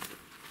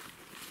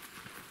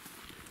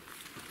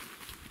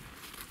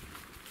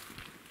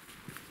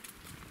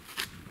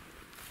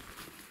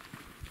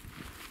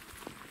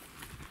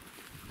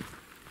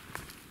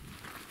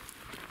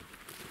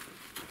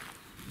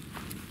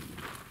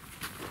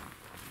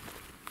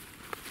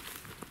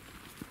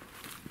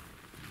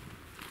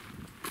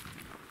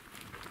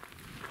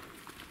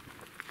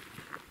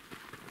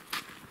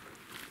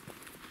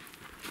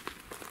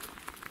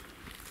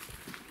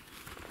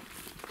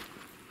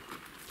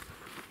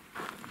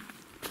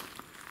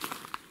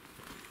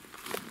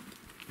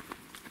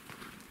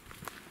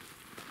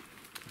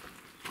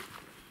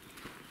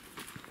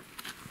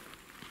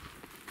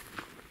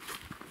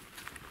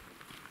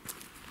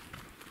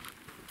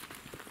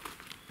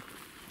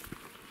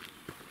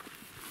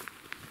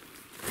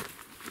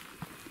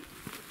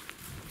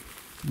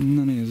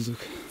 Na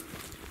nézzük.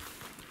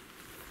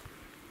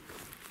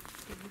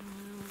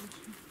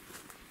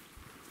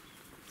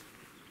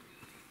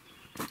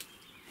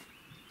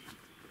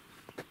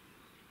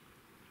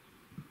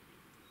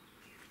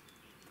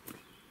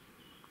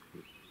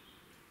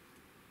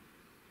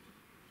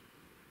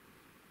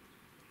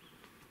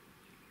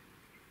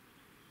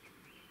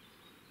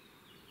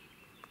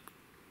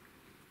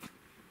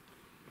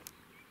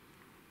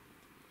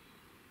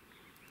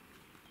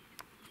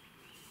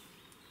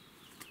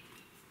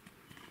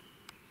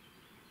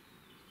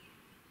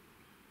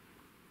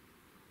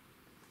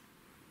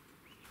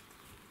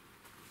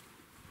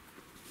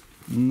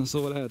 Na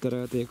szóval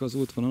elterelték az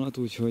útvonalat,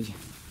 úgyhogy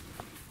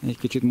egy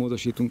kicsit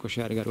módosítunk a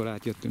sárgáról,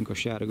 átjöttünk a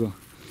sárga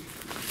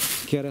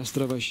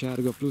keresztre vagy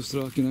sárga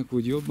pluszra, akinek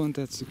úgy jobban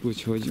tetszik,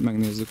 úgyhogy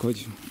megnézzük,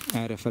 hogy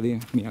errefelé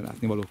milyen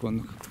látnivalók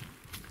vannak.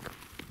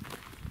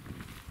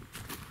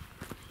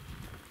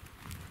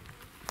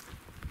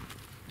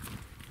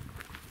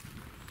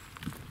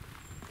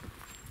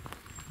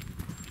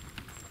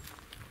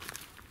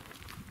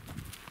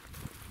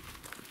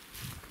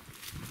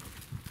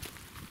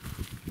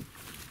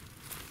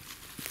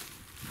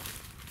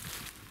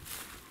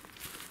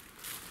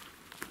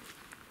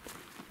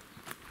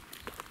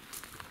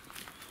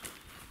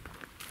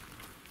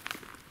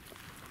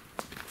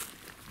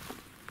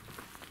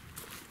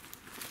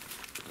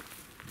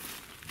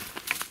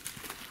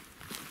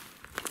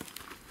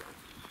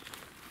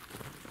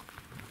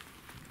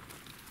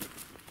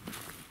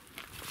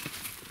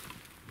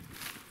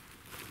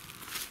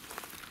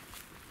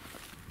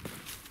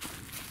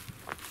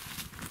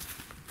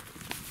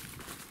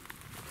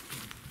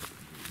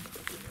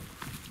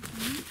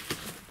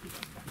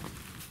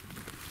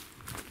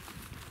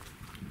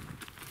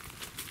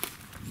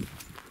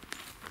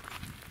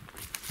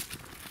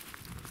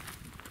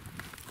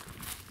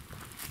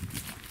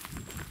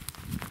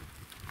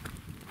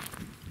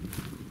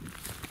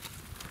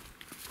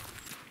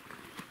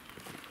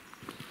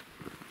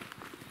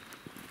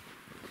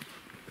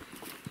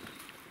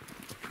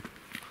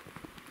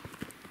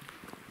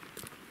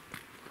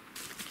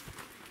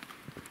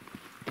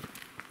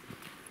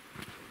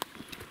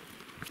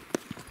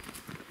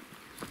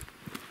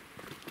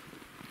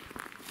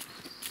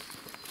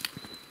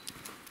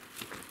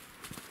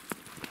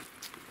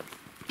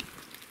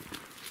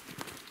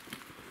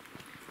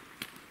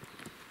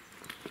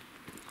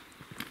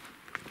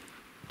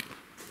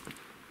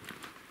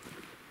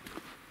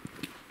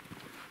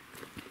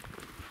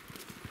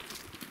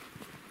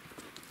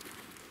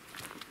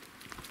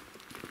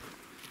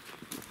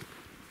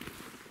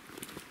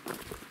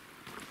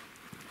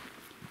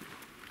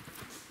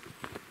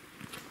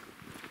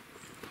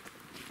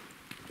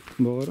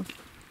 Balra.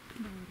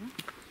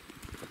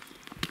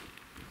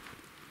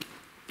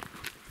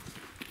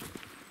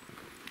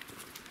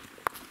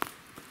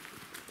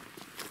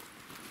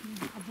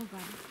 A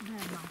bogár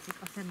belmászik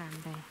a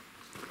szemembe.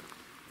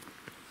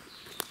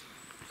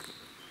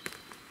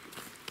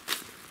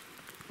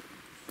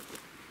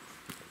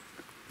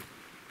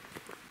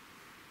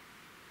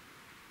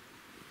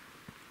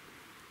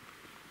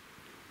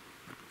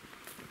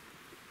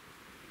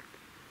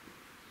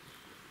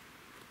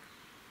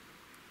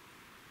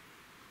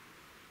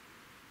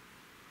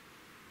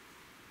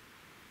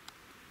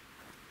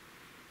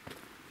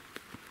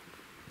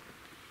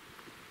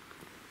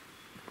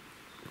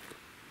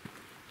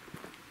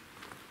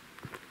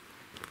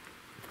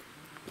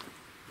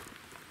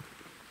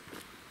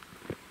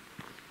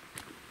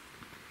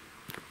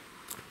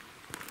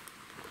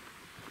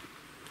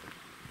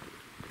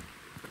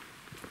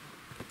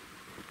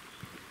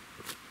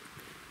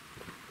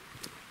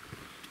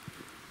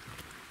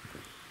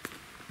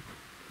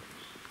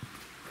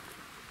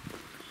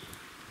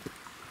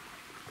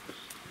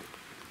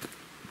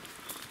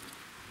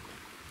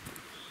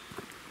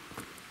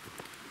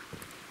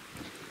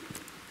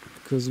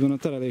 Közben a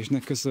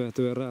terelésnek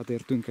köszönhetően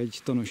rátértünk egy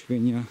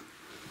tanúsvénnyel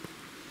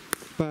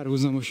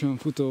párhuzamosan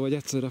futó vagy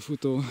egyszerre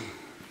futó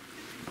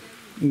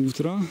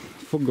útra.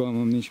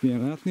 Fogalmam nincs,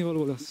 milyen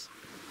látnivaló lesz,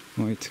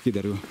 majd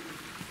kiderül.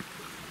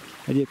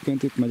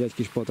 Egyébként itt megy egy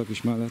kis patak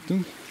is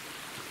mellettünk,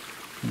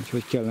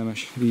 úgyhogy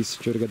kellemes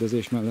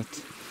vízcsörgedezés mellett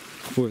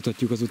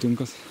folytatjuk az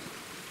utunkat.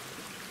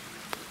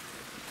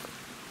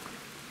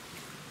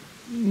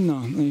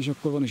 Na, és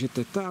akkor van is itt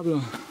egy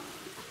tábla.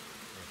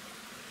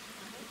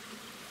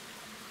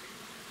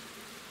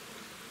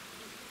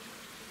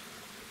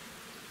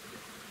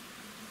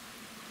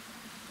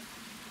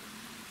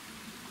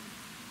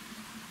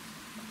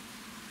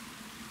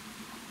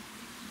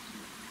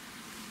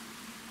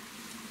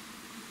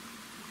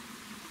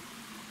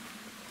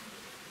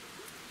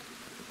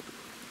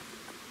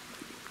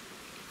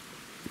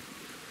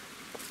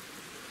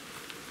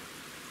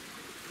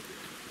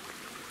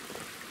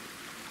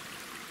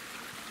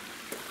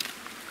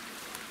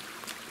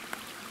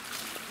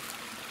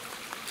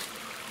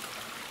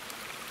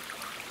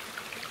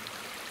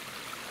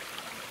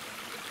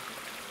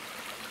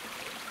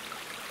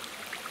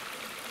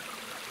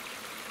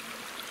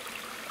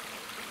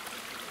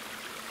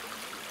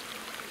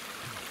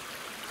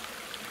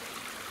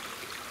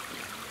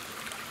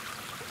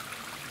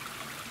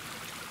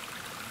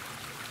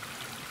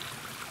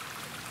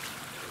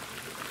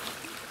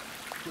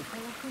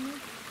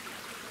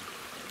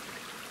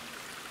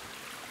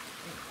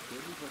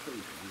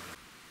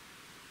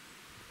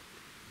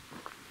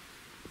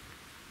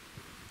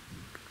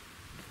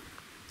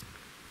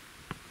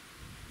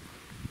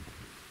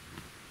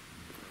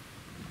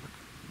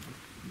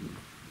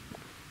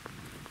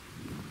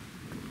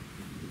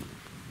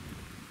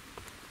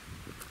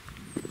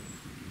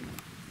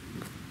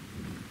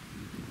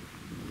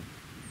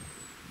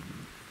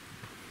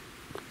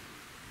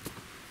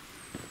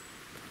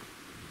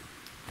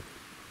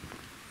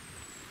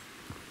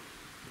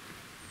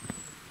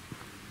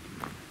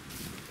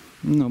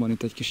 Na, van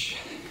itt egy kis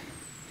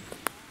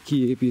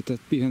kiépített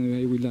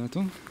pihenőhely, úgy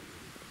látom.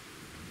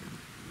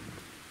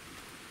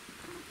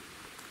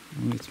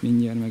 Amit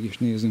mindjárt meg is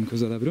nézünk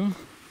közelebbről.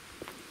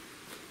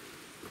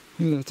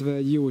 Illetve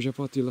egy József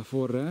Attila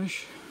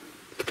forrás.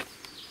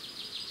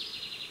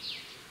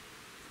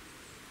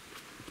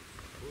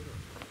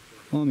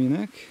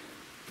 Aminek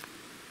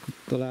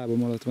itt a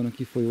lábam alatt van a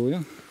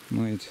kifolyója.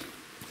 Majd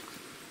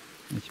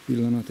egy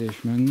pillanat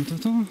és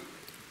megmutatom.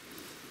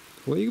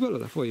 Folyik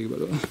belőle? Folyik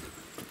belőle.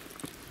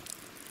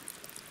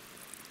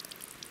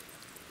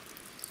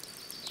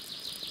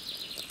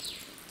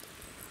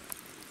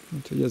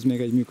 Úgyhogy ez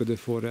még egy működő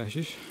forrás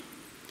is.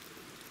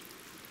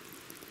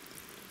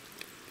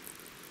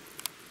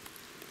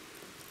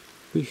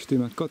 Pisti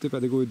meg Kati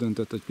pedig úgy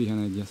döntött, hogy pihen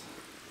egyet.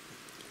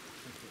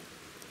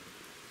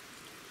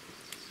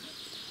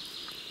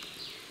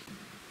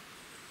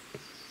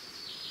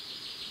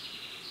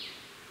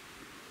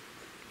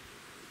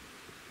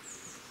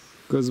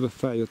 Közben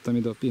feljöttem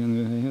ide a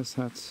pihenőhelyhez,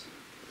 hát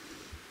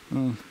a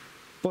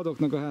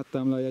padoknak a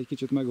háttámlája egy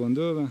kicsit meg van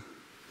dőlve.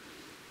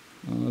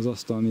 Az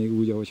asztal még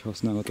úgy, ahogy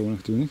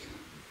használhatónak tűnik.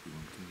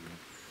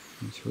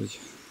 Úgyhogy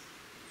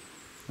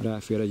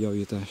ráfér egy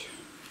javítás.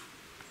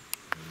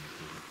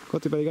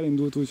 Kati pedig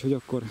elindult úgy, hogy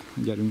akkor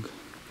gyerünk.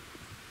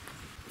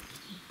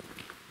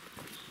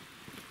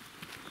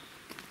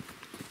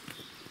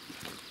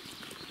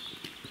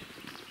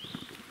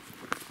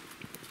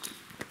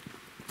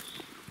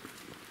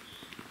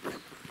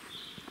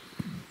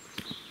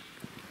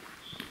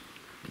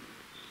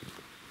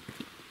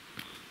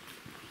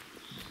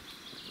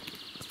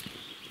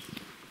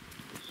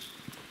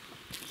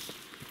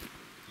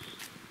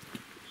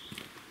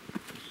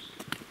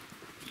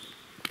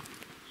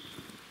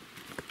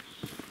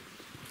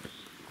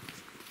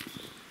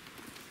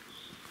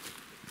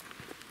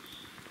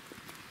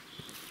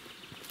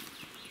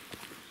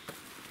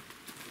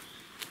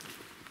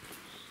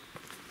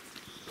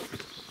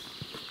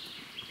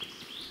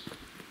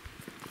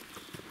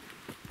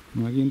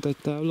 Megint egy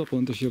tábla,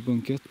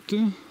 pontosabban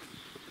 2.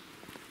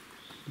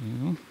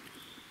 Jó.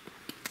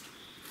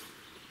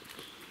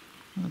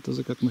 Hát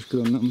ezeket most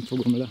külön nem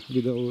fogom le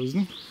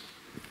videózni.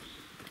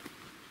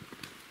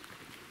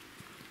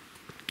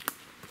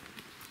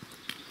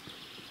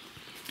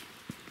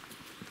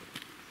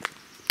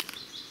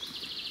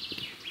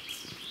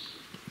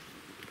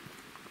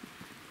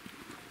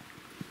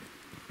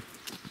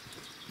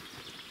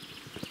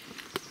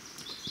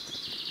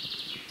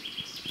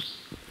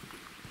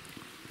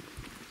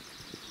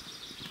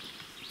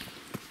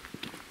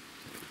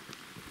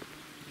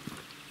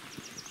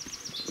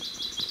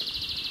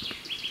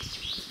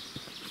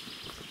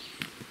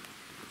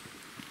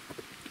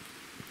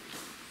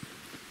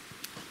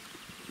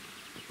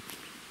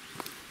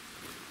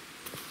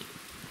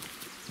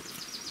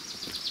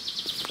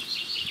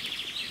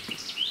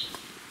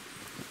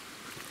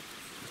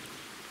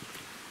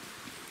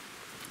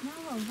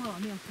 Van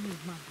valami, azt még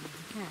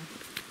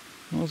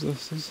magam. Az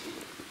lesz az.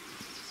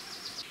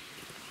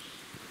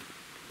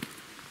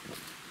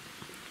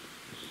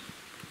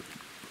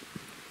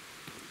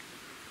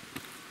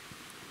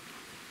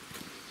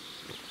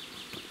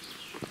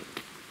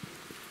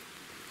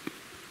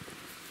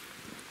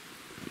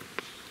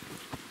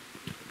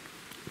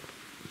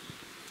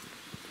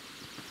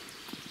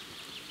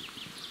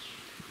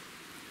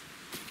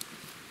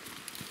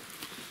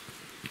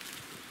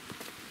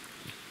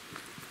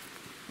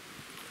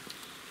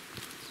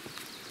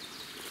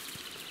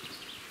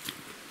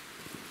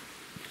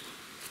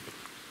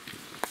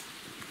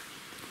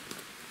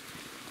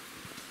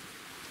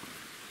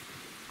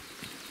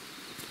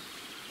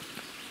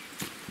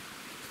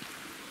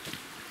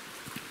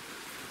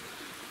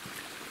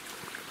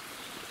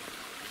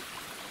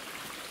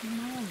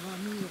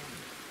 valami ilyen.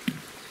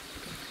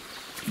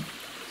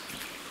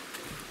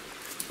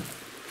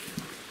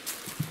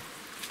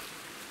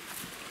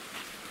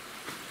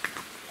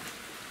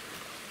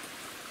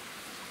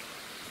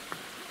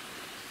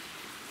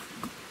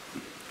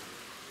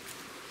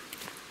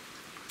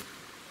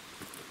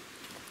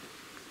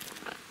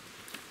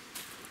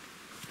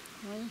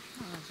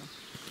 Galyatető.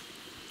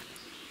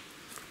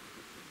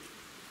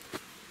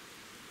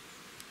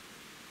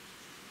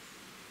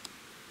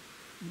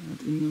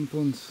 Hát innen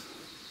pont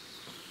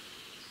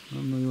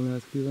nem nagyon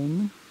lehet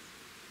kivenni.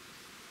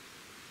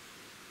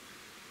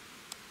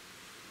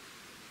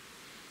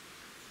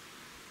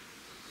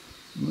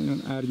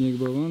 Nagyon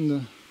árnyékban van,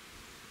 de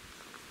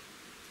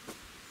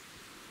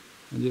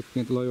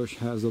egyébként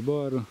Lajosháza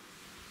balra,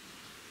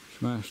 és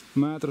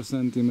Mátra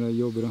Szent Imre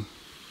jobbra.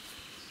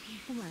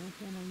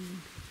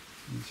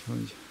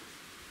 Úgyhogy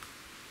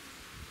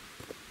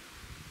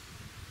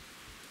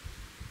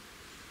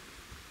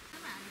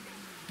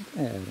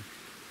erre.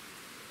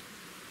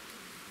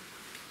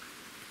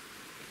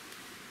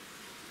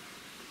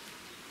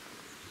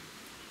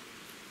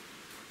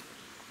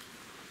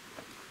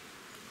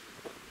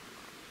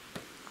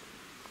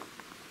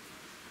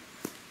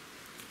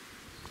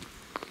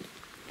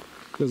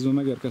 Közben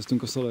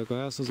megérkeztünk a Szalajka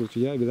házhoz,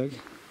 úgyhogy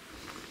elvileg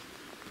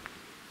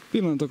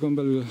pillanatokon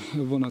belül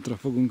vonatra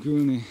fogunk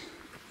ülni,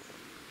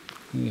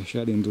 és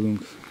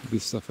elindulunk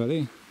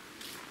visszafelé,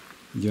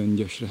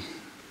 Gyöngyösre.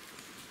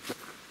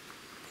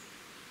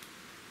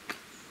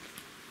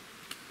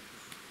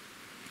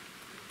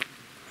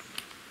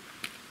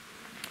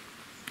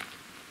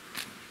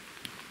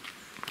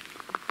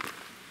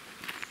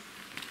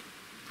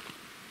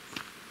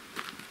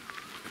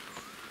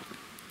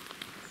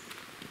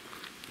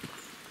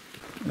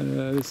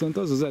 Viszont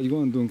az egy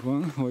gondunk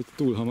van, hogy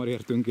túl hamar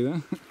értünk ide.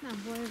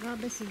 Nem baj,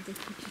 beszélt egy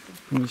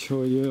kicsit.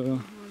 Úgyhogy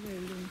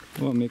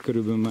van még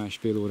körülbelül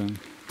másfél óránk.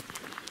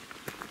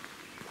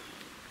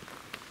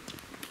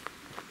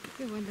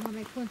 Jó van, de ha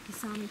meg pont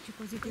kiszámítjuk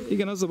az időt.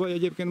 Igen, az a baj,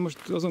 egyébként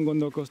most azon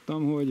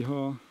gondolkoztam, hogy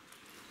ha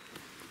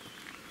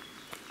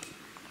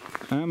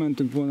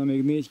elmentünk volna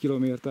még 4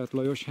 kilométert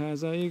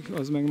Lajosházáig,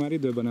 az meg már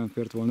időben nem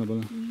fért volna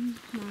bele.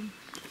 Nem.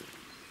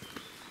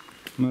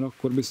 Mert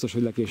akkor biztos,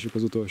 hogy lekésjük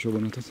az utolsó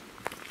vonatot.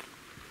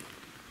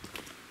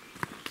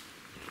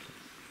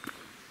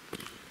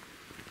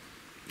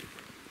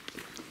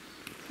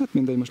 Hát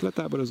mindegy, most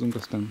letáborozunk,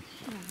 aztán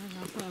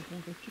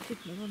Felapunk egy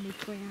kicsit, meg van még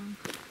kajánk.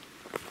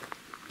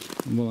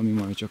 valami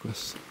majd csak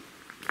lesz.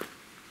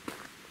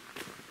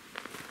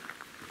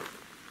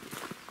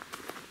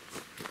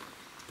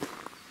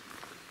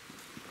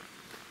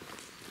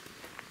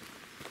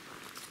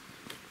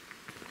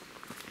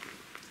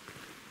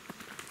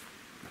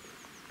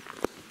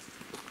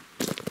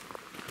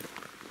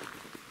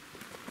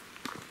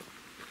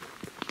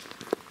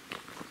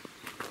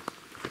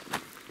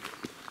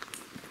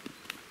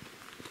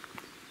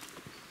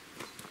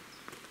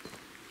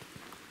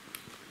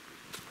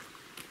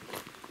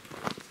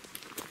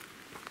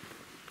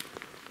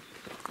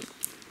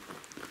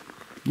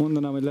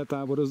 Mondanám, hogy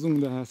letáborozunk,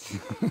 de hát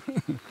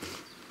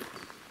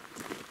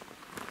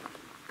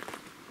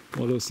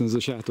valószínűleg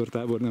ez a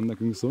sátortábor nem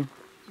nekünk szól.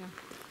 Ja.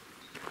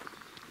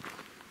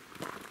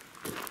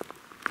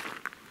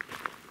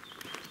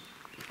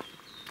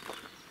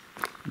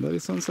 De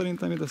viszont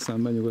szerintem ide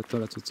szemben nyugodtan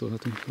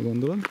lecucolhatunk,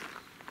 gondolod?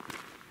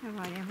 Ne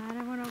várjál,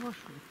 merre van a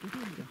vasút, ki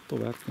tudja?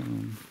 Tovább kell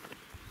menni.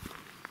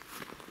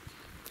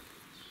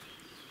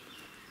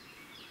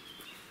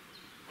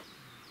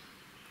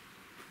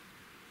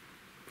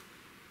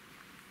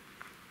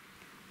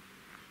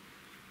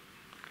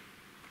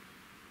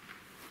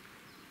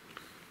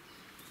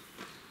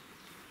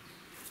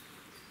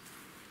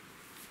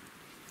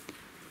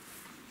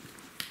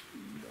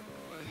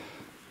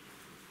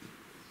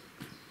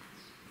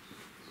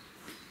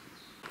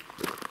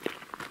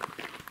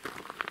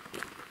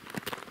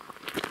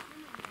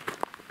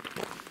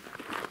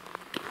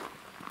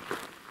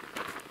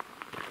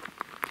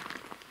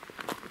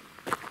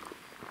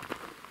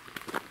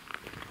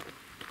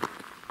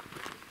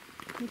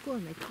 Mikor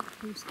megy?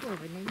 20-kor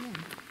vagy 40?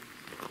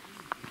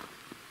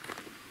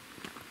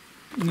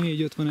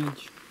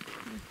 4:51.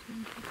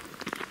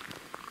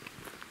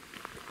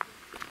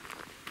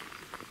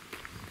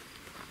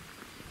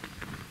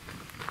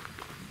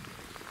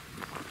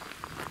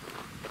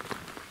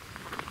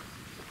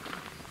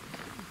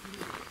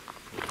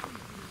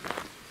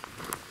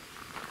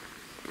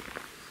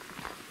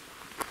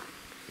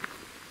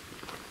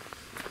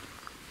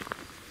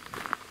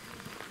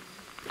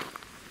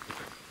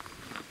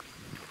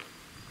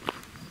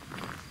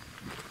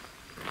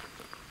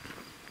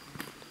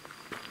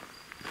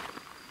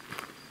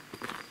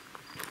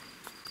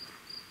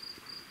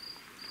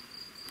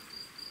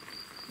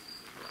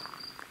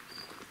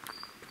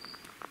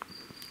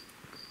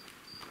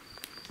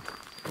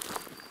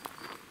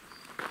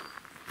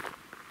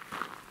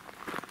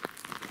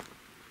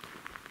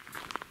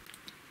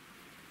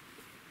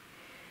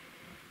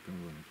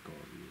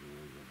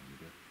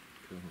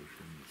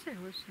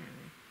 Sehol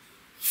semmi.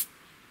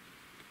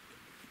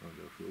 Az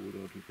a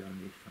óra, akit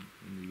elnéztem,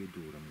 mindig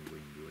egy óra múlva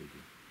indul egy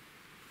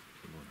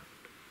vonat.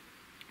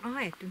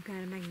 Aha, jöttünk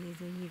erre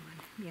megnézni, hogy mi van.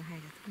 Mi a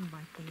helyzet, hogy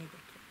van itt jegyekre,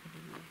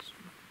 vagy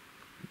ilyesmi.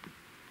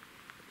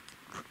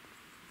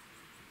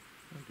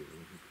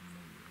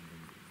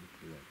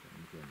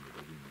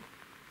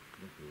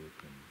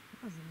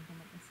 Azért mondtam,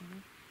 hogy beszélni.